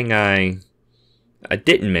 One thing I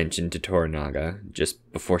didn't mention to Toranaga,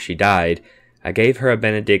 just before she died, I gave her a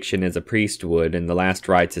benediction as a priest would and the last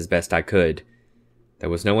rites as best I could. There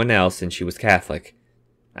was no one else, and she was Catholic.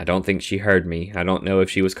 I don't think she heard me. I don't know if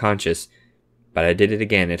she was conscious, but I did it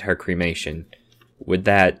again at her cremation. Would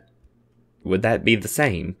that be the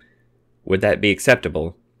same? Would that be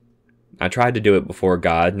acceptable? I tried to do it before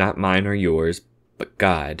God, not mine or yours, but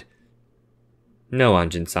God. No,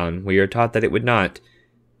 Anjin-san, we are taught that it would not.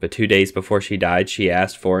 But 2 days before she died, she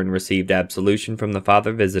asked for and received absolution from the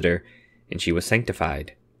Father Visitor, and she was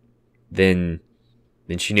sanctified. Then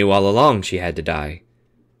she knew all along she had to die.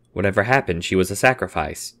 Whatever happened, she was a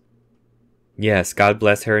sacrifice. Yes, God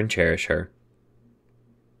bless her and cherish her.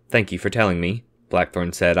 Thank you for telling me,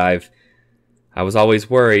 Blackthorn said. I was always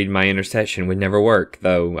worried my intercession would never work,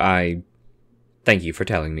 though Thank you for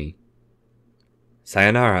telling me.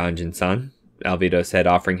 Sayonara, Anjin-san, Alvido said,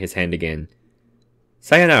 offering his hand again.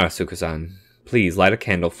 Sayonara, Suko-san. Please light a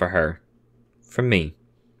candle for her. From me.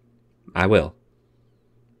 I will.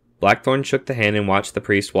 Blackthorn shook the hand and watched the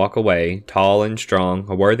priest walk away, tall and strong,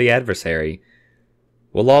 a worthy adversary.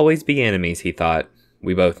 We'll always be enemies, he thought.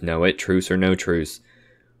 We both know it, truce or no truce.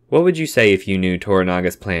 What would you say if you knew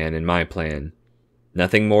Toranaga's plan and my plan?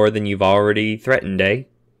 Nothing more than you've already threatened, eh?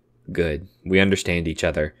 Good. We understand each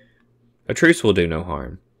other. A truce will do no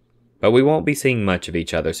harm. But we won't be seeing much of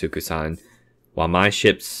each other, Suko-san. While my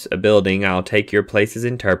ship's a-building, I'll take your place as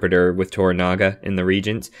interpreter with Toranaga and the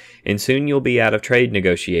regents, and soon you'll be out of trade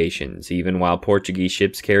negotiations, even while Portuguese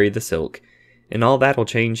ships carry the silk. And all that'll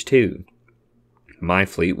change too. My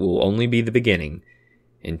fleet will only be the beginning.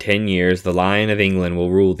 In 10 years, the Lion of England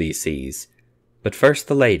will rule these seas. But first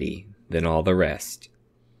the lady, then all the rest.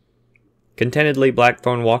 Contentedly,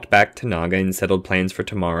 Blackthorn walked back to Naga and settled plans for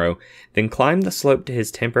tomorrow, then climbed the slope to his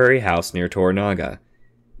temporary house near Toranaga.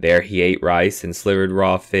 There he ate rice and slivered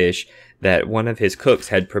raw fish that one of his cooks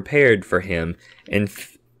had prepared for him and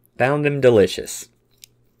found them delicious.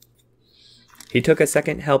 He took a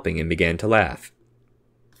second helping and began to laugh.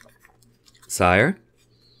 Sire?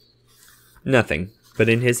 Nothing, but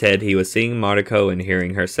in his head he was seeing Mariko and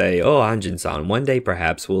hearing her say, Oh, Anjin-san, one day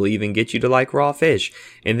perhaps we'll even get you to like raw fish,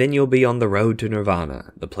 and then you'll be on the road to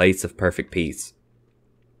Nirvana, the place of perfect peace.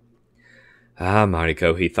 Ah,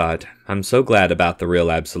 Mariko, he thought, I'm so glad about the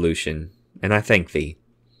real absolution, and I thank thee.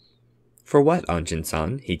 For what,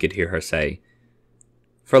 Anjin-san? He could hear her say.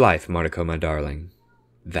 For life, Mariko, my darling.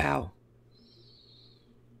 Thou.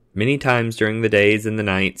 Many times during the days and the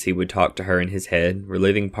nights he would talk to her in his head,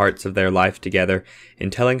 reliving parts of their life together,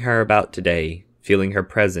 and telling her about today, feeling her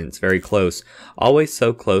presence very close, always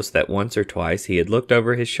so close that once or twice he had looked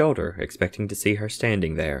over his shoulder, expecting to see her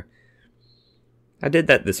standing there. I did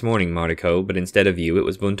that this morning, Mariko, but instead of you it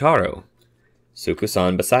was Buntaro.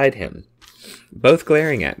 Suko-san beside him, both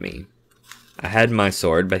glaring at me. I had my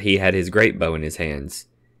sword, but he had his great bow in his hands.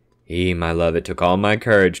 My love, it took all my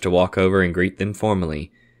courage to walk over and greet them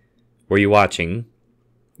formally. Were you watching?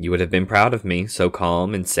 You would have been proud of me, so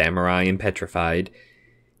calm and samurai and petrified.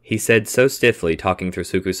 He said so stiffly, talking through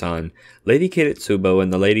Suko-san, Lady Kiritsubo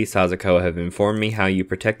and the Lady Sazako have informed me how you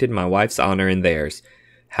protected my wife's honor and theirs,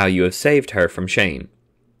 how you have saved her from shame.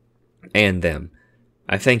 And them.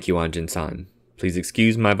 I thank you, Anjin-san. Please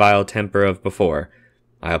excuse my vile temper of before.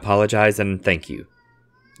 I apologize and thank you.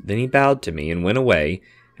 Then he bowed to me and went away,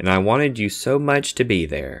 and I wanted you so much to be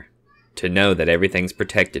there. To know that everything's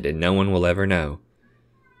protected and no one will ever know.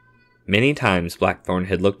 Many times Blackthorn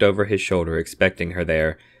had looked over his shoulder expecting her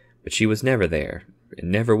there, but she was never there,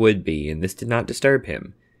 and never would be, and this did not disturb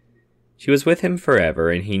him. She was with him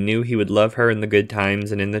forever, and he knew he would love her in the good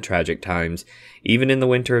times and in the tragic times, even in the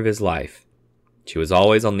winter of his life. She was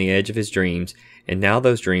always on the edge of his dreams, and now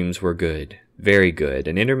those dreams were good, very good,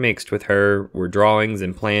 and intermixed with her were drawings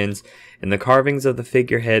and plans, and the carvings of the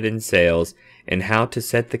figurehead and sails, and how to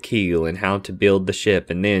set the keel, and how to build the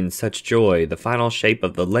ship, and then, such joy, the final shape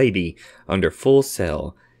of the lady under full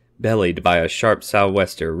sail, bellied by a sharp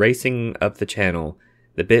sou'wester, racing up the channel,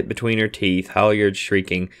 the bit between her teeth, halyards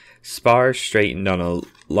shrieking, spars straightened on a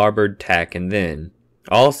larboard tack, and then,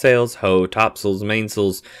 all sails ho, topsails,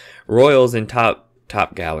 mainsails, royals, and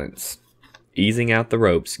topgallants, easing out the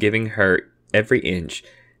ropes, giving her every inch,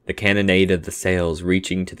 the cannonade of the sails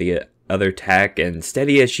reaching to the other tack, and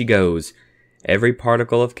steady as she goes, every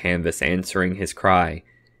particle of canvas answering his cry,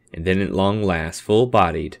 and then at long last,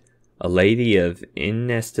 full-bodied, a lady of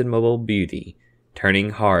inestimable beauty, turning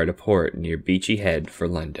hard a port near Beachy Head for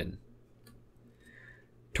London.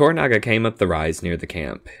 Toranaga came up the rise near the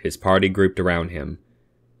camp, his party grouped around him.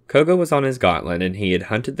 Koga was on his gauntlet, and he had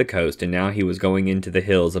hunted the coast, and now he was going into the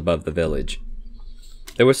hills above the village.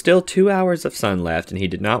 There was still 2 hours of sun left, and he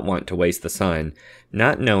did not want to waste the sun,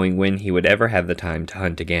 not knowing when he would ever have the time to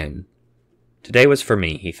hunt again. Today was for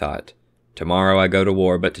me, he thought. Tomorrow I go to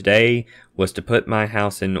war, but today was to put my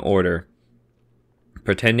house in order,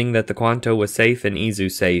 pretending that the Kwanto was safe and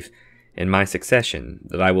Izu safe, in my succession,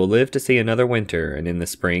 that I will live to see another winter, and in the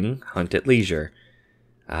spring, hunt at leisure.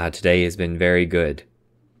 Today has been very good.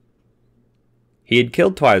 He had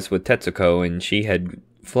killed twice with Tetsuko, and she had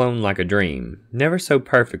flown like a dream, never so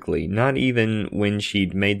perfectly, not even when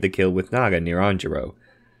she'd made the kill with Naga near Anjiro.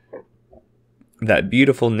 That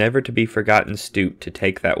beautiful, never-to-be-forgotten stoop to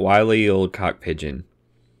take that wily old cock pigeon.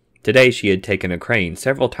 Today she had taken a crane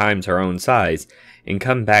several times her own size, and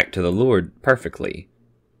come back to the lure perfectly.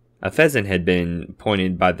 A pheasant had been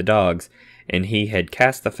pointed by the dogs, and he had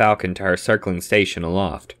cast the falcon to her circling station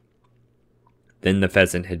aloft. Then the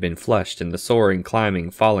pheasant had been flushed, and the soaring,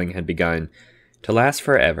 climbing, falling had begun, to last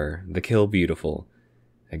forever, the kill beautiful.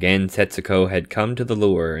 Again Tetsuko had come to the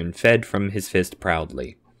lure, and fed from his fist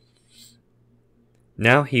proudly.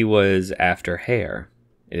 Now he was after hare.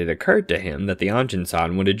 It had occurred to him that the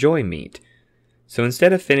Anjin-san would enjoy meat. So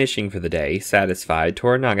instead of finishing for the day, satisfied,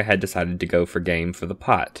 Toranaga had decided to go for game for the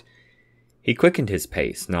pot. He quickened his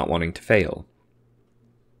pace, not wanting to fail.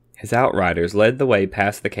 His outriders led the way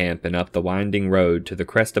past the camp and up the winding road to the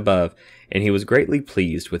crest above, and he was greatly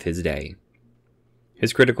pleased with his day.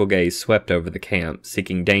 His critical gaze swept over the camp,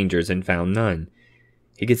 seeking dangers, and found none.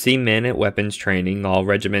 He could see men at weapons training, all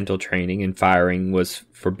regimental training and firing was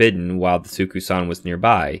forbidden while the Tsukusan was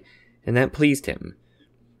nearby, and that pleased him.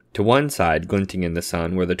 To one side, glinting in the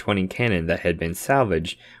sun, were the 20 cannon that had been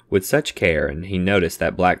salvaged with such care, and he noticed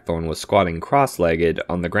that Blackthorn was squatting cross-legged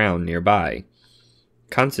on the ground nearby,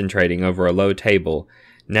 concentrating over a low table,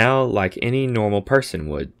 now like any normal person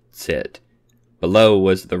would sit. Below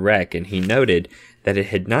was the wreck, and he noted that it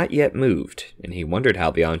had not yet moved, and he wondered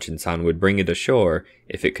how the Anjin-san would bring it ashore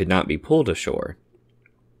if it could not be pulled ashore.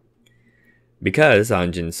 Because,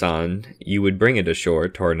 Anjin-san, you would bring it ashore,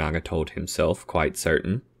 Toranaga told himself, quite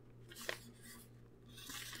certain.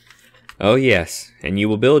 Oh yes, and you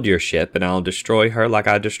will build your ship, and I'll destroy her like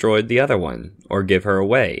I destroyed the other one, or give her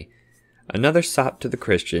away. Another sop to the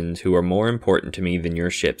Christians who are more important to me than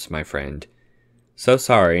your ships, my friend. So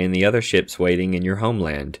sorry, and the other ships waiting in your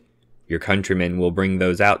homeland. Your countrymen will bring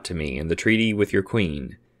those out to me, and the treaty with your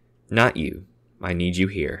queen. Not you. I need you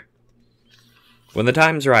here. When the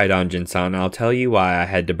time's right, Anjin-san, I'll tell you why I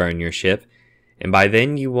had to burn your ship, and by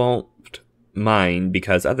then you won't mind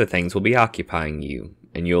because other things will be occupying you,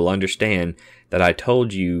 and you'll understand that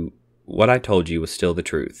what I told you was still the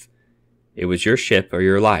truth. It was your ship or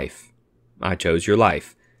your life. I chose your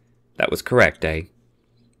life. That was correct, eh?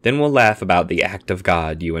 Then we'll laugh about the act of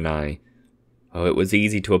God, you and I. Oh, it was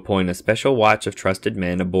easy to appoint a special watch of trusted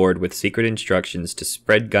men aboard with secret instructions to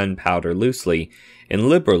spread gunpowder loosely and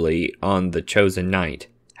liberally on the chosen night,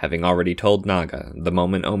 having already told Naga, the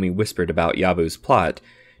moment Omi whispered about Yabu's plot,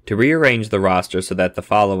 to rearrange the roster so that the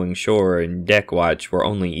following shore and deck watch were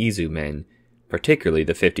only Izu men, particularly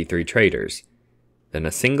the 53 traders. Then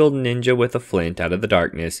a single ninja with a flint out of the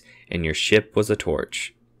darkness, and your ship was a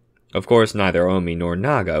torch. Of course, neither Omi nor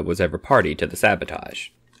Naga was ever party to the sabotage.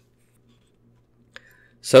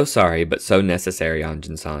 So sorry, but so necessary,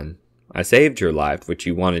 Anjin-san. I saved your life, which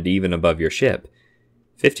you wanted even above your ship.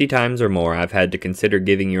 50 times or more I've had to consider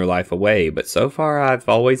giving your life away, but so far I've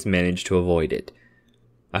always managed to avoid it.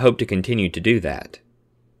 I hope to continue to do that.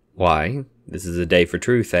 Why? This is a day for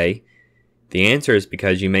truth, eh? The answer is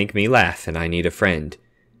because you make me laugh and I need a friend.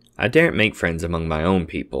 I daren't make friends among my own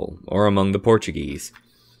people, or among the Portuguese.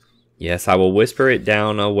 Yes, I will whisper it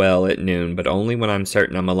down a well at noon, but only when I'm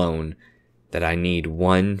certain I'm alone, that I need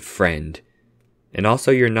one friend. And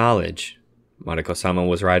also your knowledge. Mariko-sama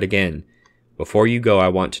was right again. Before you go, I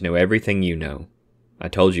want to know everything you know. I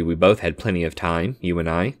told you we both had plenty of time, you and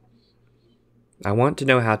I. I want to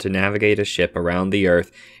know how to navigate a ship around the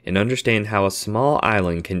earth and understand how a small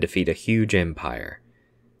island can defeat a huge empire.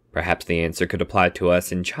 Perhaps the answer could apply to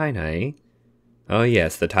us in China, eh? Oh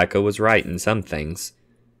yes, the Taiko was right in some things.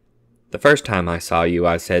 The first time I saw you,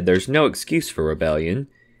 I said there's no excuse for rebellion,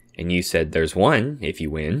 and you said there's one if you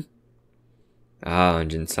win. Ah,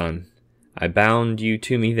 Anjin-san, I bound you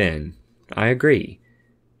to me then. I agree.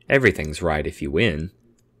 Everything's right if you win.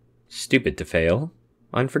 Stupid to fail.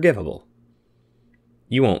 Unforgivable.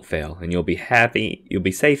 You won't fail, and you'll be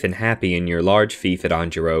safe and happy in your large fief at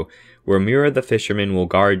Anjiro, where Mura the fisherman will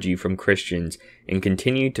guard you from Christians and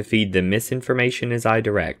continue to feed them misinformation as I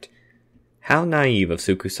direct. How naive of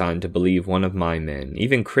Sukusan to believe one of my men,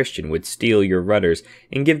 even Christian, would steal your rudders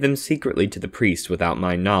and give them secretly to the priest without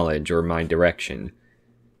my knowledge or my direction.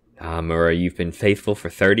 Ah, Mura, you've been faithful for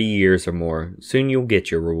 30 years or more. Soon you'll get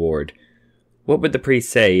your reward. What would the priest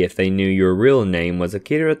say if they knew your real name was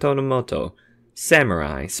Akira Tonomoto,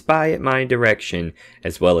 samurai, spy at my direction,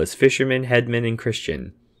 as well as fisherman, headman, and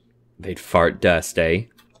Christian? They'd fart dust, eh?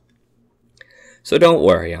 So don't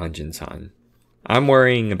worry, Anjin-san. I'm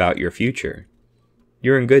worrying about your future.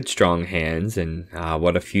 You're in good, strong hands, and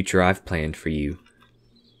what a future I've planned for you.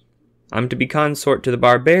 I'm to be consort to the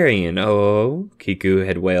barbarian, oh, Kiku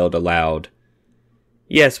had wailed aloud.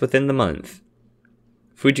 Yes, within the month.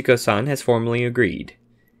 Fujiko-san has formally agreed.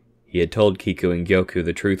 He had told Kiku and Gyoku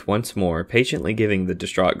the truth once more, patiently giving the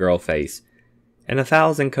distraught girl face, and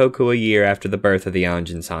 1,000 koku a year after the birth of the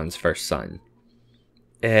Anjin-san's first son.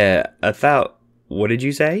 What did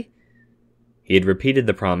you say? He had repeated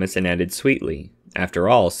the promise and added sweetly, after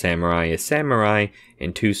all, samurai is samurai,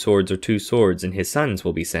 and 2 swords are 2 swords, and his sons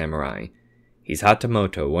will be samurai. He's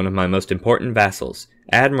Hatamoto, one of my most important vassals,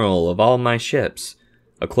 admiral of all my ships,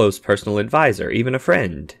 a close personal advisor, even a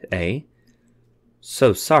friend, eh?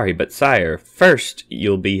 So sorry, but sire, first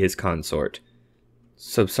you'll be his consort.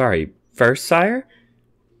 So sorry, first, sire?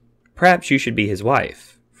 Perhaps you should be his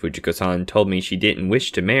wife. Fujiko-san told me she didn't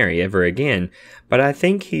wish to marry ever again, but I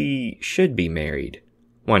think he should be married.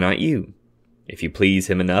 Why not you? If you please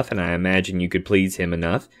him enough, and I imagine you could please him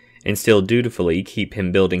enough, and still dutifully keep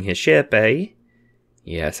him building his ship, eh?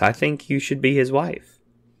 Yes, I think you should be his wife.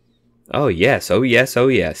 Oh yes, oh yes, oh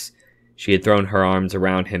yes. She had thrown her arms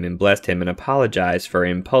around him and blessed him and apologized for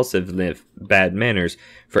impulsive bad manners,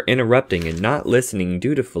 for interrupting and not listening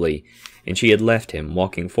dutifully, and she had left him,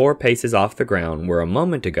 walking 4 paces off the ground where a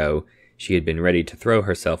moment ago she had been ready to throw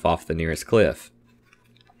herself off the nearest cliff.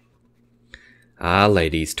 Ah,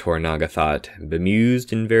 ladies, Toranaga thought,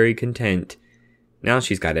 bemused and very content. Now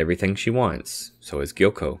she's got everything she wants. So has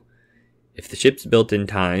Gyoko. If the ship's built in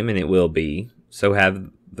time, and it will be, so have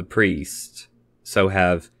the priests. So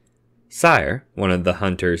have... Sire, one of the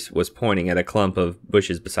hunters was pointing at a clump of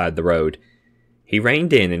bushes beside the road. He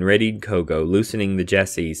reined in and readied Kogo, loosening the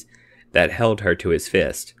jesses that held her to his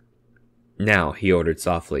fist. Now, he ordered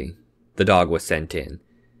softly. The dog was sent in.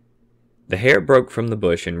 The hare broke from the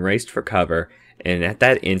bush and raced for cover, and at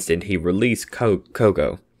that instant he released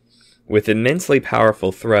Kogo. With immensely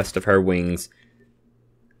powerful thrust of her wings,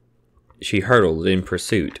 she hurtled in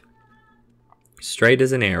pursuit, straight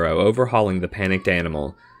as an arrow, overhauling the panicked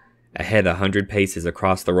animal. Ahead 100 paces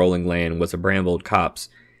across the rolling land was a brambled copse,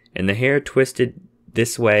 and the hare twisted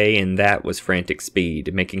this way and that with frantic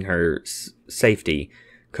speed, making her safety,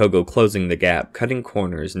 Kogo closing the gap, cutting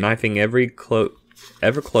corners, knifing ever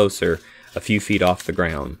closer a few feet off the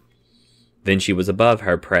ground. Then she was above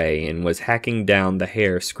her prey and was hacking down the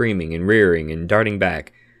hare, screaming and rearing and darting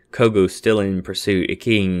back, Kogo still in pursuit,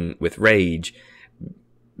 kicking with rage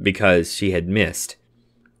because she had missed.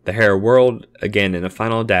 The hare whirled again in a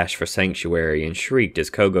final dash for sanctuary and shrieked as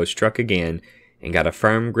Kogo struck again and got a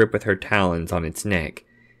firm grip with her talons on its neck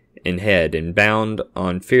and head and bound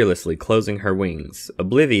on fearlessly, closing her wings,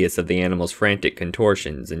 oblivious of the animal's frantic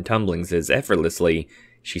contortions and tumblings as effortlessly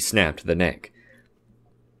she snapped the neck.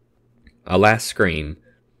 A last scream.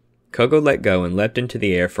 Kogo let go and leapt into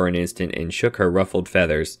the air for an instant and shook her ruffled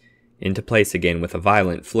feathers into place again with a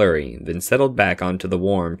violent flurry, then settled back onto the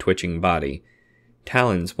warm, twitching body,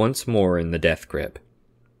 talons once more in the death grip.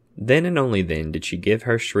 Then and only then did she give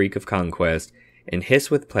her shriek of conquest and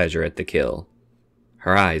hiss with pleasure at the kill.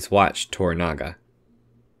 Her eyes watched Toranaga.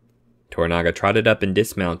 Toranaga trotted up and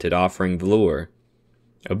dismounted, offering the lure.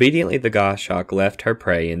 Obediently the goshawk left her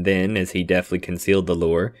prey, and then, as he deftly concealed the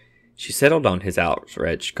lure, she settled on his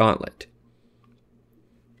outstretched gauntlet.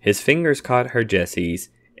 His fingers caught her jesses,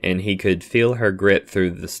 and he could feel her grip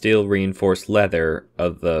through the steel-reinforced leather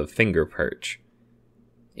of the finger perch.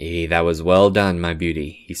 That was well done, my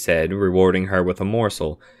beauty," he said, rewarding her with a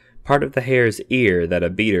morsel, part of the hare's ear that a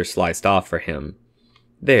beater sliced off for him.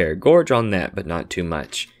 "There, gorge on that, but not too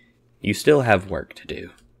much. You still have work to do."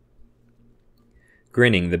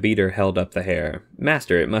 Grinning, the beater held up the hare.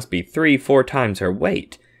 "Master, it must be 3-4 times her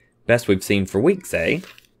weight. Best we've seen for weeks, eh?"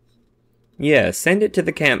 "Yes, send it to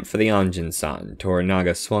the camp for the Anjin-san."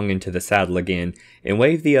 Toranaga swung into the saddle again and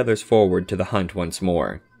waved the others forward to the hunt once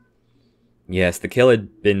more. Yes, the kill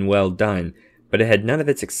had been well done, but it had none of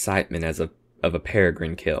its excitement as of a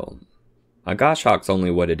peregrine kill. A goshawk's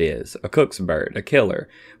only what it is, a cook's bird, a killer,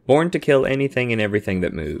 born to kill anything and everything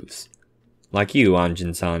that moves. Like you,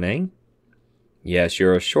 Anjin-san, eh? Yes,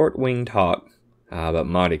 you're a short-winged hawk. But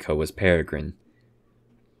Mariko was peregrine.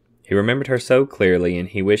 He remembered her so clearly, and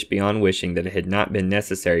he wished beyond wishing that it had not been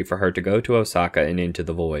necessary for her to go to Osaka and into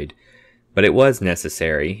the void. But it was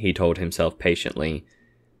necessary, he told himself patiently.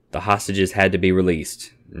 The hostages had to be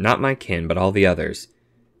released. Not my kin, but all the others.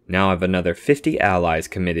 Now I've another 50 allies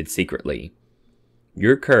committed secretly.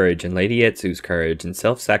 Your courage and Lady Etsu's courage and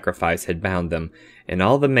self-sacrifice had bound them, and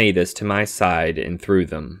all the Maedas to my side and through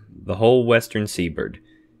them, the whole western seaboard.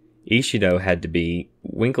 Ishido had to be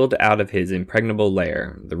winkled out of his impregnable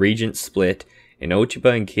lair, the regent split, and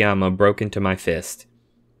Ochiba and Kiyama broke into my fist.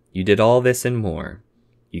 You did all this and more.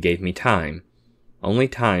 You gave me time. Only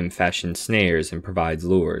time fashions snares and provides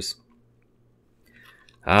lures.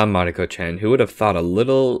 Ah, Mariko-chan, who would have thought a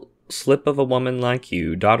little slip of a woman like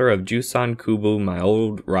you, daughter of Jusan Kubu, my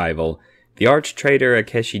old rival, the arch-traitor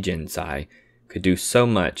Akeshi Jinsai, could do so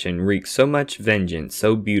much and wreak so much vengeance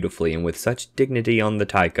so beautifully and with such dignity on the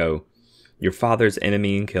Taiko, your father's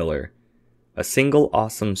enemy and killer. A single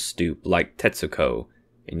awesome stoop like Tetsuko,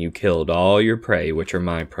 and you killed all your prey which are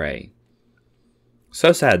my prey.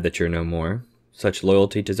 So sad that you're no more. Such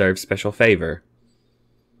loyalty deserves special favor.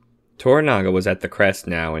 Toranaga was at the crest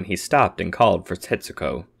now, and he stopped and called for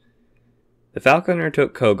Tetsuko. The falconer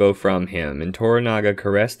took Kogo from him, and Toranaga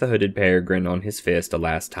caressed the hooded peregrine on his fist a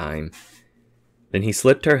last time. Then he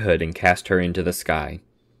slipped her hood and cast her into the sky.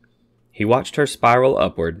 He watched her spiral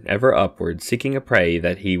upward, ever upward, seeking a prey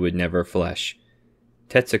that he would never flesh.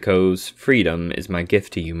 Tetsuko's freedom is my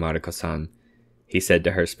gift to you, Mariko-san, he said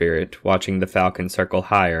to her spirit, watching the falcon circle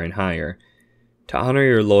higher and higher. To honor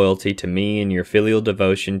your loyalty to me and your filial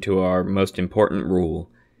devotion to our most important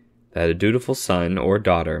rule, that a dutiful son or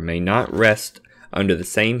daughter may not rest under the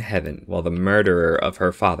same heaven while the murderer of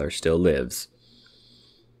her father still lives.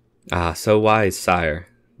 Ah, so wise, sire,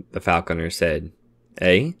 the falconer said.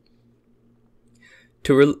 Eh?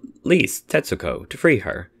 To release Tetsuko, to free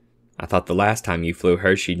her. I thought the last time you flew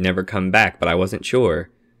her she'd never come back, but I wasn't sure.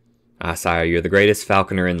 Ah, sire, you're the greatest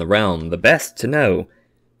falconer in the realm, the best to know,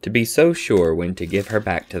 to be so sure when to give her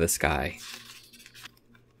back to the sky.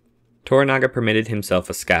 Toranaga permitted himself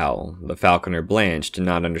a scowl. The falconer blanched,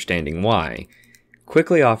 not understanding why,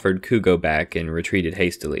 quickly offered Kugo back and retreated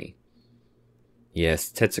hastily.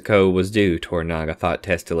 Yes, Tetsuko was due, Toranaga thought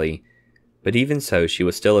testily, but even so she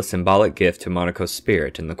was still a symbolic gift to Monaco's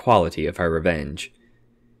spirit and the quality of her revenge.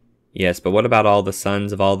 Yes, but what about all the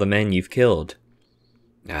sons of all the men you've killed?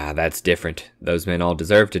 Ah, that's different. Those men all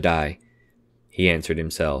deserve to die, he answered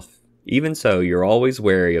himself. Even so, you're always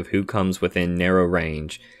wary of who comes within narrow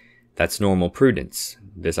range. That's normal prudence.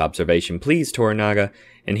 This observation pleased Toranaga,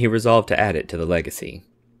 and he resolved to add it to the legacy.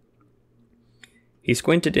 He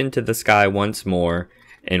squinted into the sky once more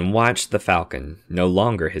and watched the falcon, no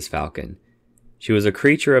longer his falcon. She was a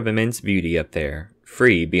creature of immense beauty up there,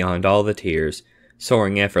 free beyond all the tears,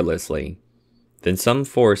 soaring effortlessly. Then some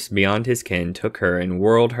force beyond his ken took her and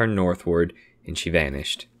whirled her northward, and she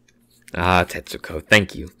vanished. Ah, Tetsuko,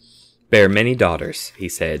 thank you. Bear many daughters, he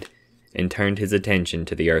said, and turned his attention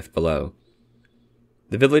to the earth below.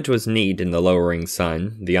 The village was neat in the lowering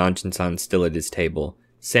sun, the Anjin-san still at his table,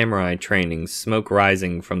 samurai training, smoke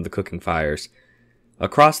rising from the cooking fires.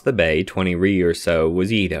 Across the bay, 20 ri or so,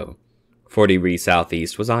 was Edo. 40 ri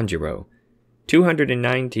southeast was Anjiro.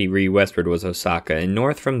 290 ri westward was Osaka, and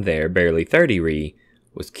north from there, barely 30 ri,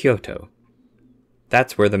 was Kyoto.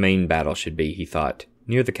 That's where the main battle should be, he thought,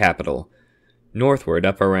 near the capital. Northward,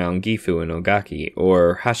 up around Gifu and Ogaki,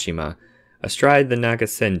 or Hashima, astride the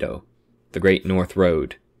Nagasendo, the Great North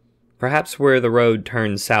Road. Perhaps where the road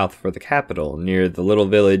turns south for the capital, near the little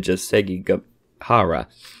village of Sekigahara,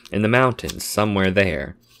 in the mountains, somewhere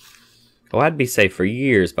there. Oh, I'd be safe for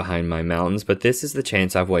years behind my mountains, but this is the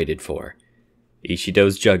chance I've waited for.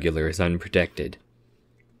 Ishido's jugular is unprotected.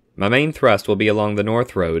 My main thrust will be along the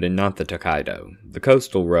North Road and not the Tokaido, the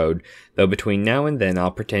coastal road, though between now and then I'll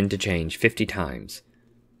pretend to change 50 times.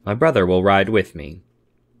 My brother will ride with me.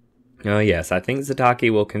 Oh yes, I think Zataki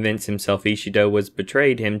will convince himself Ishido was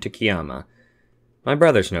betrayed him to Kiyama. My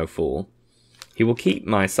brother's no fool. He will keep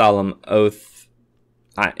my solemn oath,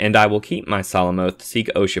 and I will keep my solemn oath to seek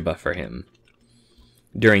Oshiba for him.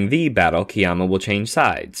 During the battle, Kiyama will change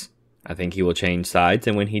sides. I think he will change sides,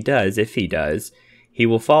 and when he does, if he does, he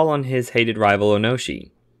will fall on his hated rival Onoshi.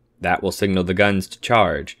 That will signal the guns to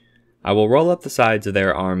charge. I will roll up the sides of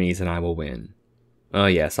their armies, and I will win. Oh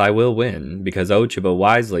yes, I will win, because Ochiba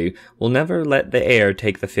wisely will never let the heir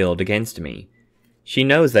take the field against me. She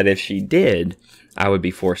knows that if she did, I would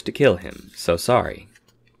be forced to kill him, so sorry.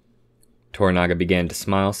 Toranaga began to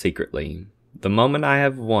smile secretly. The moment I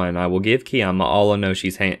have won, I will give Kiyama all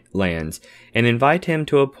Onoshi's lands, and invite him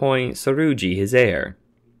to appoint Saruji his heir.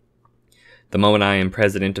 The moment I am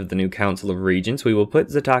president of the new Council of Regents, we will put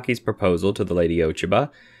Zataki's proposal to the Lady Ochiba,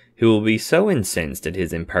 who will be so incensed at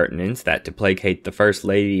his impertinence that to placate the First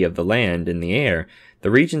Lady of the land and the air,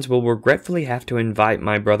 the Regents will regretfully have to invite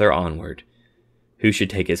my brother onward. Who should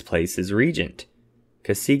take his place as Regent?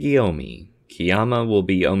 Kasigi Omi. Kiyama will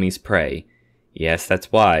be Omi's prey. Yes,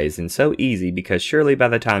 that's wise, and so easy, because surely by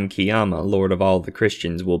the time Kiyama, Lord of all the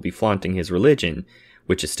Christians, will be flaunting his religion,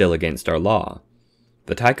 which is still against our law.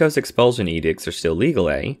 The Taiko's expulsion edicts are still legal,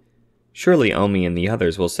 eh? Surely Omi and the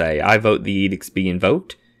others will say, I vote the edicts be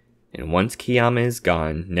invoked. And once Kiyama is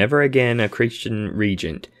gone, never again a Christian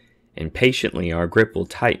regent, and patiently our grip will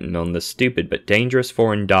tighten on the stupid but dangerous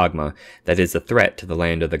foreign dogma that is a threat to the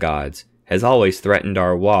land of the gods, has always threatened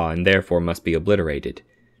our wa and therefore must be obliterated.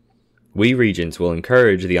 We regents will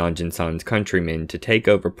encourage the Anjin-san's countrymen to take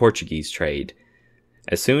over Portuguese trade.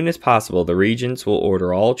 As soon as possible, the regents will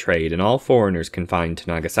order all trade and all foreigners confined to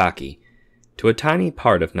Nagasaki, to a tiny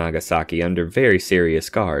part of Nagasaki under very serious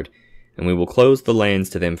guard, and we will close the lands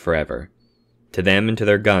to them forever, to them and to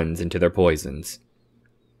their guns and to their poisons.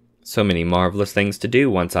 So many marvelous things to do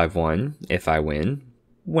once I've won, if I win,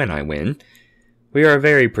 when I win. We are a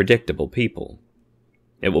very predictable people.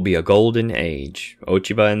 It will be a golden age.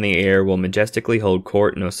 Ochiba and the heir will majestically hold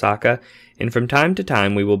court in Osaka, and from time to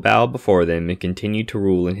time we will bow before them and continue to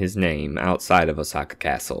rule in his name outside of Osaka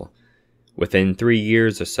Castle. Within 3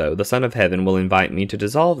 years or so, the Son of Heaven will invite me to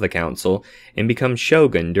dissolve the council and become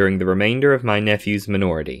Shogun during the remainder of my nephew's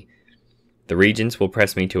minority. The regents will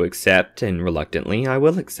press me to accept, and reluctantly I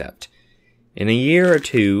will accept. In a year or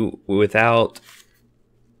two, without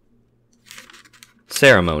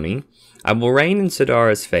ceremony, I will reign in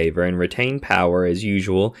Sadara's favor and retain power as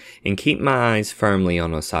usual and keep my eyes firmly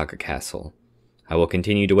on Osaka Castle. I will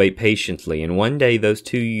continue to wait patiently, and one day those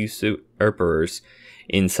two usurpers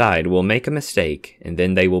inside will make a mistake, and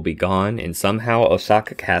then they will be gone, and somehow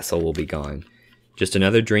Osaka Castle will be gone. Just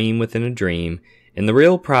another dream within a dream, and the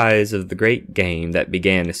real prize of the great game that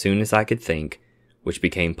began as soon as I could think, which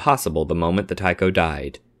became possible the moment the Taiko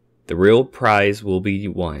died. The real prize will be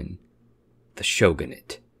won. The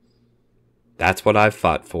shogunate. That's what I've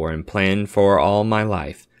fought for and planned for all my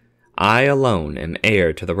life. I alone am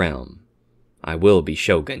heir to the realm. I will be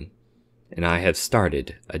shogun, and I have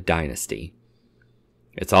started a dynasty.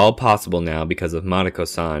 It's all possible now because of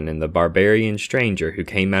Mariko-san and the barbarian stranger who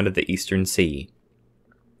came out of the Eastern Sea.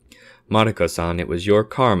 Mariko-san, it was your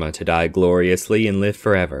karma to die gloriously and live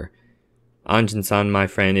forever. Anjin-san, my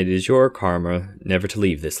friend, it is your karma never to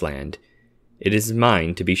leave this land. It is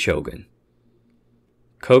mine to be shogun.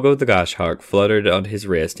 Kogo the goshawk fluttered on his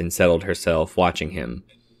wrist and settled herself, watching him.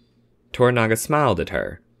 Toranaga smiled at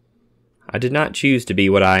her. I did not choose to be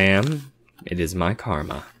what I am. It is my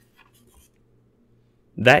karma.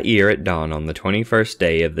 That year at dawn, on the 21st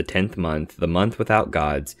day of the 10th month, the month without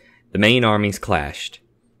gods, the main armies clashed.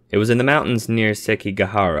 It was in the mountains near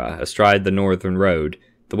Sekigahara, astride the northern road,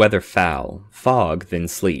 the weather foul, fog, then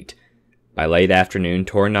sleet. By late afternoon,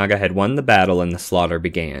 Toranaga had won the battle and the slaughter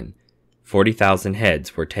began. 40,000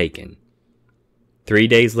 heads were taken. 3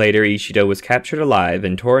 days later, Ishido was captured alive,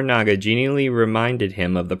 and Toranaga genially reminded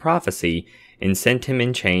him of the prophecy and sent him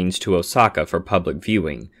in chains to Osaka for public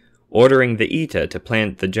viewing, ordering the Ita to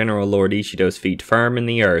plant the General Lord Ishido's feet firm in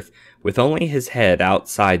the earth with only his head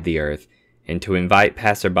outside the earth, and to invite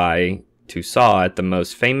passerby to saw at the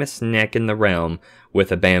most famous neck in the realm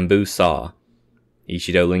with a bamboo saw.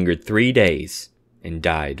 Ishido lingered 3 days and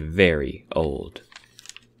died very old.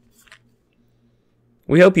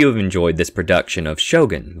 We hope you have enjoyed this production of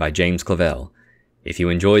Shogun by James Clavell. If you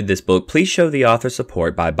enjoyed this book, please show the author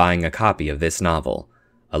support by buying a copy of this novel.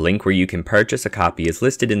 A link where you can purchase a copy is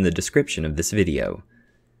listed in the description of this video.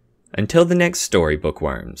 Until the next story,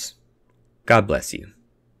 bookworms, God bless you.